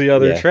that's the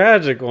other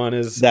tragic one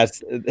is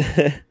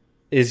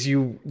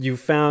you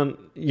found,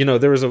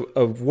 there was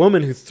a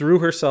woman who threw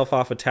herself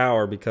off a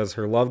tower because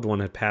her loved one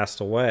had passed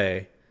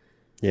away.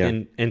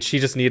 Yeah. And she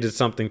just needed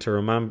something to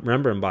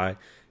remember him by.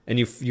 And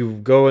you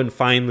go and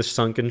find the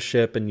sunken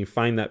ship and you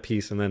find that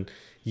piece, and then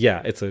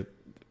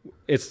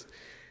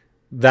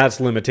that's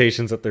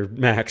limitations at their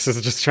max,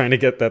 is just trying to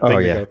get that thing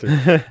to go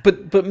through.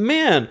 But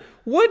man,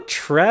 what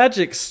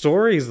tragic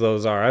stories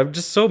those are. I'm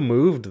just so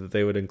moved that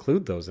they would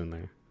include those in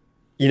there.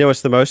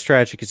 What's the most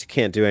tragic is you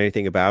can't do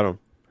anything about them.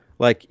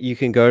 Like you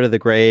can go to the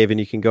grave and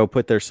you can go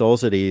put their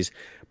souls at ease,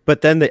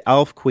 but then the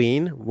elf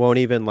queen won't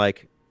even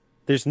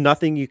there's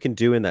nothing you can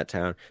do in that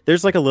town.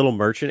 There's like a little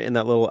merchant in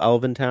that little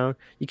elven town.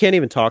 You can't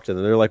even talk to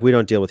them. They're like, we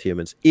don't deal with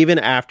humans, even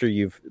after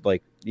you've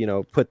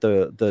put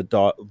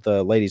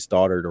the lady's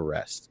daughter to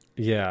rest.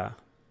 Yeah.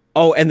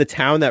 Oh, and the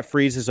town that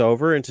freezes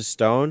over into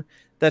stone.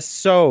 That's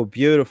so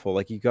beautiful.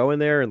 Like you go in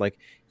there and like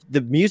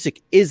the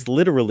music is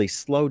literally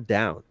slowed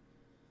down.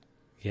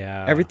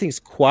 Yeah. Everything's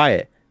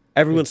quiet.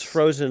 Everyone's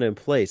frozen in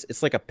place.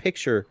 It's like a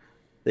picture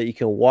that you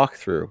can walk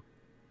through.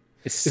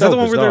 Is that the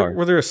one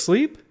where they're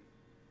asleep?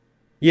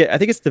 Yeah, I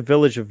think it's the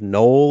village of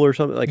Knoll or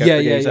something. Yeah,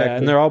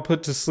 and they're all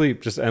put to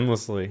sleep just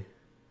endlessly.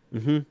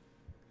 Mm-hmm.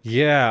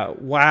 Yeah,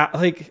 wow.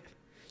 Like,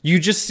 you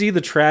just see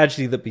the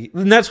tragedy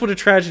and that's what a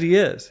tragedy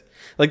is.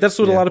 Like, that's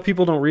what a lot of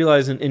people don't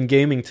realize in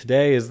gaming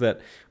today, is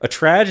that a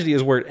tragedy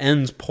is where it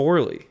ends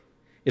poorly.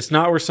 It's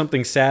not where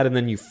something's sad and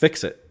then you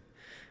fix it.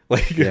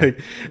 Like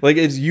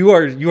it's you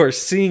are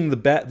seeing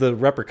the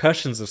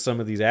repercussions of some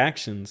of these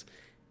actions.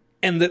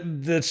 And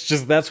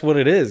that's what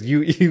it is.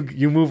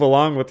 You move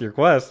along with your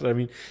quest. I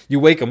mean, you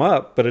wake them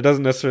up, but it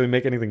doesn't necessarily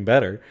make anything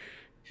better.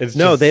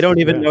 They don't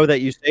even know that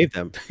you saved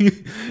them.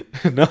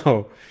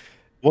 No.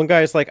 One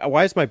guy is like,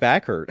 "Why is my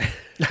back hurt?"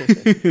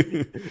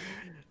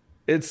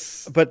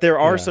 But there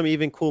are some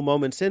even cool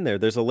moments in there.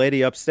 There's a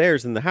lady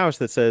upstairs in the house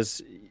that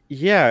says,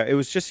 "Yeah, it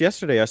was just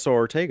yesterday I saw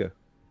Ortega."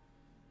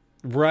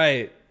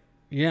 Right.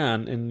 Yeah,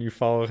 and you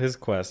follow his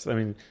quest. I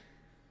mean,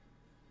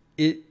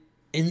 and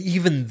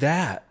even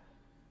that.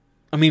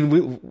 I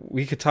mean,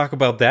 we could talk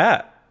about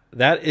that.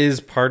 That is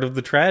part of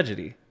the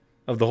tragedy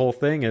of the whole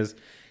thing, is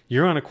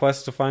you're on a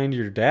quest to find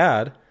your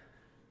dad,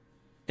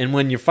 and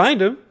when you find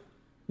him,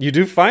 you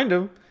do find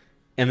him,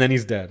 and then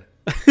he's dead.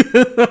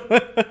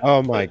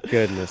 Oh my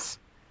goodness.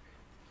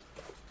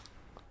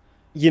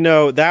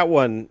 That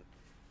one,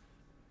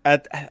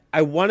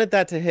 I wanted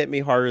that to hit me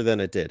harder than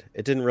it did.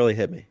 It didn't really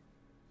hit me.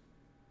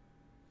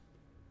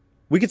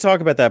 We could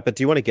talk about that, but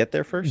do you want to get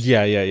there first?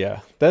 Yeah.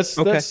 That's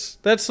okay.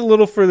 That's a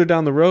little further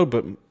down the road,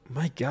 but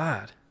my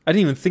God, I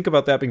didn't even think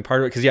about that being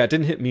part of it, because it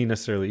didn't hit me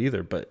necessarily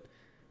either. But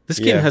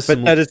This game has but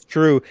some. that is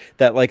true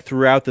that like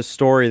throughout the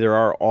story there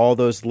are all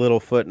those little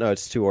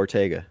footnotes to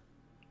Ortega.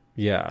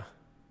 Yeah.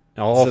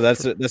 So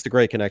that's a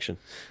great connection.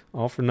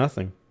 All for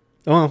nothing.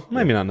 Well,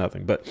 maybe not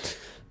nothing, but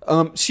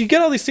so you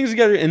get all these things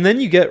together, and then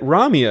you get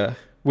Ramia,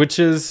 which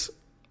is,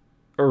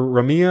 or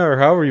Ramia, or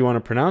however you want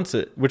to pronounce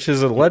it, which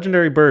is a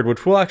legendary bird,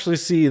 which we'll actually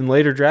see in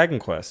later Dragon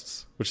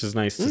Quests, which is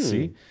nice to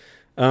see.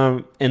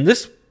 And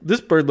this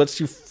bird lets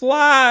you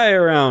fly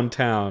around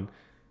town,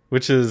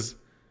 which is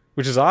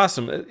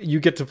awesome. You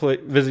get to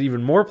visit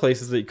even more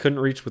places that you couldn't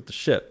reach with the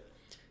ship,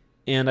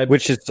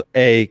 which is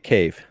a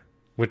cave,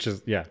 which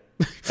is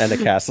and a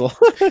castle.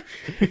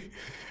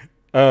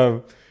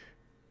 And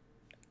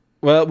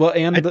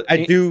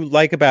I do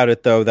like about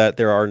it though that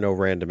there are no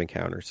random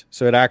encounters,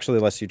 so it actually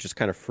lets you just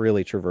kind of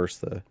freely traverse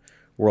the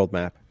world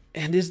map.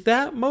 And is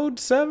that mode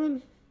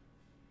 7?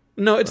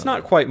 No, it's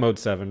not quite mode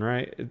 7,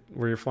 right?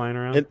 Where you're flying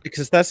around?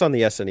 Because that's on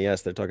the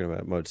SNES. They're talking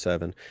about mode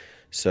 7.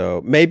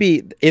 So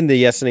maybe in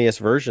the SNES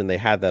version they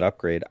had that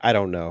upgrade. I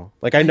don't know.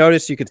 Like I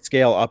noticed you could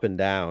scale up and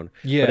down.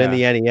 Yeah. But in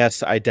the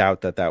NES, I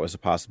doubt that was a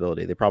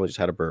possibility. They probably just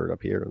had a bird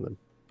up here and then.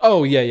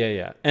 Oh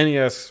yeah.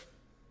 NES,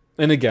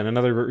 and again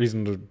another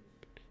reason to,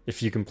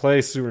 if you can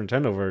play Super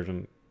Nintendo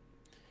version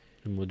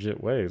in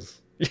legit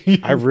ways.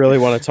 I really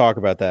want to talk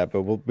about that,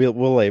 but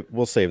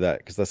we'll save that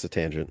because that's a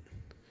tangent.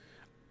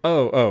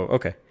 Oh,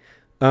 okay.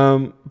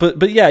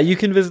 But yeah, you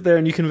can visit there,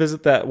 and you can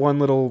visit that one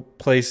little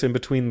place in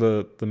between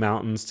the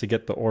mountains to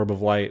get the Orb of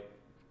Light.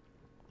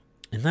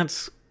 And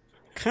that's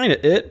kind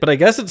of it, but I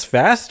guess it's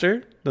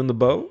faster than the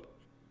boat,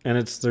 and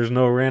there's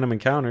no random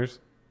encounters.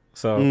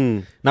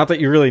 So, not that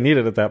you really need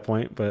it at that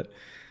point, but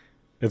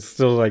it's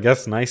still, I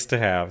guess, nice to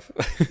have.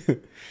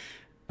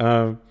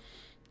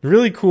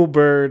 Really cool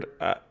bird.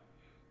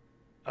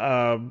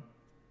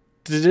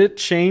 Did it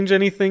change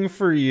anything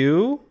for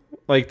you?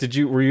 Like,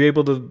 were you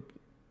able to,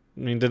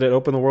 did it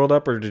open the world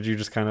up, or did you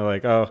just kind of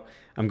like, oh,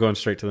 I'm going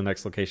straight to the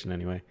next location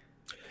anyway?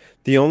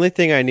 The only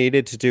thing I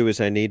needed to do is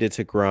I needed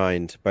to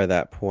grind by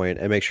that point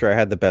and make sure I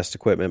had the best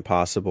equipment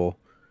possible.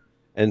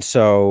 And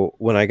so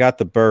when I got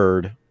the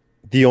bird,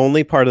 the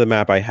only part of the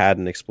map I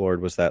hadn't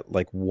explored was that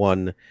like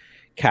one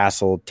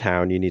castle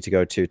town you need to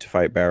go to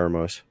fight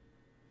Baramos.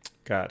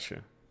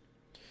 Gotcha.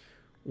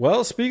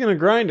 Well, speaking of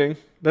grinding,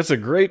 that's a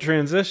great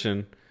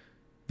transition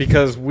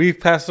because we've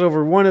passed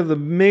over one of the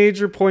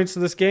major points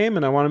of this game,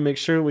 and I want to make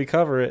sure we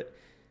cover it.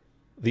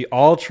 The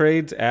All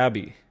Trades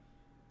Abbey.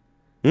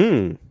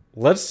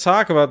 Let's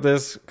talk about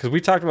this because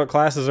we talked about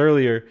classes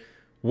earlier.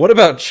 What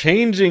about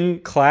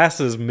changing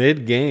classes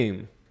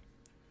mid-game?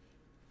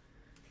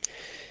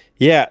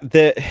 Yeah,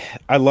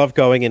 I love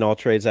going in All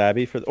Trades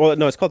Abbey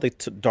it's called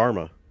the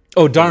Dharma.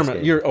 Oh, Dharma.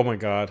 Oh my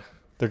God.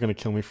 They're going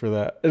to kill me for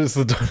that. It is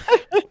the Dharma.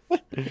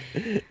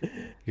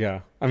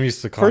 Yeah, I'm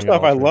used to calling First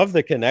off, I love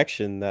the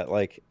connection that,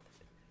 like,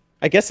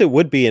 I guess it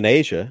would be in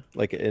Asia,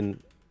 like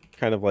in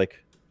kind of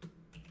like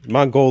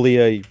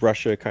Mongolia,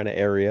 Russia kind of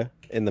area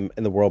in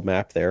the world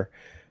map there.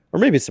 Or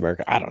maybe it's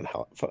America. I don't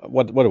know.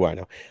 What do I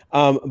know?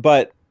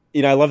 But,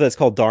 I love that it's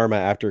called Dharma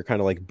after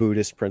kind of like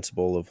Buddhist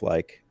principle of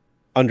like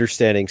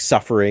understanding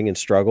suffering and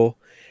struggle.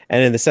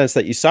 And in the sense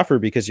that you suffer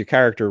because your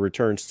character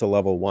returns to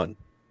level 1.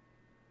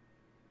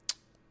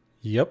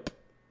 Yep.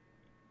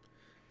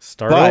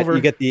 But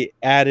you get the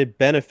added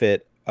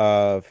benefit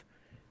of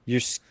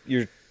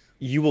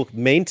you will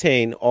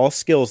maintain all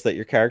skills that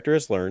your character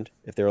has learned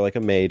if they're like a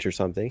mage or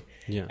something.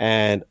 Yeah.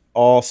 And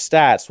all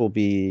stats will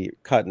be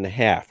cut in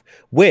half,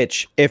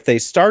 which if they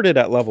started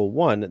at level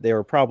 1, they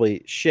were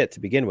probably shit to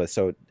begin with.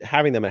 So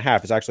having them at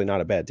half is actually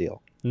not a bad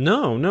deal.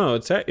 No,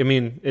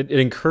 it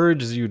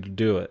encourages you to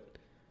do it,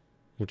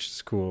 which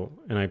is cool.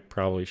 And I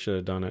probably should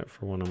have done it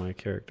for one of my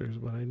characters,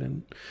 but I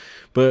didn't.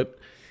 But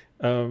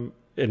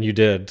and you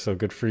did, so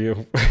good for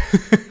you.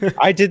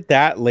 I did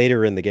that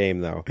later in the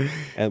game, though,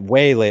 and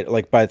way later,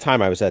 like by the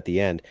time I was at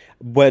the end.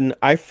 When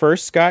I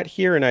first got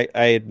here and I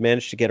had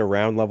managed to get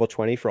around level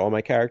 20 for all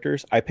my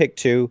characters, I picked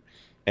 2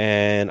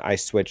 and I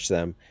switched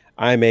them.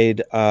 I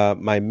made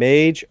my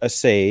mage a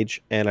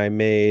sage, and I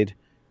made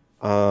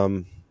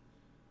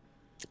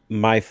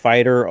my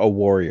fighter a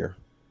warrior.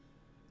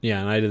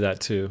 Yeah, and I did that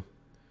too.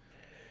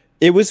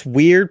 It was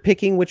weird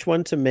picking which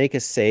one to make a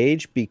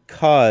sage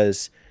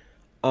because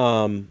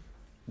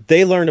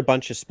they learn a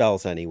bunch of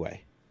spells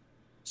anyway.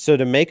 So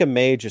to make a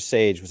mage a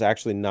sage was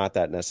actually not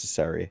that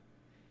necessary.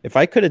 If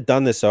I could have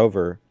done this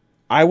over,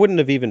 I wouldn't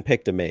have even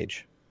picked a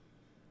mage.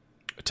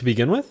 To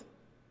begin with?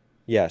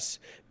 Yes,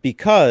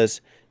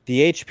 because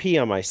the HP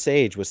on my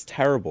sage was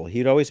terrible.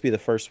 He'd always be the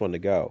first one to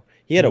go.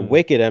 He had a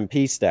wicked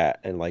MP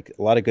stat and like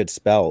a lot of good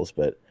spells,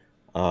 but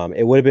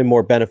it would have been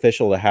more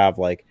beneficial to have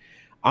like...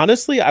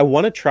 Honestly, I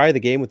want to try the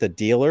game with a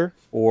dealer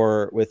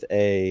or with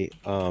a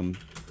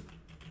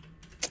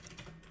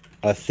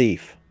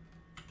thief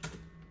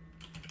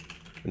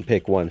and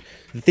pick one.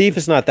 The thief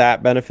is not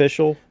that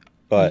beneficial,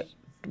 but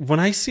when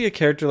I see a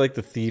character like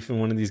the thief in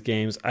one of these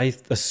games, I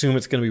assume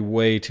it's going to be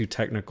way too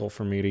technical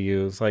for me to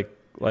use.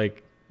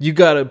 Like you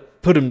got to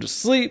put him to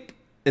sleep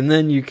and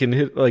then you can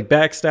hit like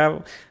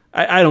backstab.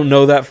 I don't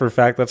know that for a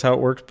fact that's how it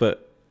works,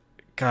 but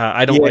God,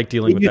 I don't like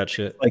dealing with that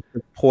shit. Like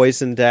the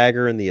poison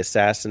dagger and the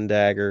assassin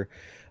dagger,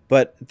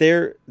 but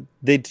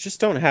they just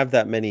don't have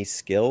that many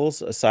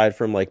skills aside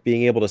from like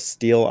being able to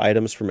steal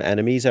items from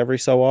enemies every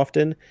so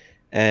often,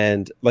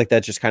 and like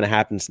that just kind of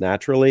happens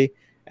naturally.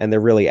 And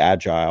they're really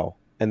agile,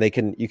 and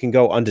you can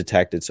go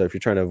undetected. So if you're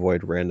trying to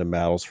avoid random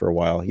battles for a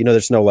while,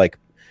 there's no like,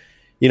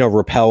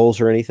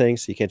 repels or anything,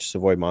 so you can't just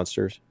avoid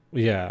monsters.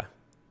 Yeah.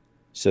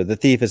 So the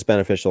thief is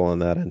beneficial on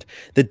that end.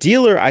 The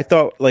dealer, I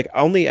thought, like,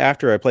 only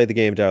after I played the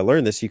game did I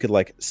learn this. You could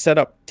like set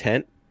up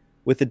tent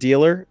with the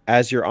dealer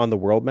as you're on the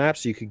world map,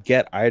 so you could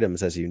get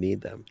items as you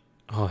need them.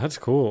 Oh, that's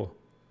cool.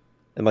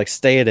 And like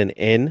stay at an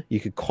inn. You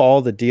could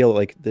call the deal,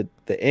 like the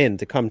inn,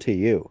 to come to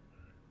you.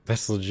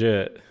 That's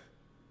legit.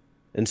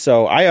 And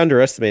so I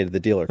underestimated the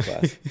dealer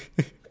class.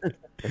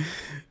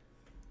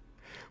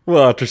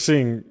 Well, after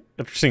seeing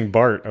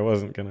Bart, I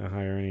wasn't gonna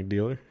hire any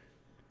dealer.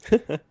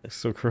 It's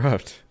so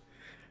corrupt.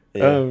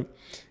 Yeah.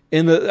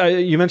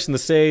 You mentioned the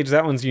sage.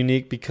 That one's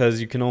unique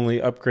because you can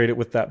only upgrade it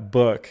with that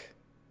book,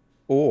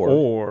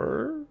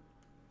 or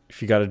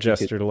if you got a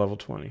jester to level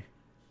 20.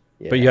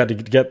 Yeah. But you had to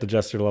get the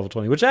jester to level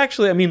 20, which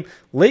actually, I mean,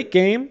 late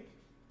game,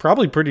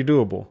 probably pretty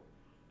doable.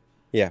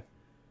 Yeah.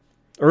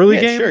 Early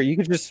game, sure, you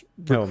could just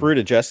recruit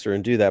a jester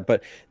and do that,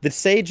 but the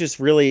sage is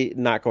really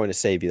not going to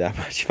save you that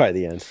much by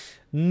the end.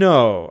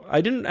 No, I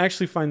didn't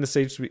actually find the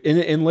sage to be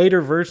in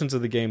later versions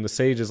of the game. The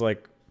sage is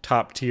like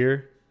top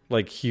tier,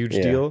 like huge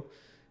deal.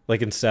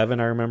 Like in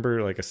 7, I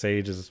remember like a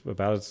sage is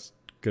about as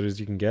good as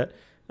you can get.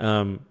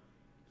 I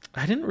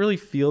didn't really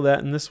feel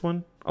that in this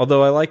one,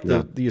 although I like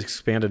the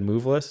expanded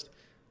move list.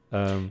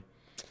 The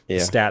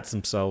stats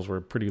themselves were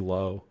pretty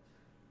low.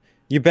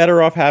 You're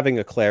better off having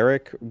a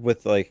cleric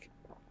with like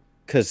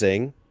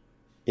Kazing,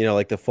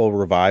 like the full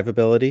revive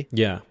ability.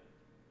 Yeah.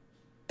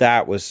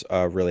 That was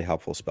a really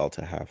helpful spell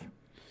to have.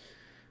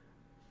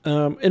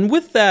 And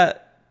with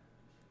that,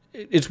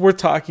 it's worth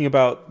talking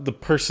about the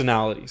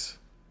personalities.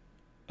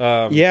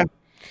 Yeah.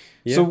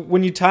 So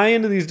when you tie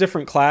into these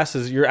different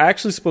classes, you're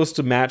actually supposed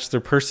to match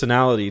their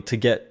personality to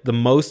get the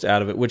most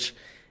out of it, which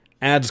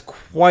adds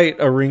quite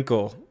a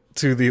wrinkle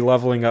to the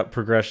leveling up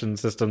progression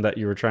system that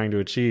you were trying to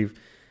achieve.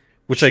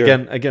 Which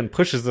again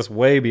pushes this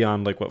way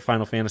beyond like what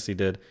Final Fantasy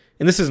did.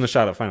 And this isn't a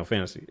shot at Final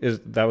Fantasy.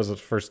 That was the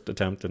first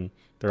attempt, and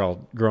they're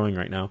all growing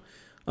right now.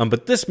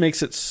 But this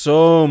makes it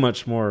so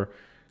much more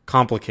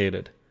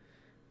complicated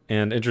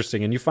and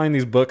interesting. And you find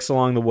these books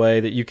along the way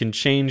that you can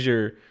change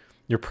your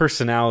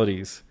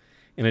personalities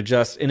and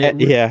adjust. And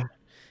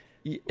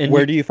And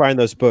where do you find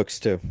those books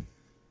too?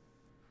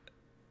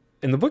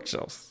 In the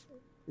bookshelves.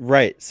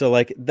 Right. So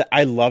like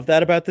I love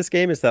that about this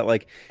game is that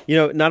like,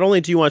 not only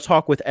do you want to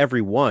talk with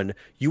everyone,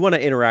 you want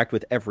to interact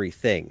with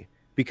everything,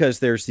 because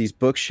there's these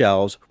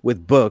bookshelves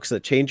with books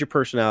that change your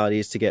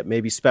personalities to get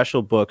maybe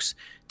special books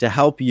to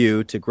help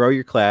you to grow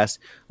your class.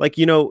 Like,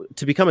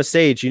 to become a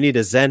sage, you need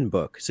a Zen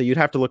book. So you'd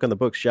have to look on the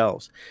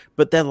bookshelves.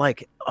 But then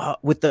like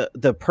with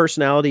the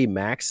personality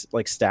max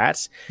like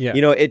stats,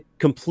 it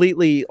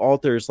completely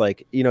alters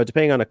like,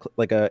 depending on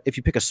if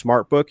you pick a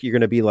smart book, you're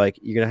going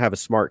to have a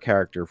smart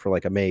character for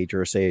like a mage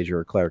or a sage or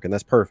a cleric. And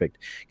that's perfect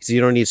because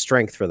you don't need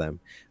strength for them.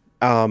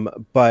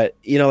 But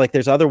like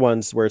there's other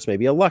ones where it's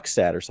maybe a luck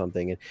stat or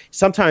something. And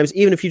sometimes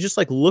even if you just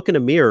like look in a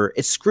mirror,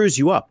 it screws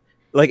you up.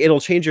 Like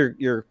it'll change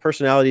your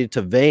personality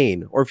to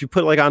vain. Or if you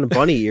put like on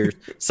bunny ears,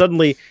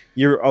 suddenly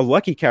you're a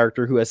lucky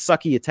character who has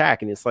sucky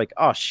attack. And it's like,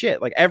 oh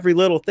shit, like every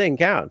little thing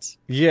counts.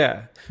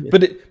 Yeah.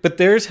 But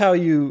there's how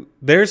you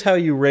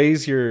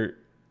raise your,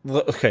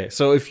 okay.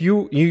 So if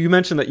you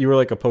mentioned that you were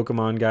like a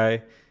Pokemon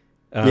guy.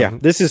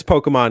 This is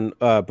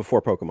Pokemon,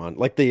 before Pokemon,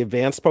 like the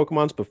advanced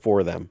Pokemons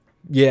before them.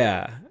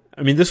 Yeah.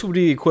 I mean, this would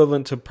be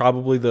equivalent to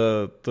probably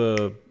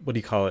the what do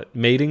you call it,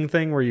 mating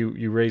thing, where you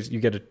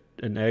get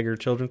an egg or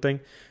children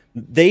thing.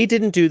 They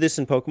didn't do this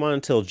in Pokemon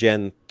until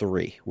Gen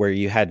 3, where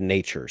you had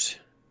natures.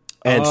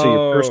 And so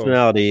your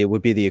personality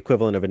would be the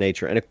equivalent of a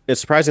nature. And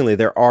surprisingly,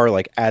 there are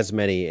like as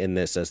many in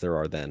this as there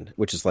are then,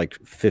 which is like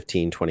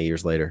 15, 20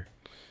 years later.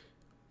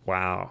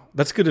 Wow.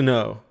 That's good to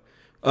know.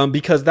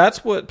 Because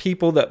that's what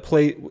people that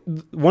play.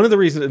 One of the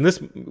reasons, and this,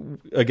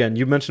 again,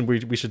 you mentioned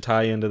we should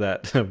tie into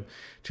that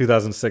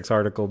 2006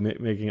 article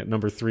making it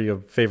number 3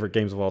 of favorite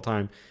games of all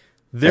time.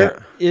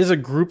 There is a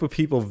group of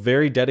people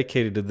very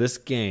dedicated to this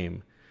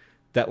game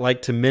that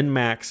like to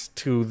min-max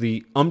to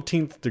the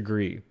umpteenth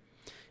degree.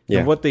 Yeah.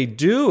 And what they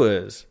do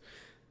is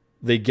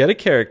they get a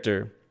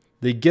character,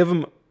 they give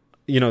him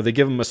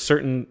a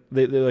certain,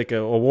 they like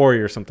a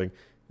warrior or something.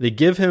 They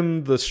give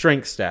him the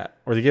strength stat,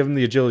 or they give him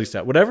the agility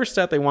stat. Whatever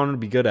stat they want him to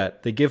be good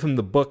at, they give him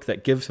the book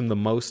that gives him the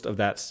most of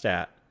that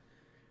stat.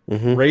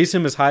 Mm-hmm. Raise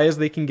him as high as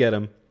they can get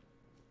him.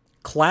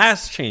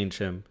 Class change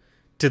him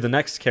to the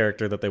next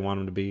character that they want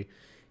him to be.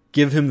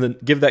 Give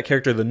that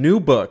character the new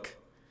book,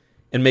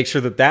 and make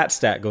sure that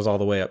stat goes all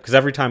the way up. Because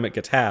every time it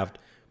gets halved,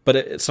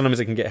 but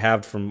sometimes it can get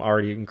halved from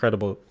already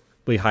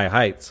incredibly high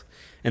heights.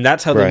 And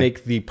that's how they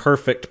make the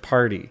perfect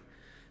party.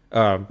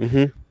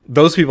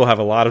 Those people have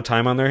a lot of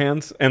time on their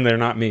hands, and they're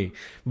not me.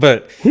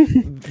 But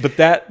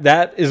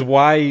that is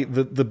why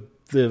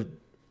the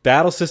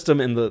battle system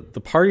and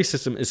the party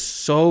system is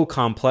so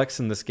complex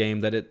in this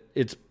game that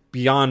it's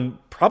beyond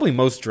probably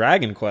most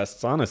Dragon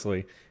Quests,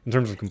 honestly, in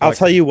terms of complexity.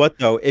 I'll tell you what,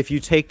 though, if you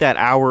take that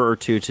hour or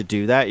two to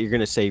do that, you're going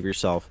to save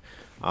yourself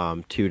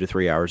 2 to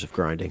 3 hours of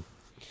grinding.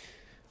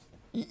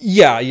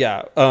 Yeah.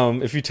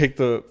 If you take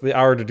the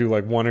hour to do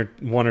like one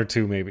or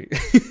two, maybe.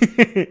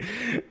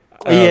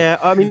 Yeah,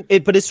 I mean,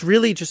 but it's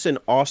really just an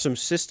awesome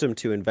system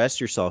to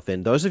invest yourself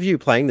in. Those of you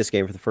playing this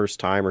game for the first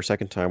time or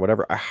second time,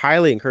 whatever, I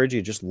highly encourage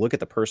you to just look at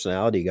the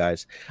personality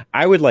guys.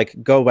 I would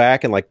like go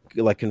back and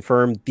like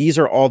confirm these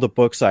are all the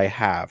books I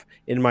have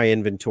in my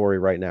inventory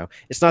right now.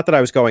 It's not that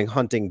I was going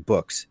hunting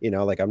books,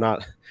 like I'm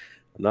not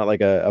like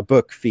a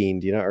book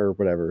fiend, or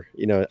whatever.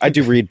 I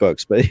do read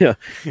books, but I'm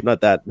not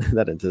that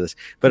into this.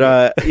 But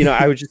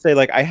I would just say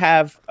like I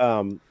have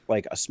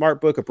like a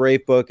smart book, a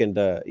brave book, and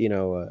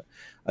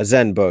a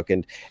Zen book,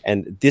 and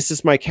this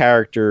is my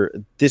character.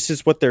 This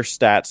is what their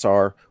stats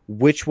are.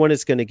 Which one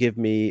is going to give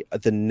me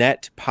the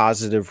net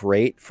positive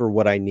rate for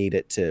what I need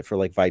it to, for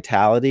like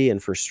vitality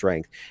and for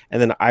strength?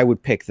 And then I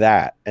would pick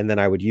that, and then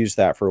I would use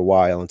that for a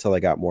while until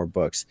I got more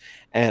books.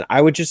 And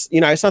I would just,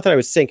 it's not that I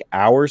would sink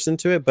hours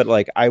into it, but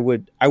like I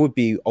would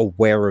be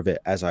aware of it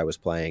as I was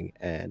playing,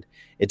 and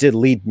it did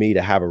lead me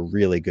to have a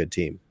really good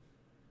team.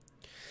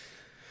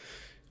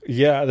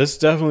 Yeah, this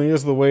definitely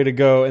is the way to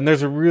go. And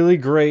there's a really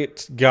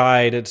great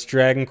guide. It's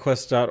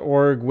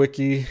dragonquest.org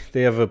wiki.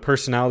 They have a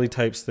personality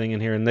types thing in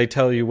here, and they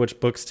tell you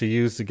which books to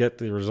use to get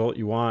the result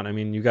you want. I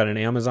mean, you got an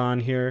Amazon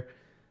here.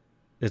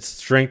 Its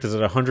strength is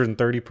at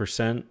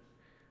 130%.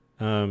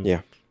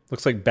 Yeah.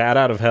 Looks like Bat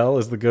Out of Hell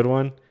is the good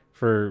one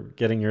for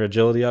getting your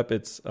agility up.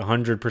 It's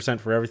 100%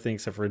 for everything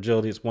except for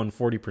agility. It's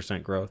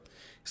 140% growth.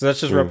 So that's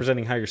just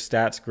representing how your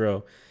stats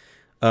grow.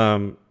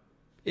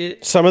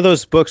 Some of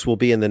those books will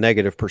be in the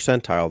negative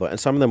percentile, though, and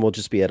some of them will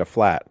just be at a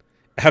flat.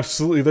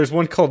 Absolutely. There's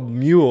one called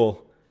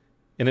Mule,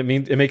 and it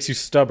makes you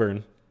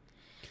stubborn.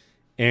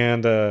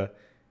 And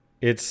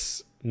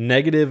it's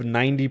negative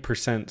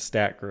 90%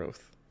 stat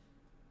growth.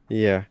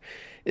 Yeah.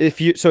 If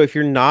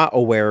you're not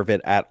aware of it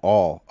at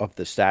all, of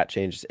the stat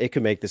changes, it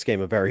could make this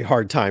game a very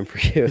hard time for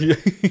you.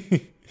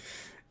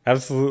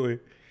 Absolutely.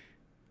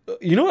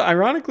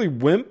 Ironically,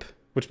 Wimp,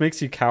 which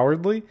makes you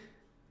cowardly,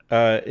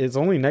 is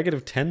only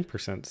negative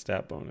 10%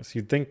 stat bonus.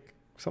 You'd think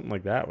something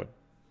like that would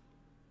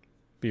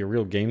be a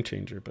real game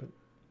changer, but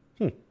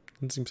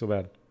doesn't seem so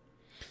bad.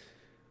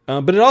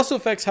 But it also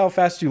affects how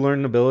fast you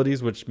learn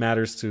abilities, which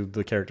matters to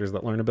the characters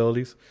that learn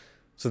abilities.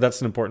 So that's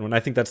an important one.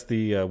 I think that's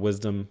the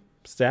wisdom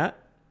stat.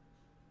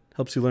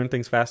 Helps you learn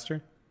things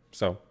faster.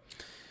 So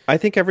I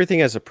think everything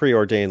has a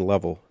preordained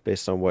level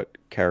based on what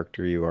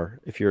character you are.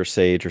 If you're a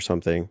sage or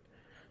something.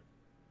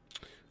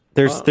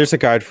 There's a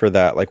guide for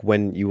that, like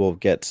when you will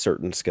get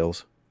certain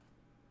skills.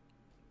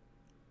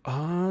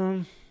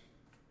 I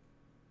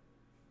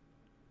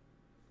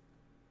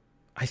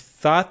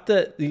thought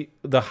that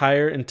the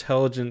higher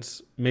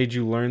intelligence made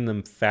you learn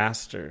them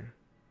faster.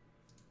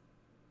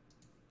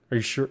 Are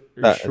you sure?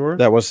 Sure?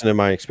 That wasn't in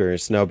my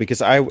experience. No,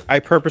 because I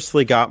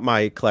purposely got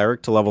my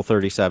cleric to level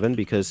 37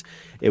 because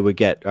it would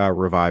get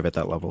revive at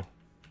that level.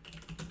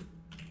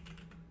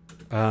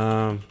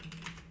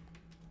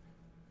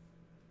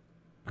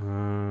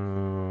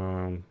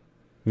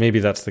 Maybe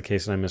that's the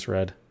case and I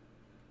misread.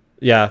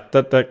 Yeah,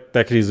 that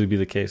could easily be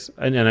the case.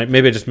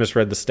 Maybe I just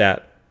misread the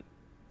stat.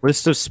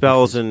 List of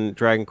spells in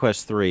Dragon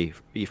Quest 3.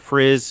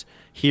 Frizz,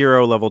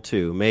 Hero level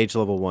 2, Mage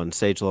level 1,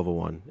 Sage level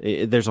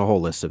 1. There's a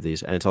whole list of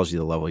these, and it tells you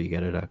the level you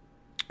get it at.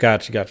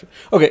 Gotcha.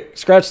 Okay,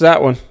 scratch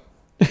that one.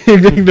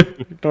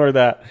 Ignore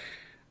that.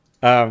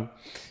 But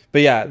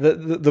yeah,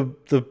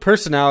 the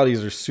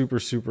personalities are super,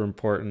 super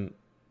important.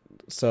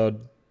 So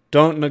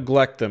don't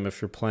neglect them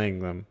if you're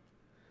playing them.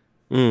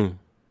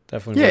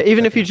 Definitely. Yeah,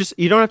 even if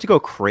you don't have to go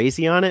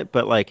crazy on it,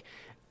 but like,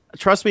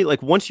 trust me,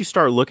 like once you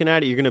start looking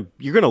at it,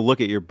 you're gonna look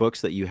at your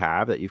books that you've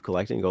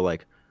collected and go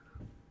like,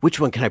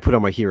 which one can I put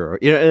on my hero?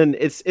 And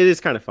it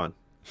is kind of fun.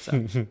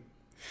 So.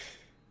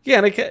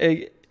 Yeah, and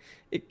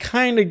it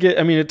kind of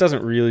it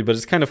doesn't really, but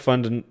it's kind of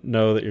fun to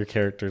know that your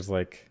character's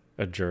like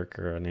a jerk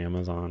or an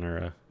Amazon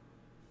or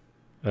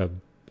a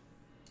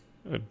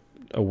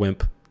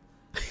wimp.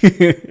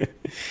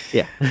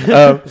 Yeah.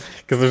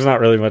 Because there's not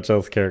really much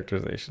else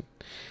characterization.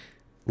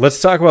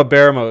 Let's talk about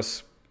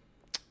Baramos.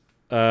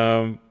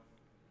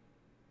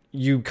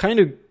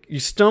 You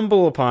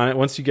stumble upon it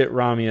once you get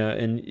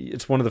Ramia, and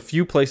it's one of the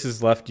few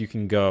places left you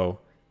can go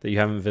that you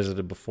haven't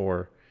visited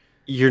before.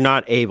 You're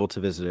not able to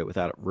visit it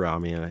without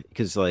Ramia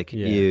because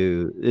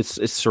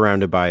it's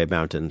surrounded by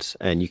mountains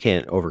and you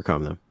can't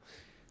overcome them.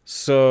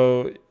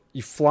 So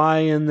you fly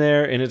in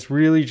there, and it's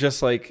really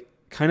just like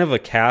kind of a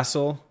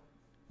castle,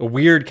 a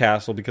weird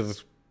castle because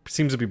it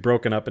seems to be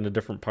broken up into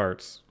different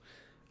parts.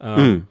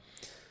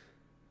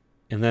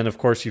 And then, of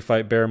course, you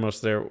fight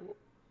Baramos there.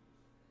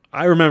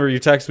 I remember you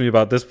texted me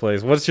about this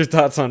place. What's your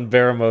thoughts on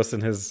Baramos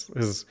and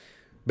his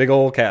big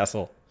old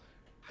castle?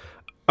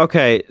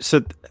 Okay,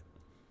 so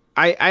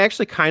I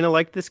actually kind of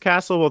liked this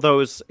castle, although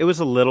it was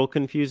a little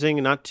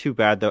confusing. Not too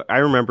bad though. I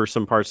remember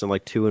some parts in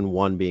like 2 and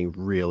 1 being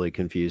really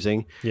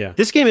confusing. Yeah.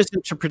 This game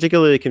isn't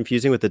particularly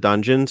confusing with the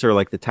dungeons or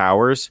like the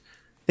towers.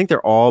 I think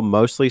they're all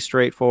mostly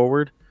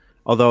straightforward.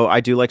 Although I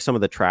do like some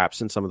of the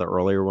traps in some of the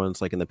earlier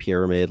ones, like in the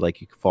pyramid,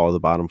 like you can fall to the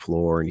bottom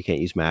floor and you can't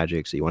use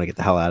magic, so you want to get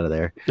the hell out of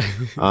there.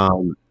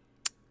 um,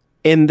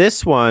 in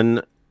this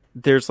one,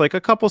 there's like a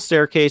couple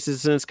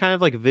staircases, and it's kind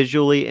of like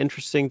visually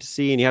interesting to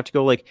see, and you have to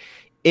go like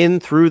in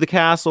through the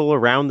castle,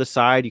 around the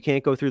side. You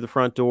can't go through the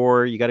front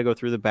door. You got to go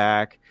through the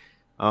back.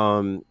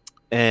 And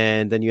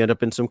then you end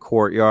up in some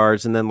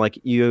courtyards, and then like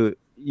you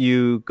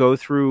go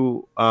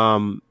through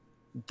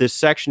this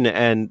section,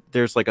 and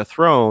there's like a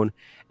throne,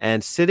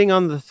 and sitting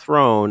on the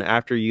throne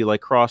after you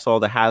like cross all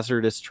the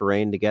hazardous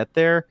terrain to get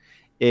there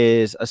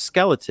is a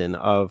skeleton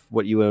of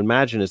what you would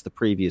imagine is the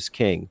previous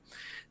king.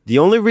 The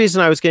only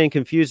reason I was getting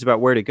confused about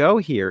where to go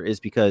here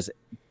is because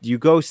you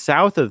go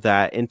south of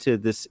that into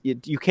this,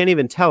 you can't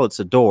even tell it's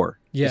a door.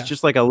 Yeah. It's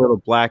just like a little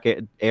black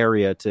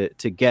area to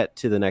get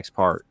to the next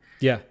part.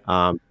 Yeah.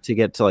 To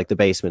get to like the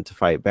basement to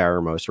fight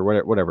Baramos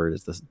or whatever it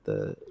is,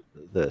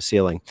 the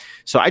ceiling.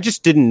 So I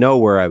just didn't know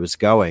where I was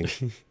going.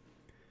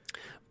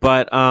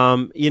 But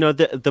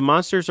the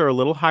monsters are a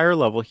little higher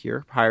level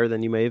here, higher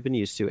than you may have been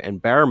used to,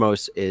 and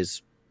Baramos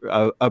is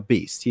a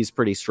beast. He's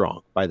pretty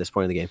strong by this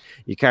point in the game.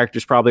 Your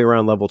character's probably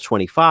around level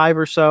 25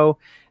 or so,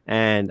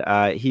 and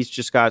he's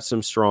just got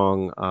some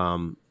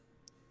strong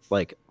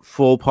like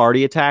full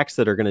party attacks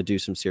that are going to do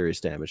some serious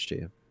damage to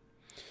you.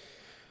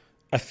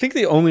 I think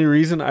the only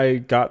reason I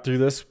got through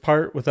this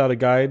part without a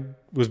guide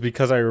was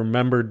because I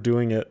remembered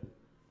doing it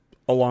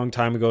a long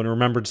time ago and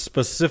remembered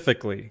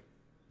specifically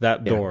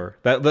that door.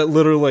 That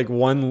literally like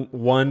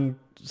one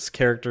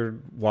character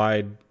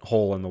wide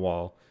hole in the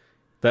wall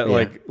that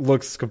like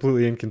looks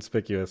completely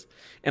inconspicuous.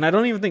 And I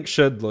don't even think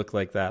should look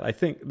like that. I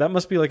think that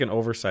must be like an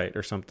oversight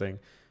or something,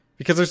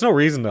 because there's no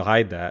reason to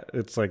hide that.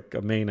 It's like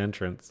a main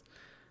entrance.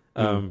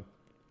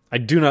 I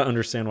do not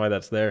understand why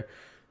that's there.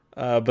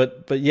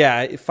 But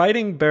yeah,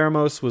 fighting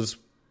Baramos was,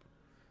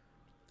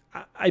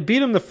 I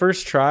beat him the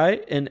first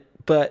try,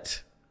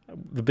 but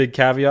the big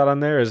caveat on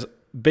there is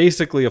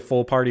basically a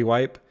full party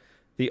wipe.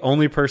 The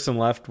only person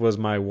left was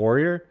my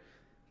warrior.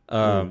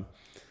 And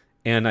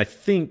I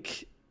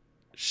think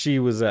she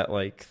was at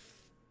like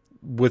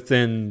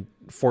within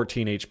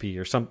 14 HP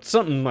or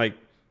something like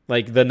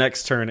the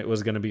next turn it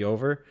was going to be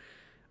over.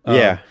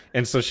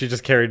 And so she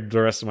just carried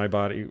the rest of my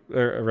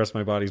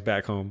bodies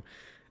back home.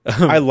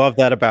 I love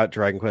that about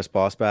Dragon Quest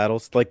boss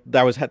battles. Like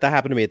that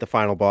happened to me at the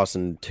final boss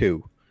in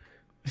 2.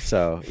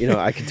 So,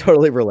 I can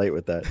totally relate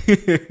with that.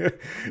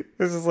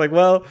 It's just like,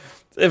 well,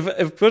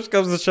 if push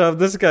comes to shove,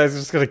 this guy's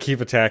just going to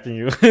keep attacking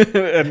you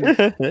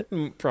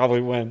and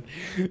probably win.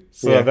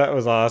 So that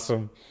was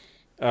awesome.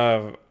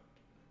 And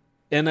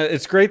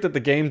it's great that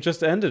the game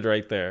just ended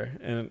right there.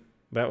 And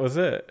that was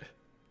it.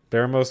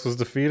 Baramos was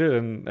defeated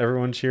and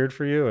everyone cheered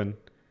for you, and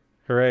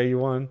hooray, you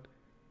won.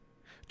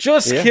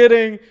 Just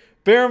kidding.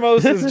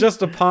 Baramos is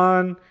just a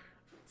pawn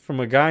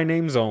from a guy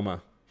named Zoma.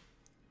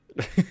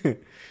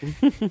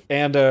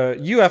 And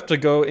you have to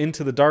go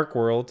into the Dark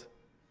World,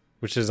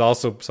 which is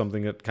also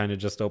something that kind of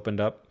just opened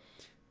up,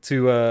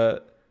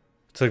 to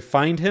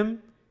find him.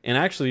 And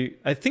actually,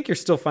 I think you're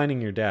still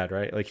finding your dad,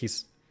 right? Like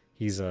he's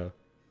you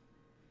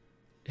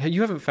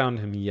haven't found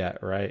him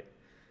yet, right?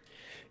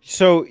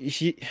 So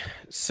he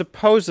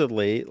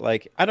supposedly,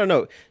 like, I don't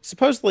know,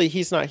 supposedly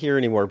he's not here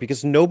anymore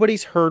because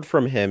nobody's heard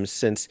from him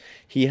since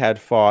he had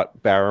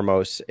fought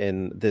Baramos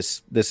in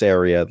this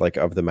area, like,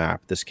 of the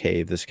map, this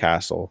cave, this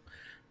castle,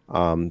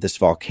 this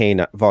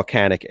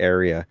volcanic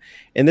area.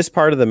 In this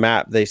part of the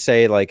map, they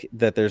say like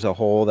that there's a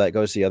hole that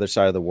goes to the other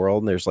side of the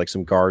world, and there's like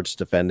some guards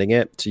defending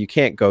it, so you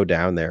can't go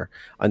down there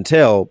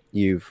until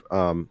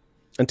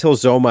until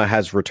Zoma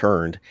has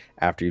returned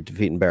after you've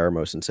defeated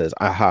Baramos and says,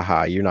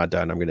 you're not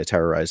done. I'm going to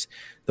terrorize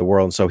the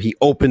world. And so he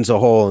opens a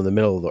hole in the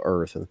middle of the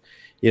earth. And,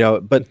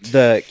 but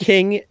the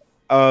king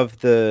of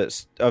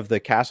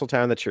the castle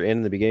town that you're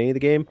in the beginning of the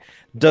game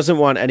doesn't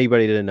want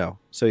anybody to know.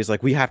 So he's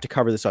like, we have to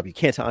cover this up. You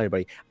can't tell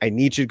anybody. I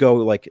need you to go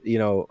like,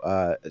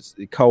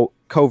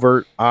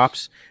 covert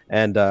ops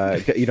and,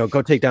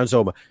 go take down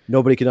Zoma.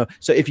 Nobody can know.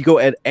 So if you go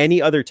at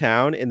any other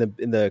town in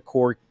the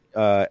core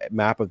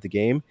map of the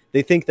game,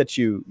 they think that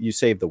you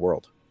saved the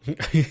world.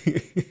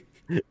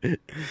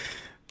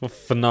 Well,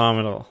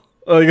 phenomenal.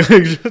 Like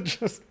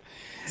just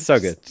so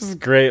good. Just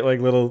great, like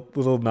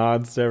little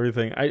nods to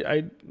everything.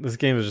 This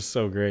game is just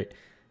so great.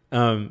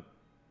 And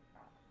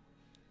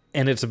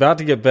it's about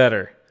to get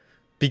better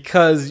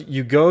because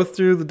you go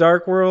through the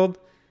Dark World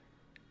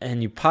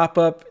and you pop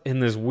up in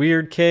this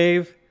weird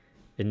cave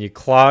and you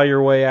claw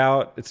your way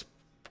out. It's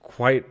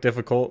quite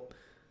difficult.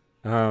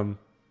 And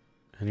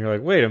you're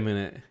like, wait a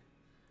minute.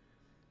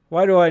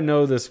 Why do I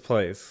know this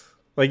place?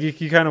 Like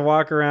you kind of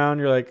walk around,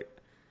 you're like,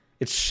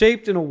 it's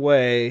shaped in a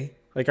way.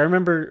 Like I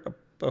remember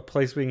a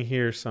place being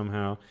here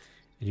somehow,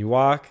 and you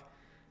walk,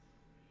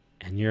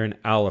 and you're in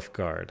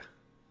Alefgard.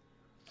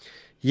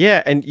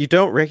 Yeah, and you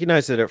don't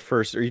recognize it at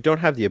first, or you don't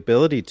have the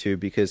ability to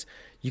because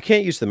you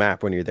can't use the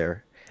map when you're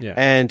there. Yeah.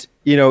 And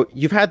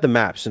you've had the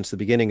map since the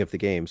beginning of the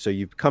game, so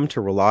you've come to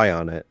rely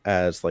on it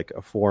as like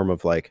a form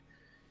of like,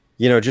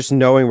 just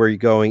knowing where you're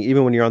going,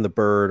 even when you're on the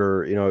bird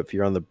or if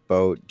you're on the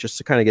boat, just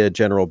to kind of get a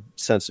general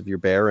sense of your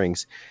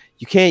bearings.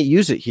 You can't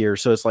use it here,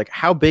 so it's like,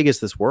 how big is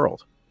this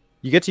world?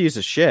 You get to use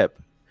a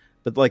ship,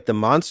 but like the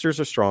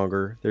monsters are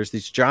stronger. There's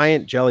these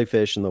giant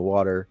jellyfish in the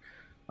water.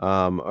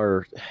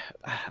 Or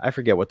I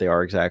forget what they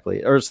are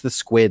exactly, or it's the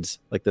squids,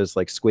 like those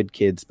like squid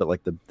kids, but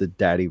like the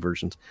daddy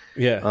versions.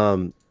 Yeah.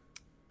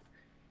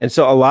 And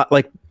so a lot,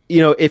 like,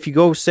 if you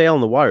go sail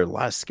in the water, a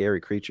lot of scary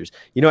creatures.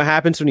 You know what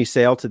happens when you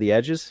sail to the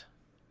edges?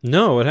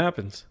 No, what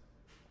happens?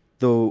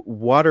 The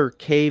water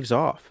caves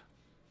off.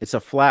 It's a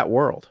flat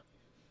world.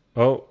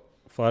 Oh,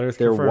 flat Earth.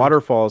 There are confirmed.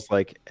 waterfalls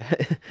like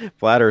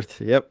flat Earth.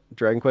 Yep,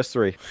 Dragon Quest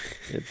 3.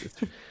 It's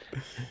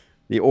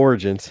the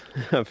origins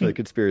of the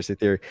conspiracy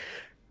theory.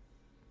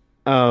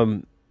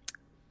 But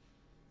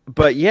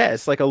yeah,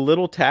 it's like a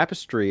little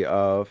tapestry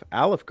of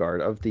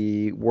Alifgard, of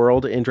the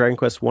world in Dragon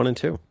Quest 1 and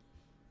 2.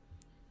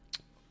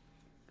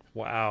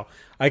 Wow.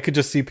 I could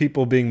just see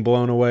people being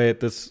blown away at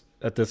this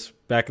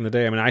back in the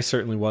day. I mean, I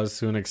certainly was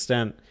to an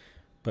extent.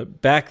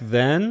 But back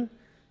then,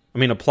 I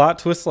mean, a plot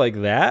twist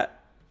like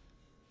that,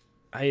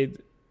 I'm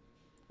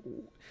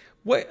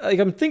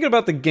thinking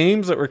about the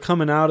games that were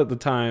coming out at the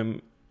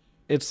time.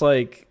 It's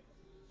like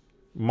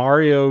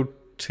Mario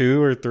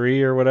 2 or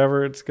 3 or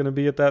whatever it's going to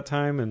be at that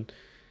time, and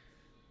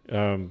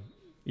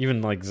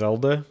even like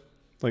Zelda,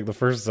 like the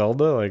first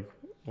Zelda, like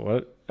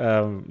what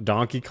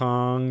Donkey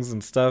Kongs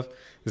and stuff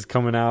is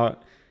coming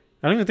out.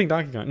 I don't even think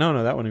Donkey Kong.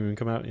 No, that wouldn't even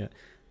come out yet.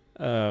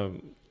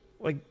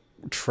 Like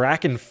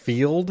Track and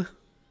Field,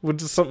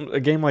 a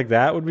game like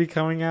that would be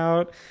coming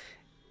out,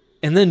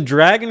 and then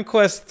Dragon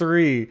Quest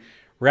 3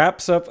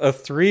 wraps up a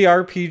 3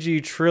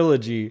 RPG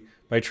trilogy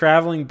by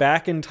traveling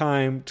back in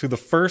time to the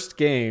first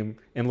game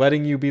and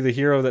letting you be the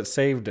hero that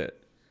saved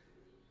it.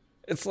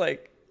 It's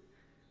like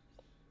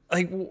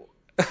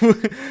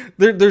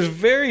there's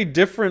very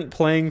different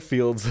playing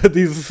fields that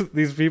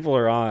these people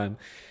are on.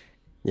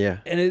 Yeah.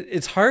 And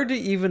it's hard to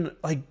even,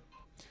 like,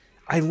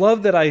 I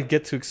love that I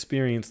get to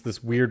experience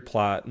this weird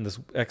plot and this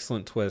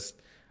excellent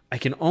twist. I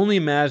can only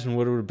imagine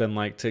what it would have been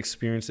like to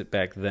experience it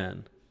back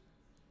then.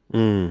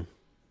 I'd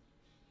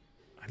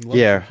love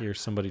to hear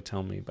somebody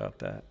tell me about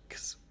that,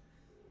 because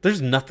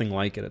there's nothing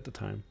like it at the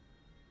time.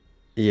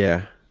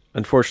 Yeah.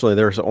 Unfortunately,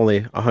 there's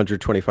only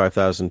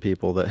 125,000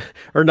 people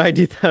or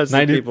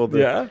 90,000 people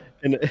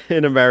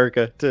in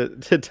America to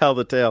tell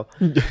the tale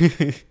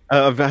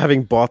of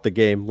having bought the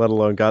game, let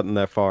alone gotten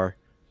that far.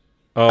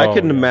 I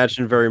couldn't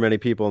imagine very many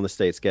people in the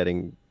States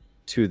getting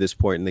to this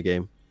point in the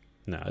game.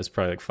 No, it's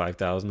probably like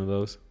 5,000 of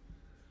those.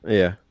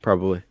 Yeah,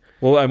 probably.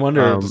 Well, I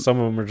wonder if some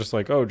of them are just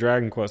like, oh,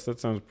 Dragon Quest, that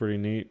sounds pretty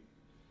neat.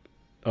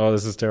 Oh,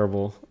 this is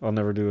terrible. I'll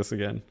never do this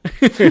again.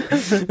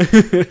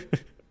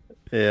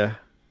 Yeah.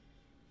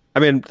 I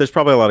mean, there's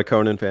probably a lot of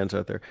Conan fans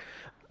out there.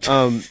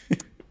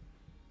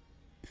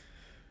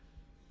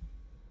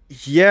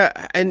 Yeah,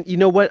 and you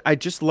know what? I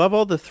just love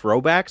all the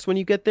throwbacks when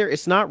you get there.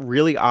 It's not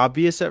really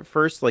obvious at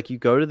first. Like, you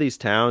go to these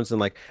towns, and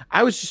like,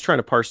 I was just trying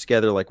to parse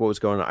together like what was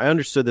going on. I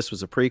understood this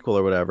was a prequel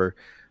or whatever.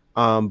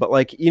 But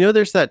like,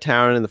 there's that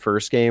town in the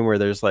first game where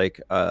there's like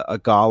a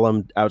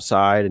golem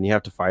outside, and you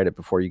have to fight it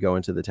before you go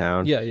into the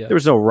town. Yeah. There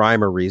was no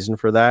rhyme or reason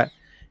for that.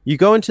 You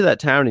go into that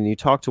town and you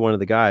talk to one of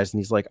the guys, and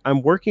he's like,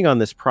 I'm working on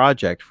this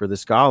project for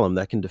this golem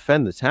that can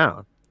defend the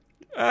town.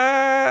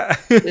 And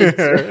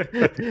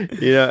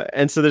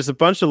so there's a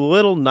bunch of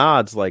little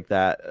nods like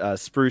that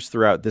spruce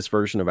throughout this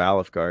version of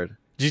Alifgard.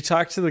 Did you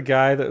talk to the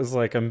guy that was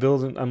like, I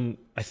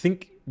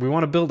think we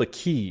want to build a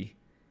key,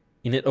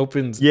 and it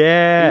opens.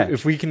 Yeah.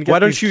 If we can get Why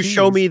don't you keys,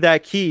 show me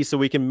that key so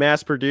we can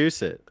mass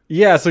produce it?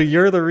 Yeah, so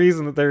you're the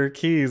reason that there are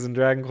keys in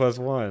Dragon Quest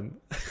 1.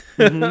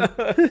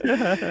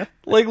 Mm-hmm.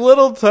 Like,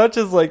 little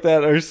touches like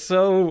that are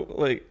so,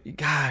 like,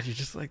 God, you're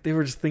just like, they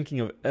were just thinking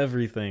of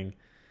everything.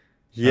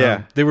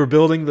 Yeah. They were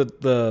building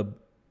the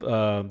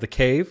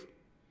cave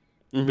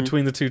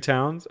between the two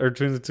towns, or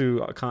between the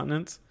two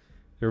continents.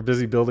 They were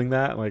busy building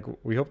that. Like,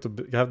 we hope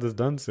to have this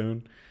done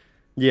soon.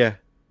 Yeah.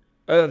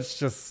 It's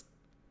just,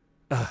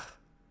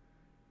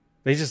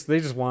 they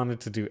just wanted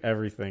to do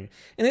everything.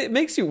 And it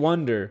makes you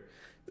wonder,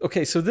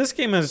 okay, so this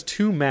game has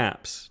 2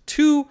 maps,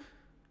 2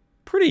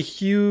 pretty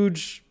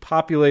huge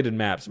populated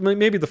maps.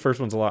 Maybe the first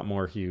one's a lot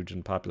more huge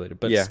and populated,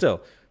 but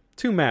still,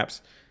 2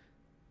 maps.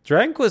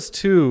 Dragon Quest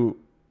 2,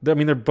 I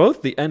mean, they're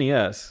both the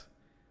NES.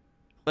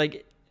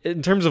 Like,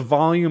 in terms of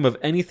volume of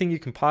anything you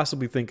can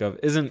possibly think of,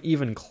 isn't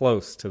even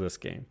close to this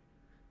game.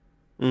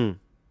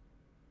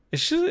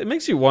 It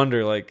makes you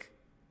wonder, like,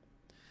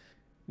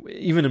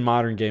 even in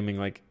modern gaming,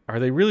 like, are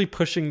they really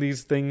pushing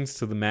these things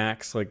to the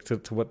max, like to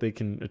what they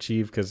can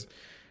achieve? Because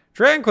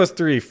Dragon Quest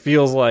 3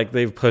 feels like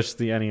they've pushed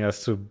the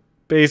NES to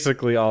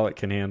basically all it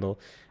can handle.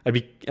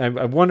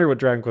 I wonder what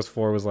Dragon Quest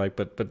 4 was like,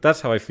 but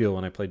that's how I feel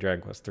when I play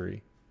Dragon Quest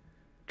 3.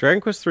 Dragon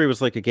Quest 3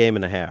 was like a game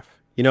and a half.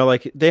 You know,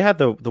 like they had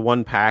the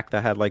one pack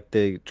that had like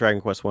the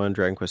Dragon Quest 1,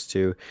 Dragon Quest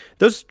 2.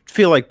 Those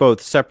feel like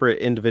both separate,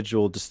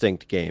 individual,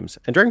 distinct games.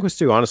 And Dragon Quest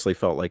 2 honestly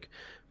felt like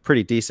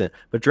pretty decent.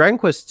 But Dragon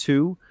Quest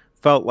 2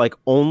 felt like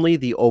only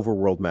the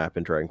overworld map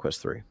in Dragon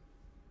Quest 3.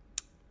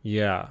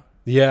 Yeah.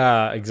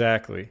 Yeah,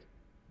 exactly.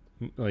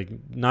 Like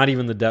not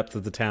even the depth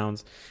of the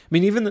towns. I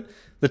mean, even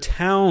the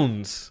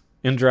towns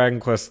in Dragon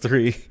Quest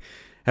 3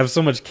 have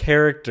so much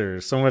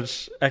character, so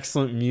much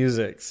excellent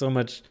music, so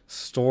much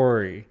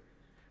story,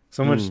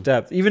 so much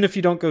depth. Even if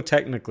you don't go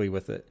technically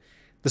with it,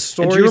 the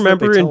story. And do you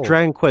remember in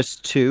Dragon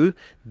Quest 2,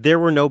 there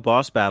were no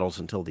boss battles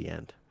until the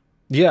end?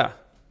 Yeah,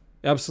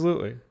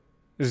 absolutely.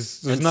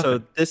 There's nothing.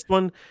 So this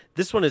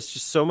one is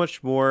just so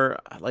much more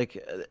like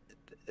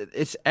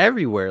it's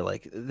everywhere.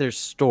 Like there's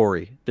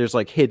story, there's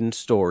like hidden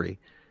story.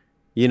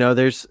 You know,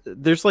 there's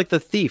like the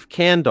thief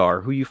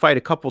Kandar, who you fight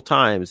a couple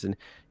times, and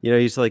you know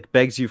he's like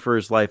begs you for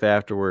his life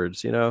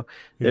afterwards. You know,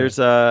 there's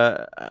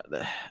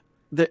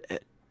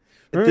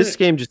this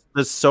game just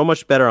does so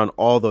much better on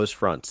all those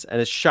fronts, and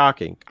it's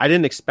shocking. I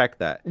didn't expect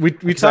that. We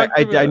talked.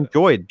 I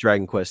enjoyed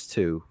Dragon Quest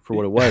 2 for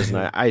what it was,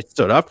 and I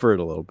stood up for it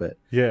a little bit.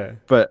 Yeah,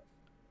 but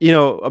you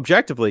know,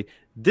 objectively,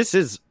 this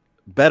is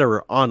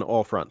better on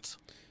all fronts.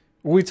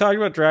 We talked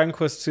about Dragon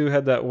Quest 2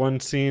 had that one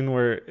scene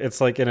where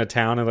it's like in a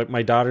town and like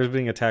my daughter's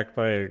being attacked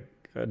by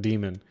a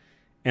demon.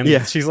 And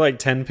she's like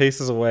 10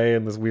 paces away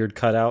in this weird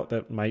cutout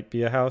that might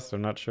be a house.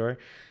 I'm not sure.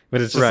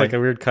 But it's just like a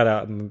weird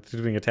cutout and she's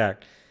being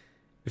attacked.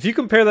 If you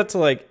compare that to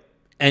like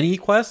any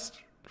quest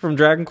from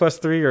Dragon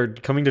Quest 3 or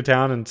coming to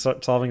town and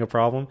solving a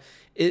problem,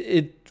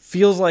 it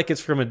feels like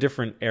it's from a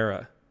different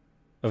era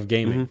of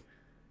gaming.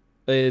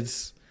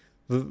 It's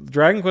the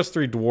Dragon Quest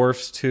 3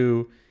 dwarfs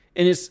 2,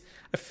 and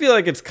I feel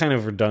like it's kind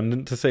of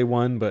redundant to say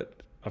 1,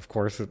 but of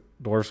course it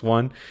dwarfs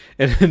 1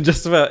 and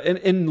just about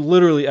in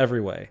literally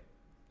every way.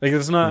 Like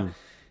it's not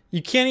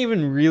you can't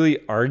even really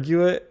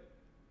argue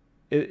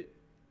it.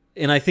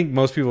 And I think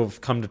most people have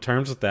come to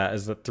terms with that,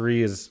 is that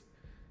 3 is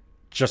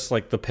just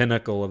like the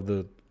pinnacle of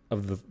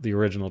the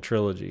original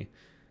trilogy.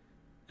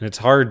 And it's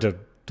hard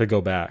to go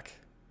back.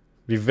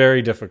 It'd be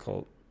very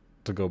difficult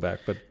to go back,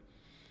 but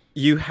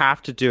you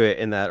have to do it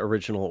in that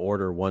original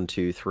order 1,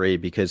 2, 3,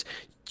 because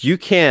you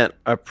can't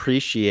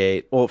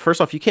appreciate, well,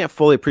 first off, you can't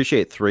fully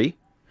appreciate 3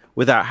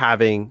 without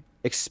having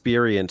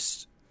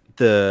experienced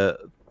the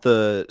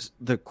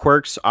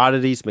quirks,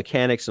 oddities,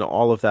 mechanics, and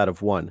all of that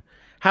of 1.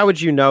 How would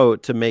you know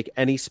to make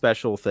any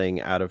special thing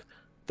out of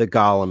the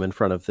golem in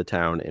front of the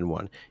town in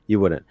 1? You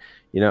wouldn't.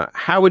 You know,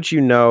 how would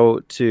you know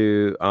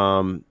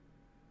to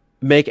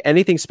make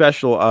anything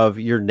special of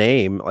your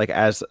name, like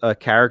as a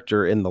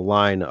character in the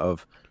line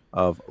of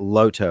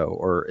Loto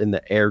or in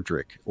the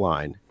Erdrick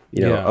line?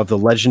 You know, of the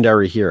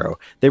legendary hero.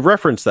 They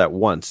reference that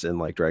once in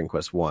like Dragon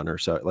Quest 1 or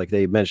so. Like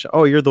they mention,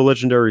 oh, you're the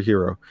legendary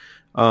hero.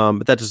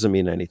 But that doesn't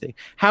mean anything.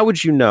 How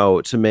would you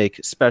know to make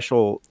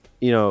special,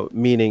 you know,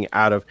 meaning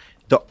out of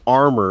the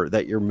armor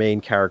that your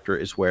main character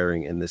is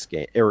wearing in this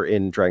game or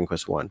in Dragon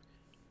Quest 1?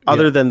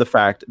 Other than the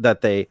fact that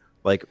they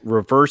like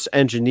reverse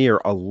engineer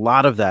a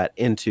lot of that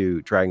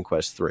into Dragon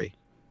Quest 3.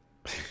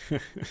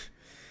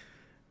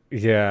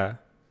 Yeah.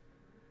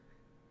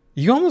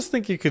 You almost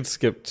think you could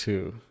skip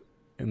 2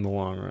 in the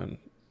long run.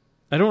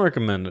 I don't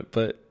recommend it,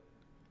 but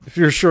if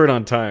you're short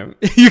on time,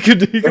 you could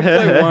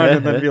play 1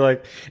 and then be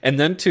like, and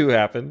then 2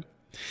 happened,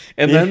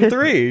 and then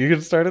 3. You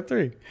could start at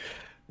 3.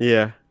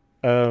 Yeah.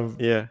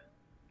 Yeah.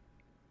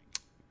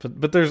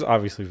 But there's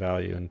obviously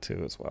value in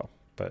 2 as well.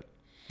 But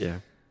yeah.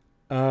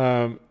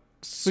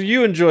 So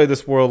you enjoy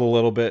this world a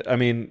little bit. I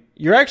mean,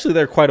 you're actually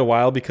there quite a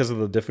while because of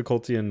the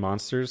difficulty in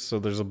monsters, so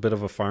there's a bit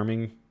of a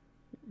farming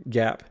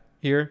gap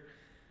here.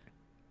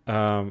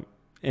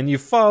 And you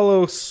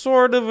follow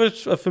sort of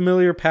a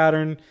familiar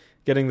pattern,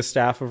 getting the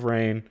Staff of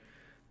Rain,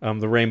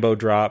 the Rainbow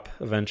Drop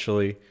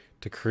eventually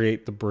to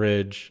create the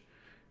bridge,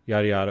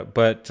 yada yada.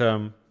 But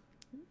a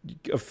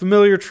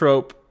familiar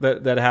trope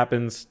that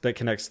happens that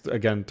connects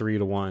again 3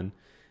 to 1,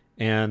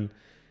 and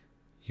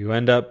you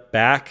end up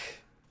back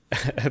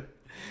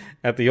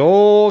at the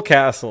old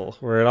castle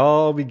where it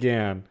all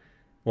began.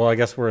 Well, I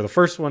guess where the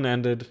first one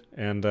ended,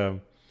 and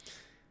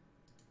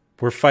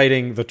we're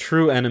fighting the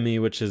true enemy,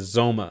 which is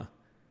Zoma.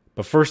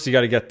 But first, you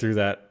got to get through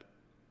that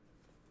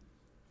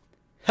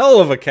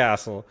hell of a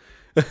castle.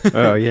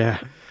 Oh, yeah.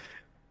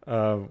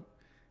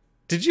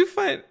 Did you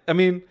find... I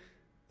mean,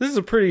 this is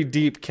a pretty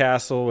deep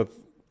castle with...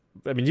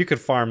 I mean, you could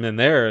farm in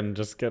there and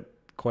just get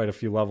quite a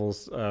few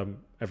levels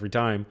every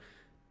time.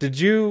 What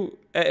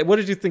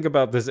did you think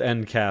about this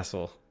end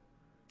castle?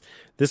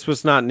 This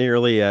was not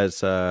nearly as...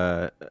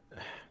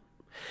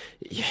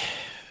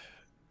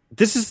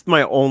 This is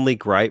my only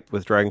gripe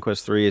with Dragon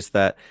Quest 3 is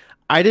that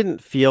I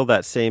didn't feel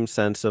that same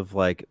sense of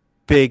like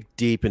big,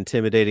 deep,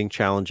 intimidating,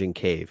 challenging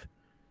cave.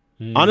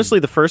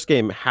 Honestly, the first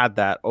game had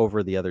that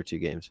over the other 2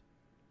 games.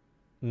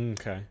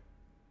 Okay.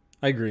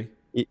 I agree.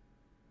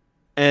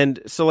 And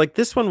so like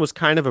this one was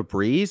kind of a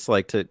breeze,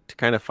 like to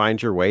kind of find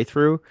your way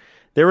through.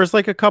 There was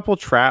like a couple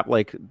trap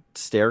like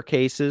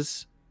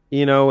staircases,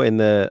 you know, in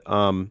the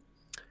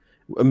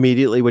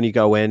Immediately when you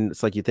go in,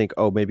 it's like you think,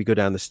 oh, maybe go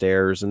down the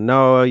stairs, and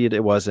no,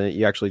 it wasn't.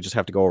 You actually just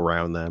have to go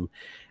around them.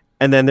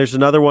 And then there's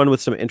another one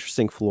with some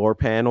interesting floor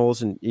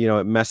panels, and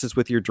it messes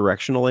with your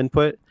directional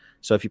input.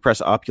 So if you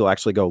press up, you'll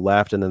actually go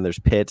left, and then there's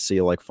pits, so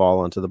you'll like fall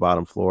onto the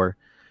bottom floor.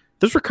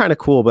 Those were kind of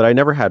cool, but I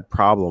never had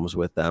problems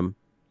with them.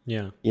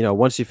 Yeah.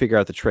 Once you figure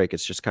out the trick,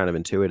 it's just kind of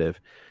intuitive.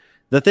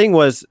 The thing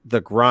was,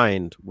 the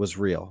grind was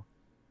real.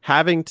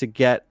 Having to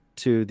get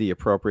to the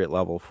appropriate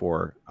level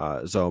for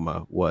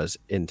Zoma was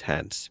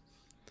intense.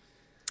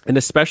 And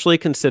especially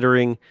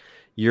considering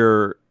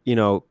your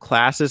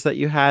classes that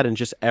you had and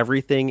just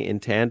everything in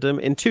tandem.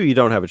 And 2, you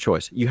don't have a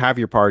choice. You have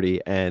your party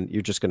and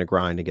you're just going to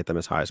grind and get them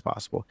as high as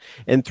possible.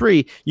 And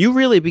 3, you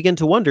really begin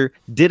to wonder,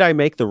 did I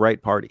make the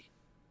right party?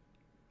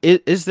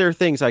 Is there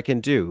things I can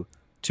do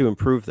to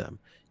improve them?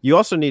 You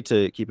also need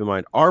to keep in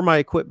mind, are my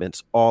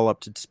equipments all up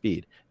to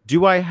speed?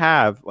 Do I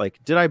have,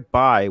 did I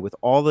buy with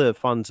all the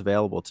funds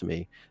available to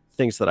me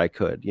things that I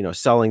could,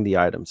 selling the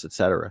items,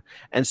 etc.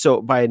 And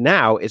so by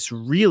now, it's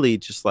really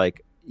just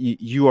like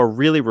you are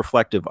really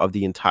reflective of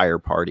the entire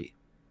party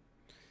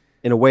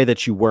in a way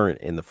that you weren't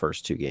in the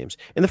first 2 games.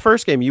 In the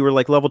first game, you were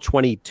like level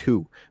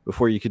 22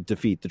 before you could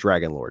defeat the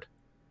Dragon Lord.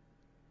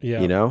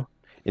 Yeah.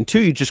 In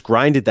 2, you just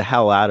grinded the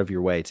hell out of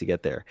your way to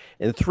get there.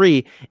 In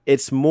 3,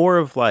 it's more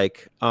of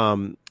like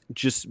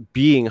just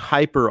being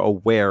hyper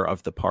aware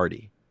of the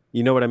party.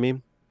 You know what I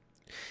mean?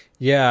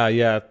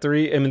 Yeah.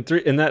 3,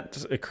 and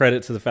that's a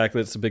credit to the fact that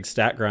it's a big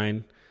stat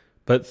grind.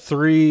 But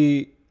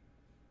 3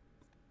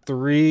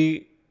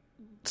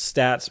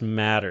 stats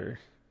matter.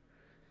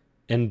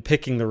 And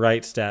picking the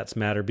right stats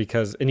matter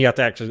and you have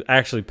to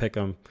actually pick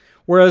them.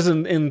 Whereas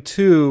in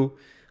 2,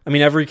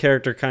 every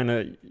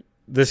character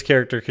this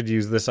character could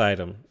use this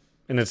item.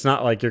 And it's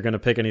not like you're going to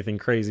pick anything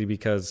crazy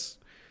because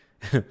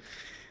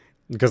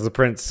the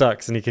prince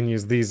sucks and he can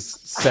use these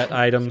set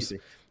items.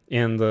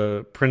 And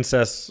the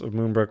princess of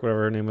Moonbrook,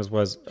 whatever her name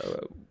was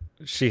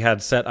she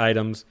had set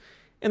items.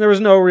 And there was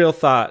no real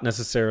thought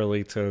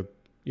necessarily to,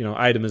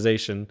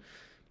 itemization.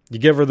 You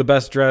give her the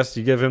best dress,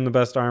 you give him the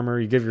best armor,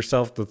 you give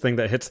yourself the thing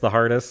that hits the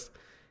hardest.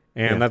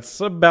 And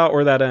that's about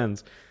where that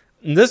ends.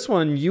 In this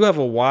one, you have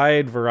a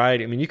wide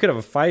variety. You could have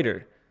a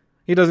fighter.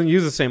 He doesn't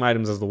use the same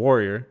items as the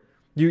warrior.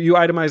 You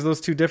itemize those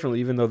 2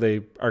 differently, even though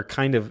they are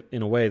kind of,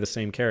 in a way, the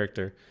same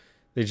character.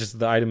 The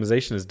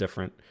itemization is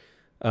different.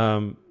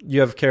 You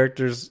have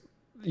characters.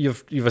 You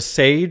have a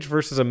sage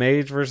versus a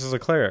mage versus a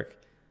cleric.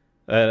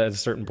 At a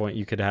certain point,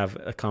 you could have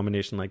a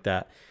combination like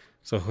that.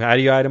 So how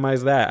do you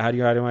itemize that? How do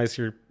you itemize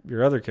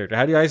your other character?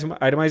 How do you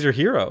itemize your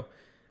hero?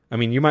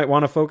 You might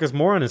want to focus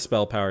more on his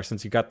spell power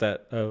since you got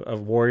that a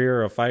warrior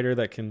or a fighter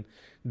that can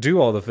do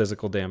all the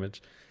physical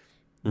damage.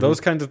 Mm-hmm.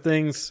 Those kinds of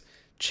things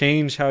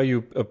change how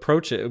you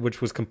approach it,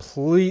 which was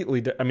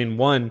completely.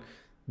 One,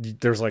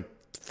 there's like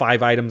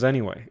 5 items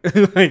anyway.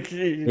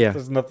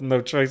 There's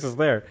no choices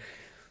there.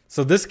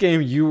 So this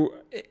game,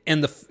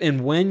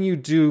 and when you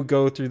do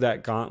go through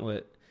that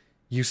gauntlet,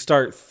 you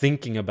start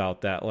thinking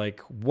about that.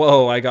 Like,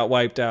 whoa, I got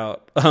wiped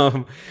out.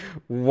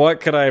 What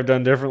could I have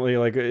done differently?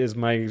 Like, is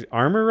my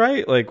armor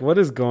right? Like, what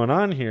is going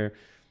on here?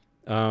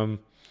 And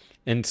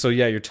so,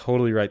 yeah, you're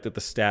totally right that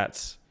the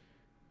stats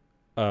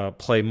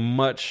play a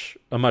much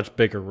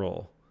bigger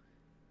role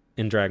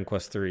in Dragon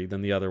Quest III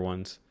than the other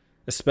ones,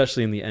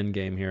 especially in the end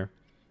game here.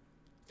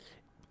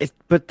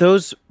 But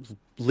those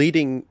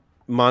leading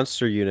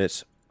monster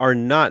units are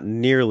not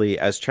nearly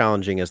as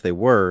challenging as they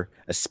were,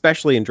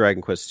 especially in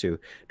Dragon Quest II.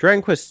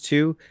 Dragon Quest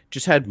II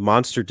just had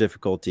monster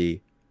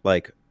difficulty,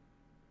 I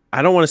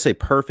don't want to say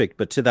perfect,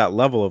 but to that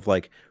level of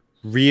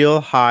real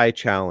high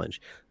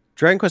challenge.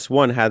 Dragon Quest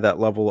I had that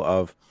level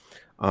of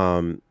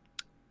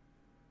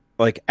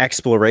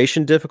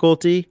exploration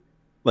difficulty,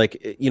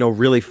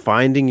 really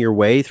finding your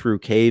way through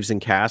caves and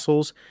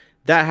castles.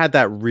 That had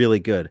that really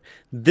good.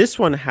 This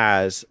one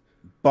has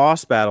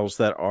boss battles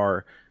that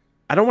are,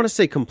 I don't want to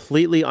say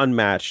completely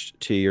unmatched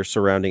to your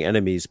surrounding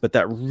enemies, but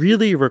that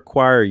really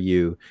require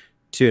you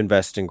to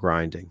invest in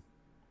grinding.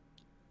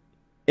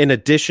 In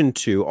addition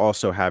to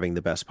also having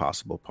the best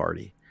possible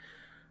party.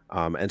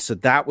 And so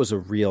that was a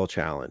real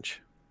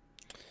challenge.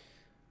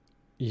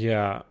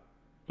 Yeah.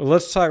 Well,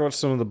 let's talk about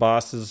some of the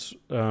bosses.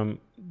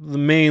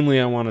 Mainly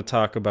I want to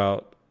talk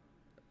about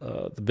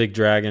the big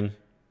dragon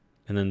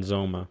and then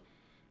Zoma.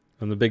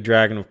 And the big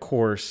dragon, of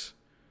course,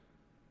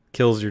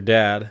 kills your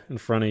dad in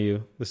front of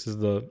you. This is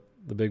the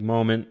big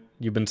moment.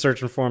 You've been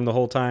searching for him the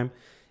whole time.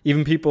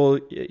 Even people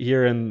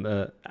here in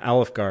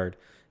Alefgard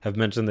have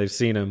mentioned they've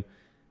seen him.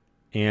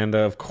 And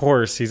of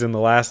course, he's in the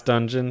last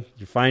dungeon.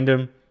 You find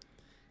him,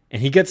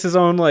 and he gets his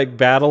own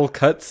battle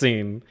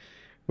cutscene,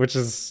 which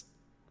is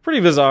pretty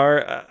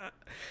bizarre.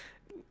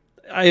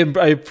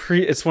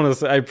 It's one of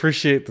those. I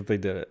appreciate that they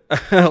did it.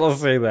 I'll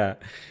say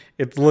that.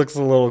 It looks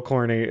a little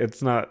corny.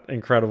 It's not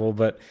incredible,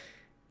 but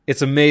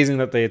it's amazing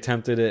that they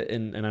attempted it,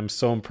 and I'm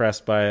so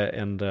impressed by it.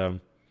 And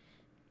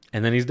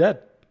then he's dead.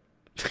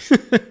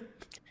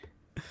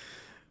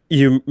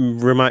 You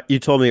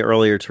told me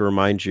earlier to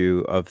remind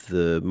you of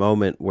the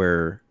moment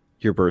where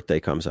your birthday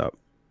comes up.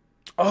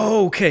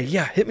 Oh, okay.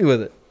 Yeah, hit me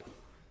with it.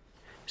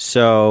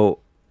 So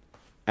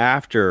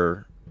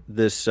after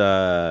this,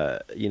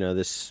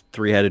 this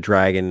three-headed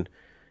dragon,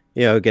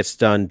 gets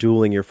done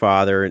dueling your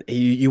father, and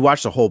you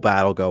watch the whole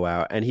battle go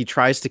out, and he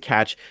tries to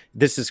catch.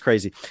 This is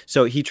crazy.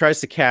 So he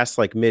tries to cast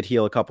like mid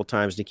heal a couple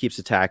times, and he keeps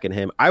attacking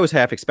him. I was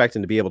half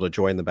expecting to be able to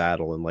join the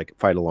battle and like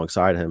fight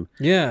alongside him.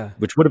 Yeah,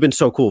 which would have been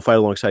so cool, fight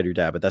alongside your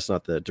dad, but that's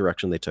not the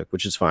direction they took,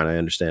 which is fine. I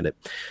understand it.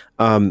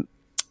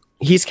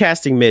 He's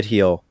casting mid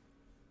heal,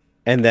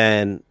 and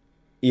then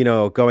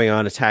going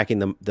on attacking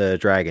the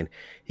dragon.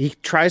 He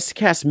tries to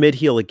cast mid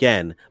heal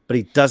again, but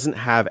he doesn't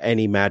have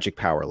any magic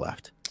power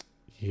left.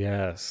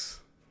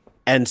 Yes.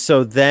 And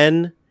so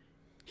then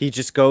he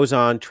just goes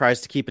on,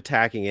 tries to keep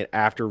attacking it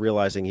after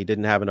realizing he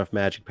didn't have enough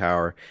magic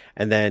power.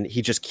 And then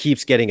he just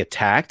keeps getting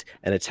attacked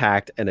and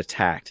attacked and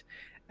attacked.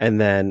 And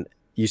then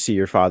you see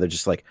your father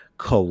just like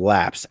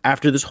collapse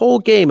after this whole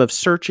game of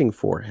searching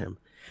for him.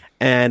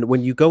 And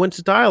when you go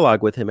into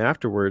dialogue with him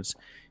afterwards,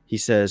 he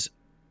says,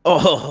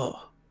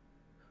 "Oh,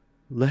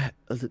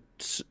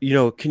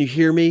 can you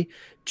hear me?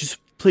 Just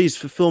please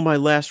fulfill my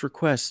last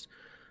request.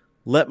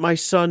 Let my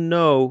son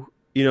know,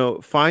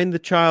 find the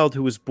child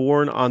who was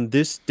born on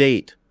this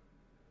date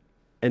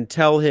and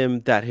tell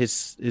him that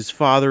his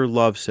father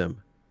loves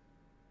him."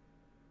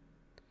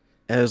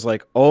 And I was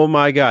like, oh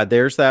my God,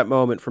 there's that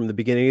moment from the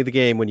beginning of the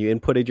game when you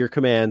inputted your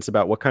commands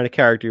about what kind of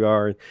character you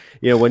are,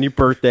 and, when your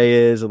birthday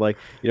is, and like,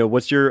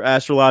 what's your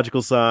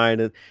astrological sign.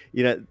 And,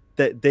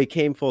 that they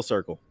came full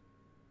circle.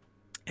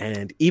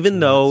 And even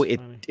though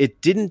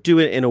it didn't do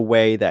it in a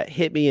way that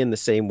hit me in the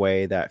same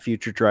way that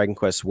future Dragon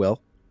Quests will,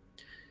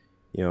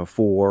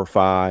 4,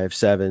 5,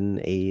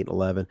 7, 8,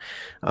 11,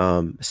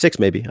 6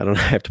 maybe. I don't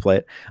know. I have to play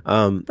it.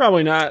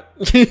 Probably not.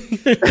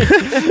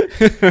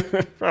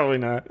 Probably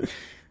not.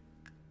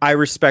 I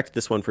respect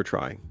this one for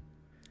trying.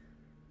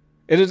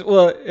 It is,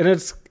 well, and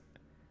it's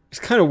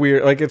kind of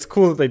weird. Like, it's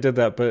cool that they did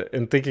that, but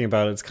in thinking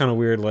about it, it's kind of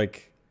weird.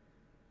 Like,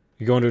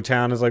 you go into a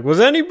town, it's like, was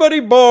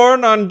anybody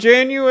born on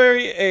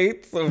January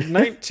 8th of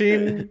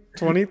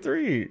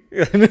 1923?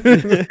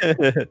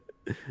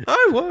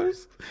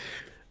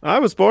 I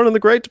was born in the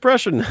Great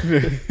Depression.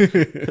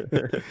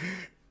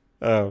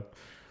 But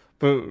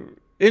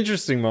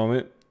interesting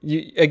moment.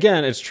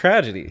 Again, it's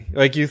tragedy.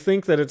 Like, you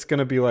think that it's going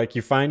to be like,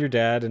 you find your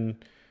dad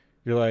and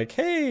you're like,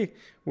 hey,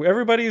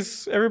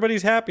 everybody's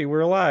happy,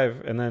 we're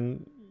alive. And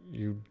then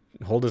you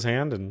hold his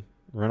hand and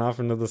run off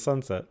into the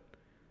sunset.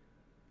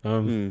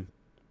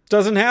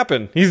 Doesn't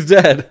happen. He's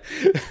dead.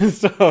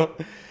 So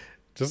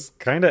just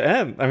kind of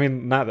end. I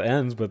mean, not the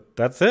ends, but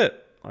that's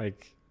it.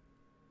 Like,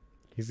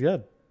 he's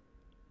dead.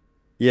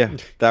 Yeah,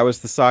 that was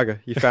the saga.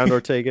 You found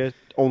Ortega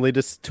only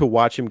to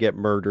watch him get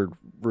murdered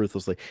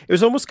ruthlessly. It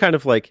was almost kind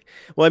of like,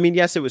 well, I mean,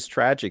 yes, it was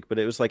tragic, but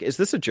it was like, is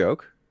this a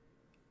joke?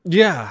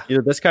 Yeah.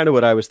 That's kind of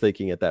what I was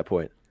thinking at that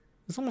point.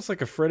 It's almost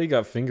like a Freddy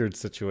got fingered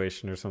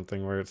situation or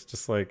something, where it's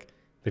just like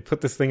they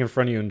put this thing in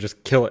front of you and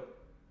just kill it.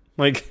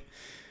 Like,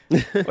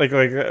 like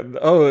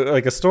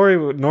a story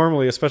would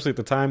normally, especially at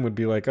the time, would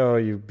be like, oh,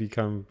 you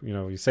become,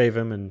 you save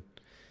him and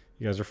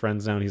you guys are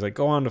friends now, and he's like,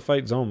 go on to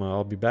fight Zoma,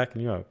 I'll be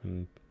backing you up.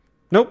 And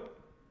nope,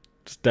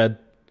 just dead.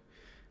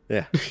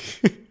 Yeah.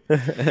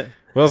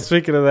 Well,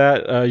 speaking of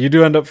that, you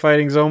do end up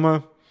fighting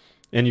Zoma,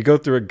 and you go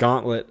through a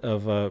gauntlet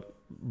of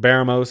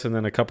Baramos and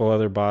then a couple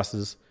other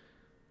bosses.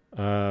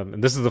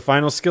 And this is the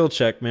final skill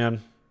check,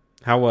 man.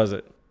 How was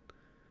it?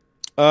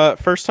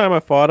 First time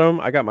I fought him,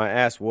 I got my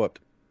ass whooped.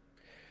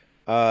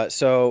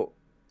 So,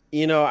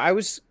 I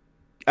was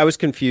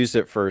confused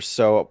at first.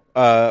 So,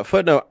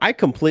 footnote, I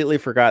completely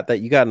forgot that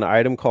you got an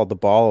item called the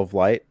Ball of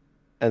Light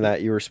and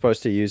that you were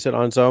supposed to use it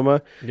on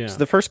Zoma. Yeah. So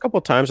the first couple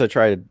of times I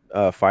tried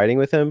fighting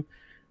with him,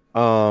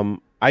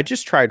 I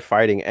just tried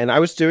fighting and I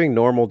was doing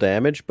normal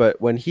damage.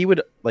 But when he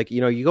would, like,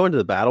 you go into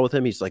the battle with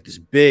him, he's like this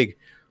big,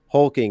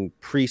 hulking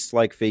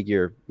priest-like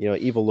figure,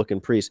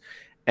 evil-looking priest.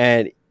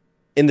 And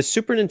in the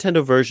Super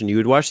Nintendo version, you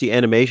would watch the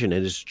animation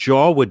and his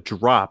jaw would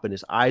drop and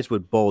his eyes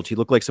would bulge. He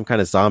looked like some kind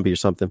of zombie or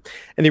something.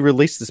 And he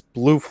released this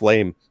blue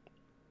flame.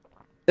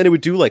 And it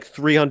would do like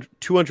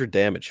 200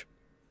 damage.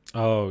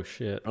 Oh,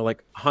 shit. Or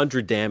like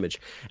 100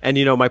 damage. And,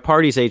 my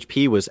party's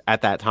HP was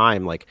at that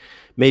time, like,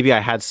 maybe I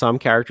had some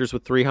characters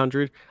with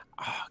 300.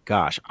 Oh,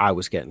 gosh, I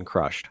was getting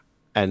crushed.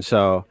 And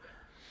so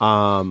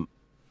I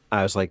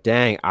was like,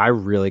 dang, I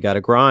really got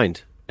to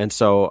grind. And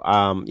so,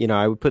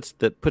 I would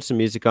put some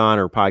music on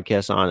or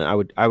podcast on,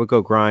 and I would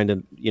go grind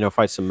and,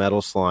 fight some metal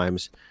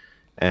slimes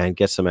and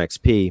get some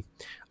XP.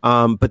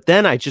 But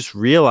then I just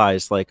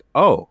realized, like,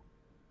 oh,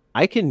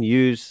 I can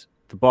use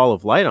the Ball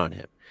of Light on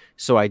him.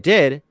 So I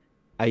did.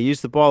 I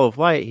used the Ball of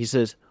Light. He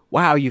says,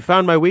 wow, you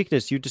found my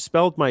weakness. You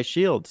dispelled my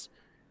shields.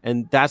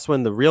 And that's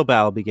when the real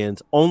battle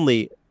begins.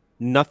 Only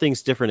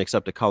nothing's different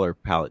except a color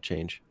palette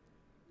change.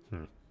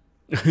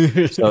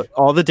 So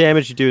all the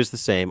damage you do is the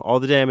same. All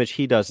the damage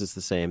he does is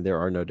the same. There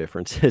are no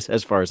differences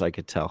as far as I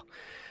could tell.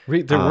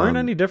 There weren't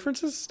any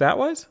differences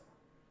stat-wise?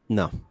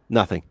 No,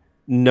 nothing.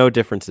 No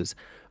differences.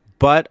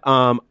 But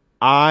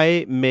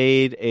I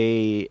made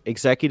a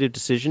executive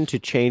decision to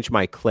change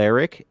my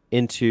cleric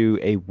into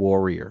a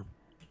warrior.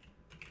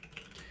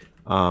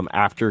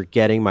 after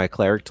getting my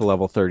cleric to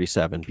level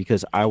 37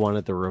 because I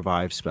wanted the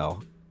revive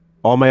spell.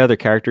 All my other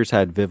characters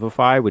had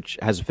Vivify, which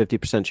has a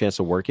 50% chance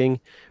of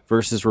working,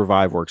 versus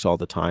Revive works all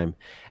the time.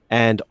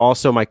 And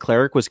also, my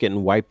cleric was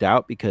getting wiped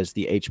out because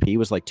the HP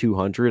was like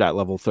 200 at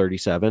level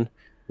 37,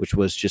 which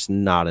was just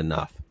not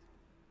enough.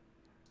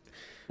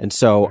 And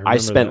so I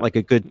spent that. like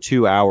a good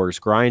 2 hours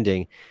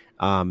grinding,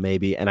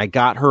 maybe, and I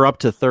got her up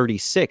to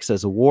 36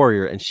 as a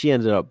warrior, and she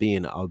ended up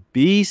being a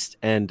beast.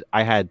 And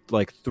I had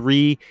like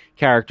 3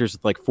 characters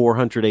with like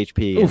 400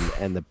 HP,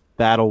 and the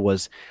battle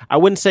was, I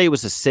wouldn't say it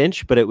was a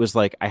cinch, but it was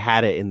like I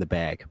had it in the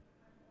bag.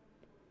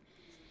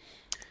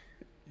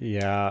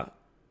 Yeah.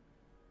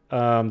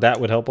 That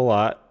would help a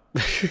lot.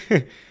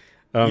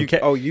 You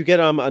get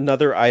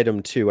another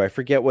item too. I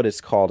forget what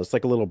it's called. It's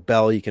like a little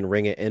bell. You can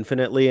ring it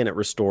infinitely, and it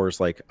restores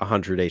like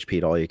 100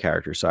 HP to all your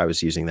characters. So I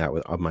was using that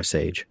with on my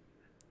Sage.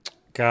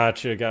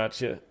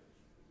 Gotcha.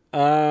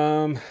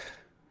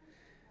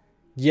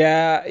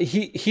 Yeah,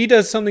 he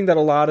does something that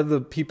a lot of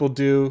the people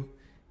do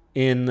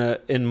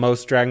in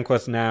most Dragon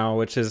Quest now,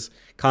 which is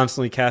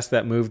constantly cast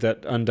that move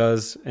that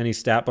undoes any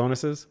stat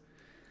bonuses.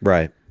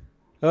 Right.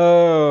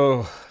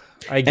 Oh,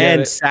 I get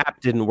and it.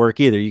 Sap didn't work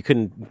either. You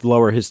couldn't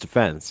lower his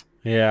defense.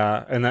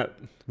 Yeah, and that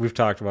we've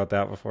talked about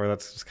that before.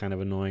 That's just kind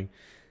of annoying.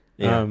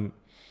 Yeah.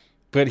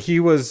 But he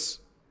was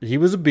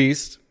a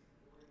beast,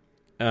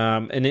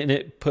 and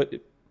it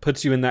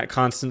puts you in that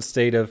constant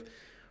state of,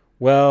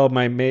 well,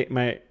 my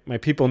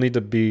people need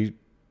to be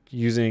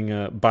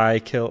using buy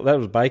kill. That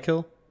was buy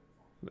kill.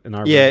 In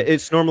our version.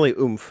 It's normally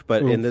oomph,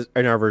 but in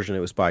our version it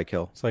was buy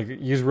kill. It's like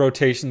use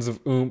rotations of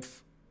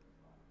oomph,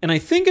 and I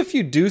think if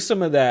you do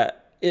some of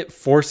that, it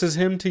forces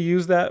him to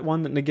use that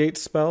one that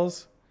negates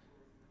spells.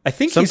 I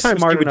think sometimes he's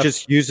smart he would enough.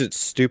 just use it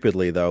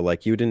stupidly though,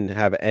 like you didn't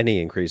have any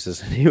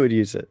increases and he would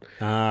use it.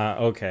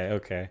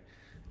 Okay.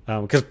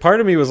 Because part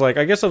of me was like,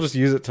 I guess I'll just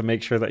use it to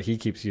make sure that he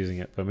keeps using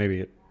it, but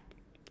maybe it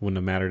wouldn't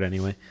have mattered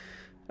anyway.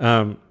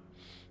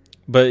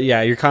 But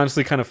yeah, you're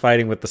constantly kind of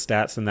fighting with the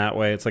stats in that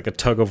way. It's like a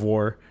tug of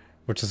war,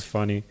 which is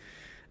funny.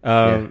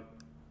 And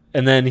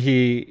then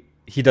he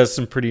does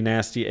some pretty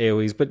nasty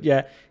AoEs. But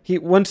yeah,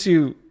 once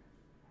you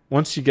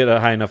get a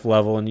high enough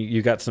level and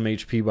you got some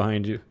HP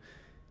behind you,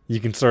 you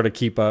can sort of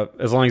keep up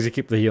as long as you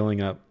keep the healing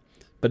up.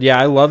 But yeah,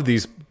 I love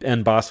these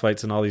end boss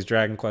fights and all these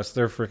Dragon Quests.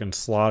 They're freaking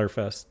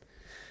slaughterfest.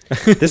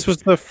 This was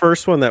the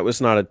first one that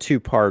was not a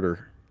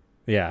 2-parter.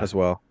 Yeah. As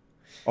well.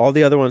 All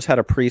the other ones had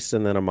a priest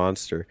and then a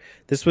monster.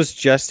 This was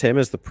just him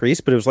as the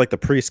priest, but it was like the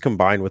priest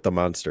combined with the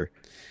monster.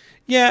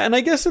 Yeah, and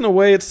I guess in a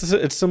way it's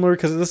similar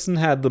because this one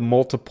had the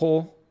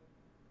multiple.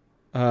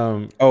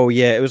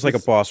 It was like a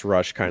boss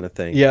rush kind of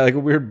thing. Yeah, like a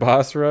weird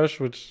boss rush,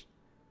 which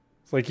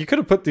it's like you could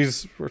have put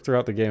these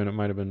throughout the game and it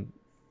might have been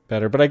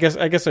better. But I guess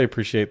I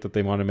appreciate that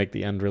they want to make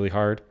the end really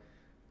hard.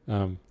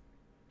 But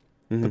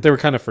they were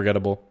kind of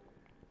forgettable.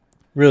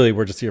 Really,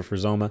 we're just here for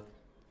Zoma.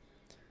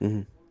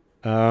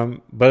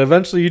 But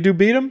eventually you do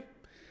beat him.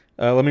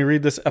 Let me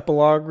read this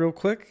epilogue real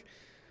quick.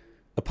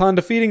 Upon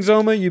defeating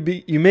Zoma,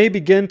 you may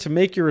begin to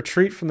make your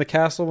retreat from the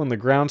castle when the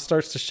ground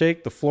starts to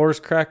shake, the floors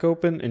crack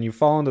open, and you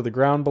fall into the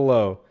ground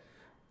below.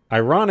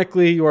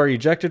 Ironically, you are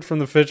ejected from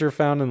the fissure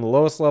found in the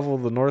lowest level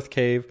of the North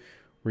Cave,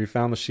 where you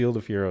found the Shield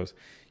of Heroes.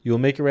 You will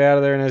make your way out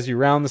of there, and as you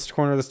round this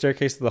corner of the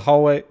staircase to the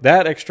hallway,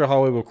 that extra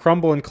hallway will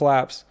crumble and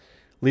collapse,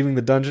 leaving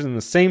the dungeon in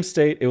the same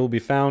state it will be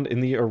found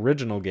in the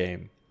original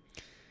game.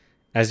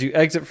 As you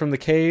exit from the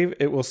cave,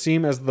 it will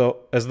seem as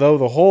though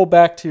the hole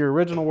back to your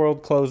original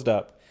world closed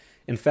up.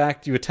 In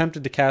fact, if you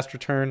attempted to cast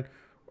Return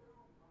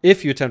or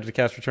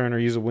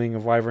use a Wing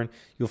of Wyvern,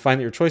 you'll find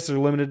that your choices are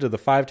limited to the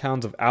 5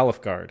 towns of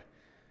Alefgard.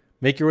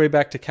 Make your way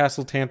back to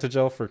Castle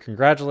Tantagel for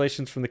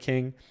congratulations from the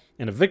king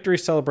and a victory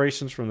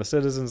celebrations from the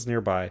citizens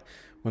nearby,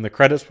 when the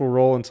credits will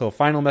roll until a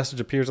final message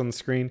appears on the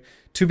screen,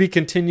 to be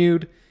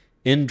continued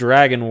in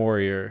Dragon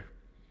Warrior.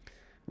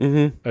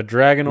 A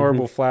dragon orb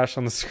will flash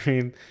on the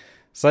screen,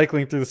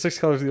 cycling through the 6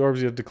 colors of the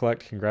orbs you have to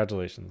collect.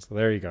 Congratulations. So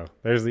there you go.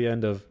 There's the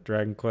end of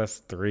Dragon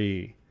Quest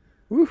 3.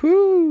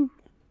 Woohoo!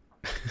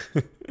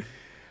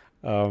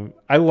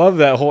 I love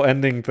that whole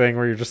ending thing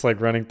where you're just like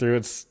running through.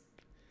 It's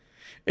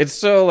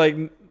so like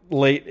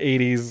late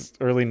 80s,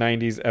 early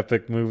 90s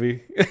epic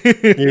movie.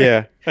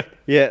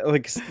 Yeah,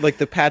 like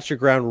the patch of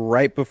ground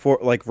right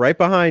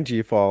behind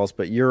you falls,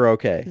 but you're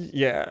okay.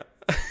 Yeah.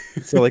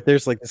 So like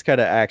there's like this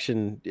kind of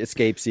action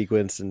escape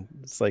sequence, and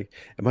it's like,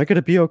 am I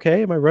gonna be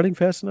okay? Am I running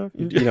fast enough?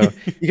 You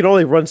can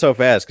only run so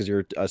fast because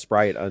you're a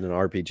sprite on an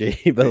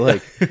RPG, but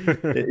like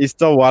you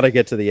still want to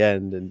get to the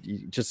end,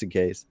 and just in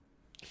case.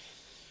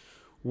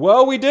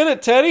 Well, we did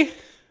it, Teddy.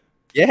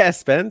 Yeah,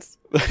 Spence.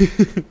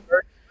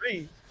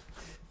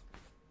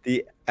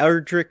 The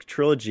Erdrick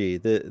trilogy,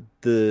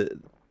 the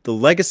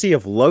legacy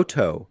of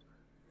Loto.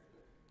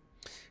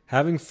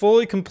 Having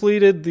fully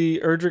completed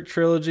the Erdrick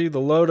trilogy, the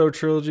Loto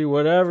trilogy,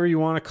 whatever you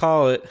want to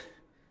call it,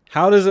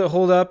 how does it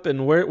hold up,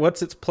 and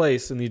what's its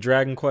place in the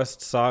Dragon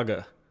Quest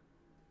saga?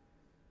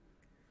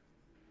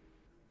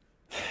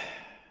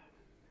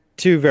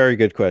 2 very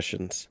good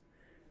questions.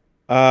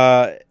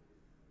 The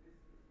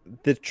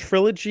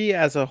trilogy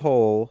as a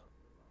whole,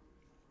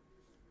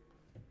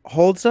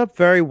 holds up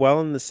very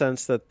well in the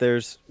sense that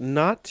there's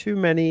not too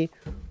many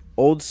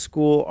old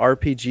school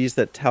RPGs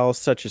that tell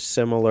such a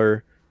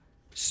similar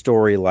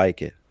story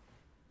like it.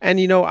 And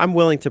I'm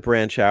willing to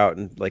branch out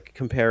and like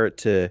compare it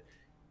to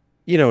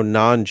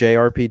non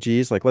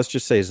JRPGs. Like let's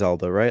just say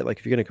Zelda, right? Like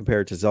if you're going to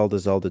compare it to Zelda,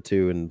 Zelda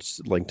 2 and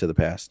Link to the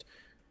Past.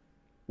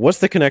 What's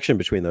the connection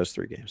between those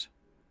three games?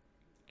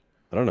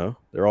 I don't know.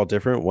 They're all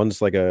different.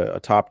 One's like a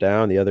top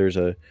down, the other's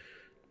a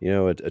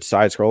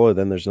side scroller,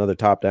 then there's another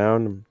top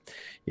down.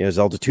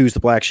 Zelda 2 is the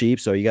black sheep,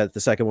 so you got the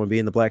second one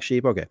being the black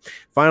sheep. Okay.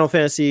 Final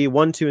Fantasy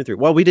 1, 2, and 3.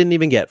 Well, we didn't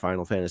even get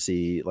Final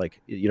Fantasy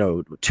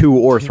 2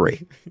 or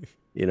 3.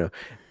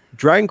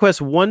 Dragon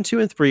Quest 1, 2,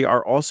 and 3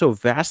 are also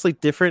vastly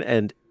different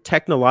and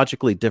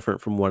technologically different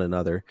from one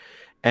another.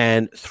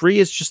 And 3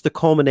 is just the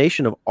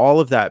culmination of all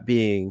of that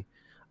being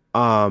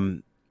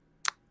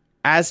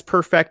as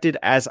perfected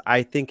as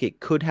I think it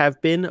could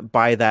have been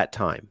by that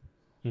time.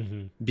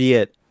 Mm-hmm. Be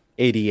it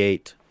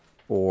 88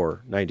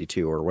 or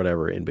 92 or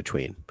whatever in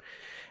between.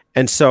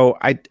 And so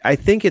I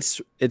think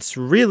it's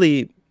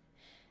really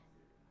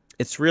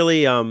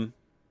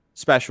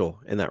special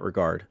in that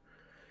regard.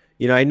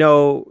 I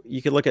know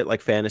you could look at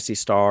like Phantasy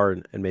Star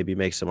and maybe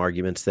make some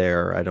arguments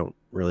there. I don't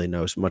really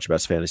know so much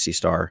about Phantasy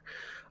Star.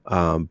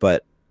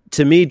 But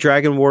to me,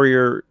 Dragon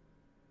Warrior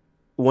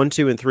 1,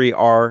 2, and 3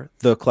 are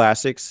the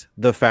classics,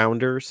 the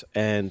founders,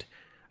 and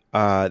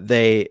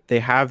they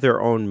have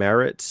their own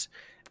merits.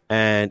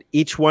 And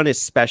each one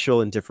is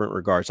special in different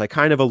regards. I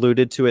kind of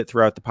alluded to it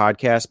throughout the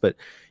podcast, but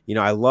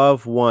I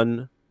love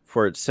 1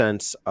 for its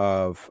sense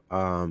of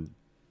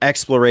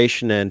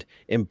exploration and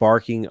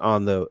embarking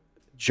on the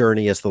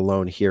journey as the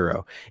lone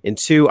hero. And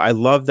 2, I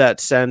love that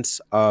sense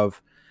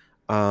of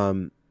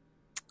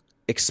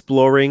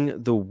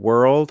exploring the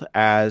world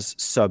as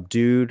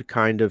subdued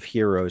kind of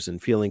heroes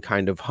and feeling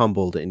kind of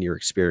humbled in your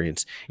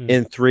experience.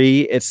 In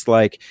 3, it's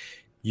like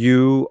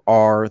you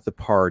are the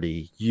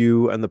party.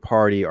 You and the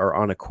party are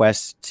on a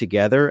quest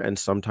together, and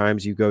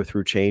sometimes you go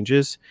through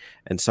changes,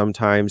 and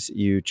sometimes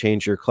you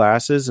change your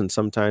classes, and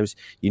sometimes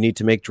you need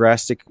to make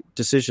drastic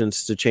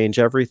decisions to change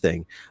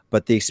everything.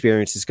 But the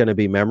experience is going to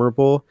be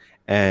memorable,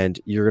 and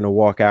you're going to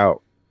walk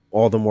out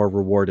all the more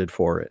rewarded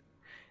for it.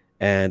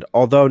 And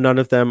although none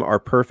of them are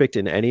perfect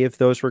in any of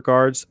those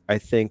regards, I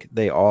think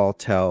they all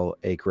tell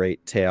a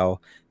great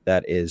tale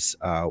that is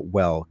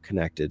well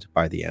connected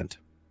by the end.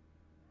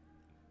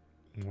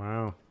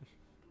 Wow.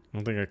 I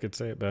don't think I could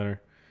say it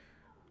better.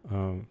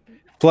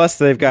 Plus,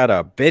 they've got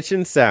a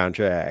bitchin'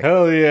 soundtrack.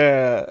 Hell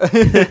yeah.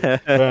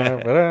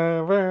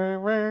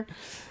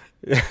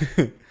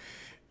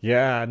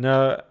 Yeah,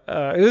 no,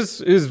 it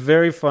was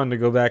very fun to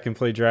go back and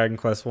play Dragon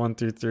Quest 1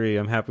 through 3.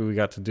 I'm happy we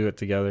got to do it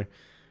together.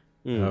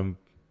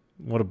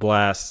 What a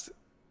blast.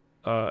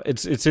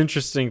 It's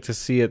interesting to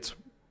see its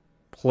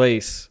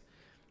place.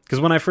 Because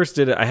when I first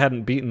did it, I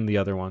hadn't beaten the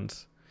other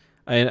ones.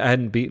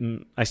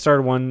 I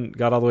started 1,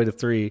 got all the way to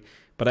 3,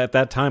 but at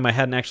that time I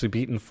hadn't actually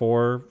beaten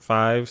 4,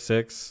 5,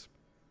 6,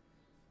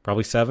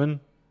 probably 7,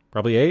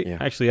 probably 8,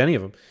 actually any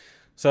of them.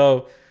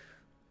 So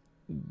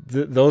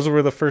those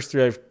were the first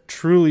 3 I've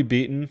truly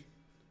beaten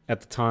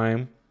at the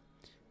time.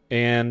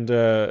 And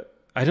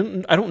I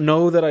don't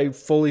know that I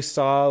fully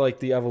saw like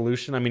the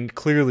evolution. I mean,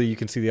 clearly you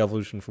can see the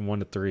evolution from 1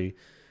 to 3.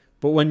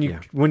 But when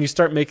you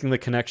start making the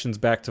connections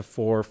back to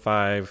 4,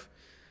 5,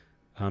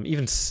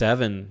 even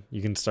 7,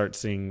 you can start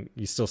seeing.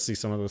 You still see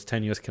some of those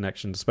tenuous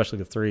connections, especially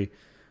the 3.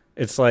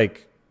 It's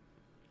like,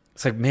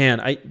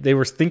 man, they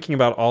were thinking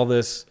about all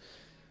this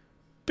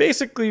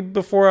basically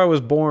before I was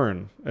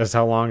born. As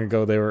how long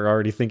ago they were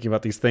already thinking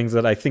about these things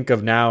that I think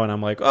of now, and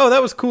I'm like, oh,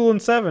 that was cool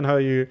in 7. How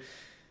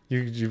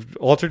you've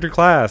altered your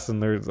class,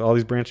 and there's all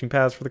these branching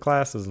paths for the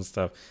classes and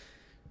stuff.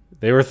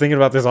 They were thinking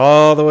about this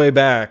all the way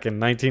back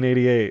in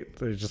 1988.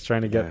 They're just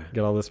trying to get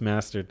all this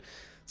mastered.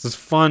 So it's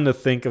fun to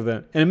think of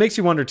that. And it makes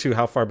you wonder, too,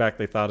 how far back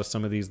they thought of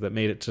some of these that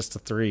made it just to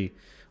 3.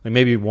 Like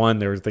maybe 1,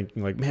 they were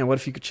thinking, like, man, what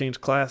if you could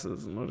change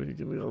classes? And what if you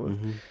could do all this?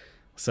 Mm-hmm.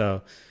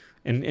 So,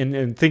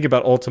 and think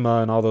about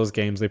Ultima and all those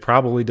games. They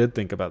probably did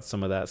think about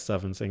some of that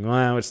stuff and saying,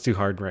 well, it's too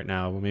hard right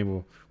now. But maybe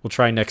we'll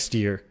try next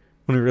year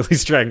when we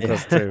release Dragon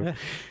Quest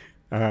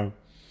 2.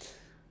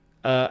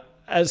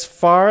 As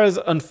far as,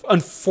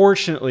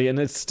 unfortunately, and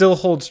it still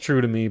holds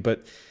true to me,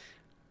 but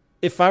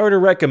if I were to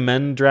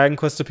recommend Dragon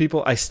Quest to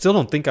people, I still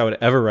don't think I would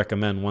ever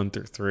recommend 1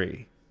 through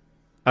 3.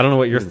 I don't know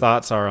what your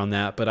thoughts are on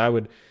that, but I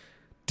would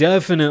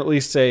definitely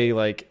say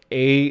like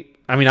 8.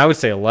 I mean, I would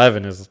say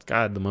 11 is,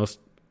 God, the most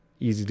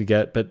easy to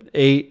get, but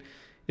 8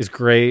 is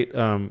great.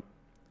 I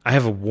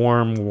have a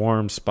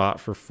warm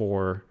spot for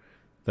 4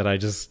 that I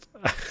just,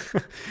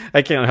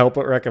 I can't help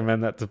but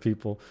recommend that to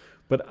people.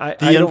 But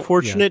the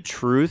unfortunate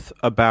truth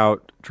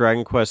about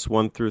Dragon Quest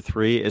 1 through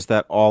 3 is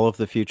that all of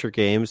the future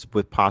games,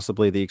 with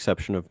possibly the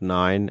exception of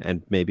 9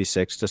 and maybe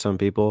 6 to some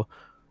people,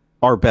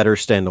 are better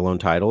standalone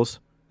titles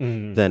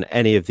than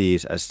any of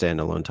these as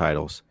standalone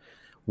titles.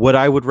 What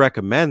I would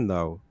recommend,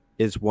 though,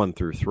 is 1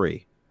 through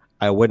 3.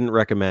 I wouldn't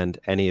recommend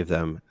any of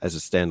them as a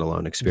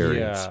standalone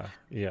experience.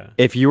 Yeah.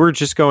 If you were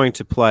just going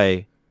to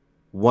play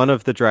one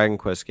of the Dragon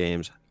Quest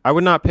games, I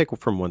would not pick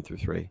from 1 through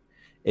 3.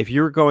 If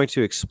you were going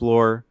to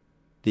explore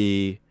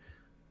the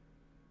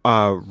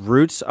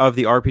roots of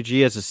the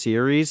RPG as a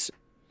series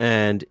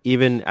and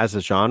even as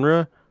a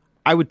genre,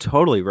 I would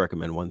totally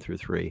recommend 1 through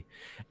 3.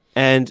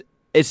 And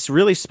it's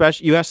really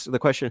special. You asked the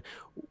question,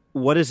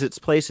 what is its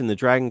place in the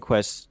Dragon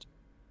Quest,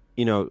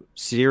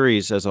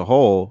 series as a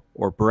whole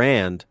or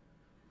brand?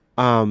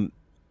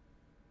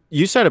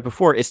 You said it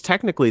before. It's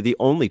technically the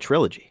only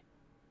trilogy.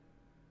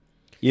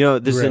 The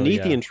Really,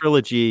 Zenithian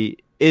trilogy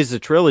is a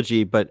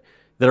trilogy, but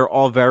they're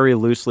all very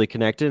loosely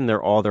connected and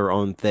they're all their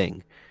own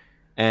thing.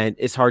 And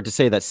it's hard to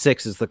say that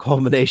 6 is the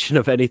culmination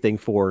of anything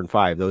 4 and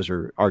 5. Those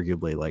are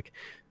arguably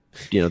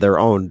their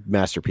own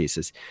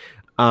masterpieces.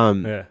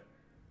 Yeah.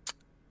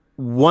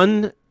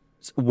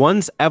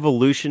 One's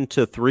evolution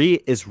to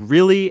 3 is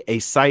really a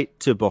sight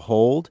to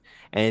behold.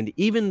 And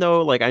even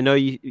though, I know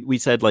we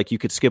said you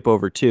could skip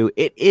over 2,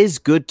 it is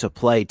good to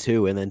play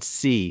 2 and then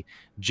see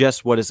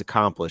just what is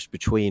accomplished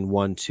between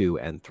 1, 2,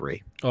 and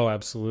 3. Oh,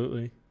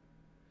 absolutely.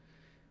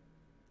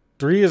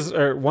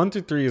 1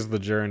 through 3 is the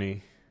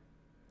journey.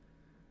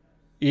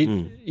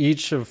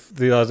 Each of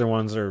the other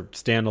ones are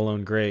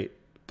standalone great,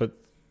 but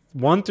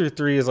 1 through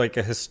 3 is like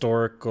a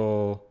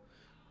historical,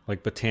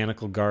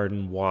 botanical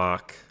garden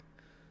walk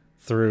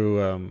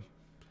through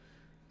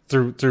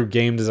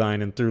game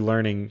design and through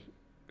learning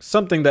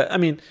something that,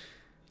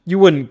 you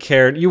wouldn't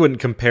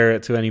compare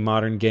it to any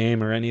modern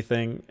game or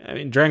anything.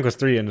 Dragon Quest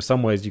 3 in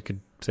some ways you could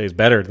say is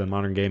better than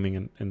modern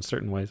gaming in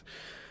certain ways,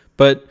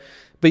 but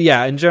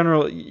yeah, in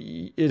general,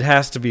 it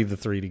has to be the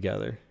 3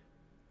 together.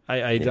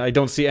 I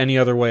don't see any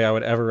other way I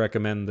would ever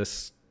recommend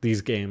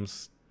these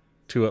games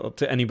to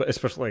anybody,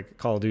 especially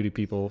Call of Duty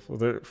people.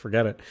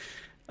 Forget it.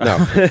 No,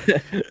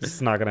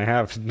 it's not going to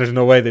happen. There's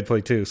no way they'd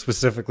play 2,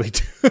 specifically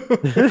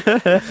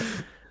 2.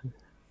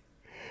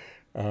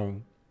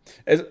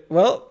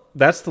 Well,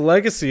 that's the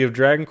legacy of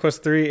Dragon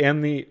Quest 3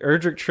 and the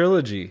Erdrick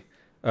trilogy.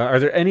 Are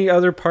there any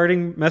other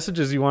parting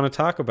messages you want to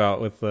talk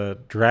about with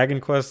Dragon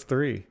Quest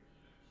 3?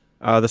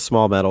 The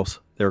small medals,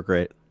 they're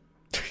great.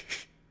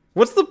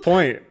 What's the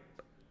point?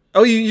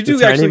 Oh, you do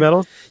tiny actually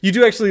medals? You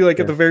do actually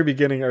at the very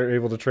beginning are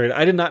able to trade.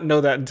 I did not know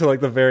that until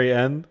the very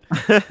end.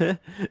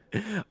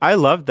 I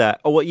love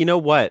that. Oh, well, you know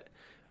what?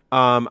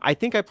 I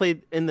think I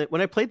played when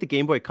I played the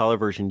Game Boy Color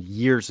version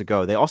years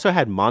ago, they also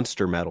had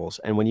monster medals,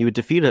 and when you would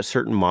defeat a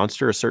certain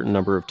monster a certain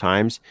number of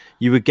times,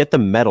 you would get the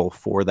medal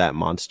for that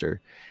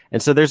monster.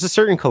 And so there's a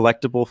certain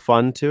collectible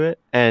fun to it.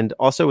 And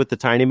also with the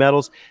tiny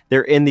medals,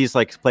 they're in these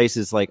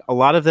places, a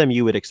lot of them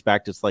you would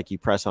expect it's you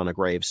press on a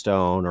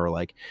gravestone or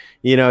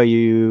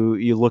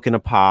you look in a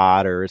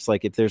pot, or it's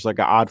if there's an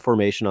odd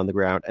formation on the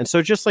ground. And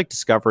so just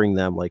discovering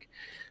them,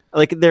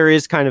 there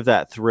is kind of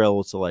that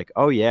thrill to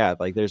oh yeah,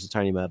 there's a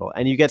tiny medal,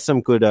 and you get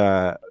some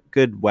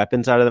good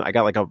weapons out of them. I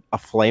got a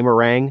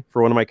flamerang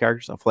for one of my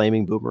characters, a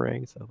flaming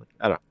boomerang. So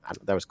I don't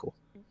that was cool.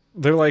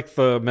 They're like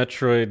the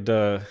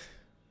Metroid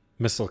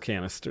missile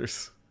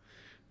canisters.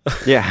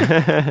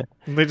 Yeah.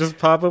 They just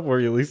pop up where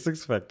you least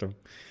expect them.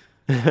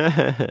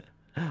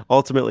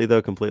 Ultimately,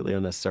 though, completely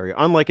unnecessary.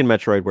 Unlike in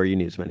Metroid, where you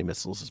need as many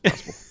missiles as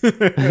possible.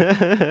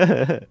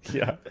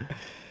 Yeah.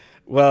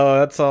 Well,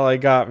 that's all I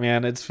got,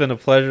 man. It's been a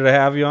pleasure to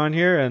have you on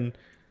here, and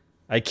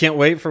I can't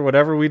wait for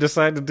whatever we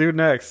decide to do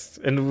next.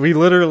 And we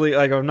literally,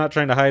 I'm not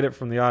trying to hide it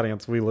from the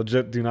audience. We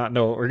legit do not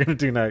know what we're going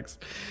to do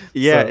next.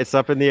 Yeah, It's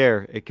up in the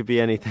air. It could be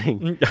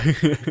anything.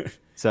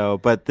 So,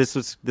 but this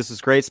was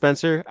great,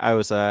 Spencer. I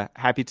was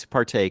happy to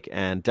partake,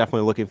 and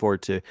definitely looking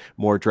forward to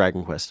more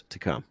Dragon Quest to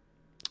come.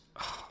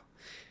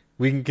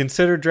 We can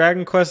consider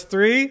Dragon Quest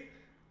 3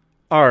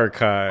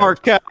 archive.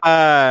 Archive.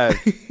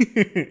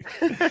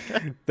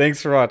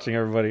 Thanks for watching,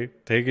 everybody.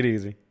 Take it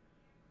easy.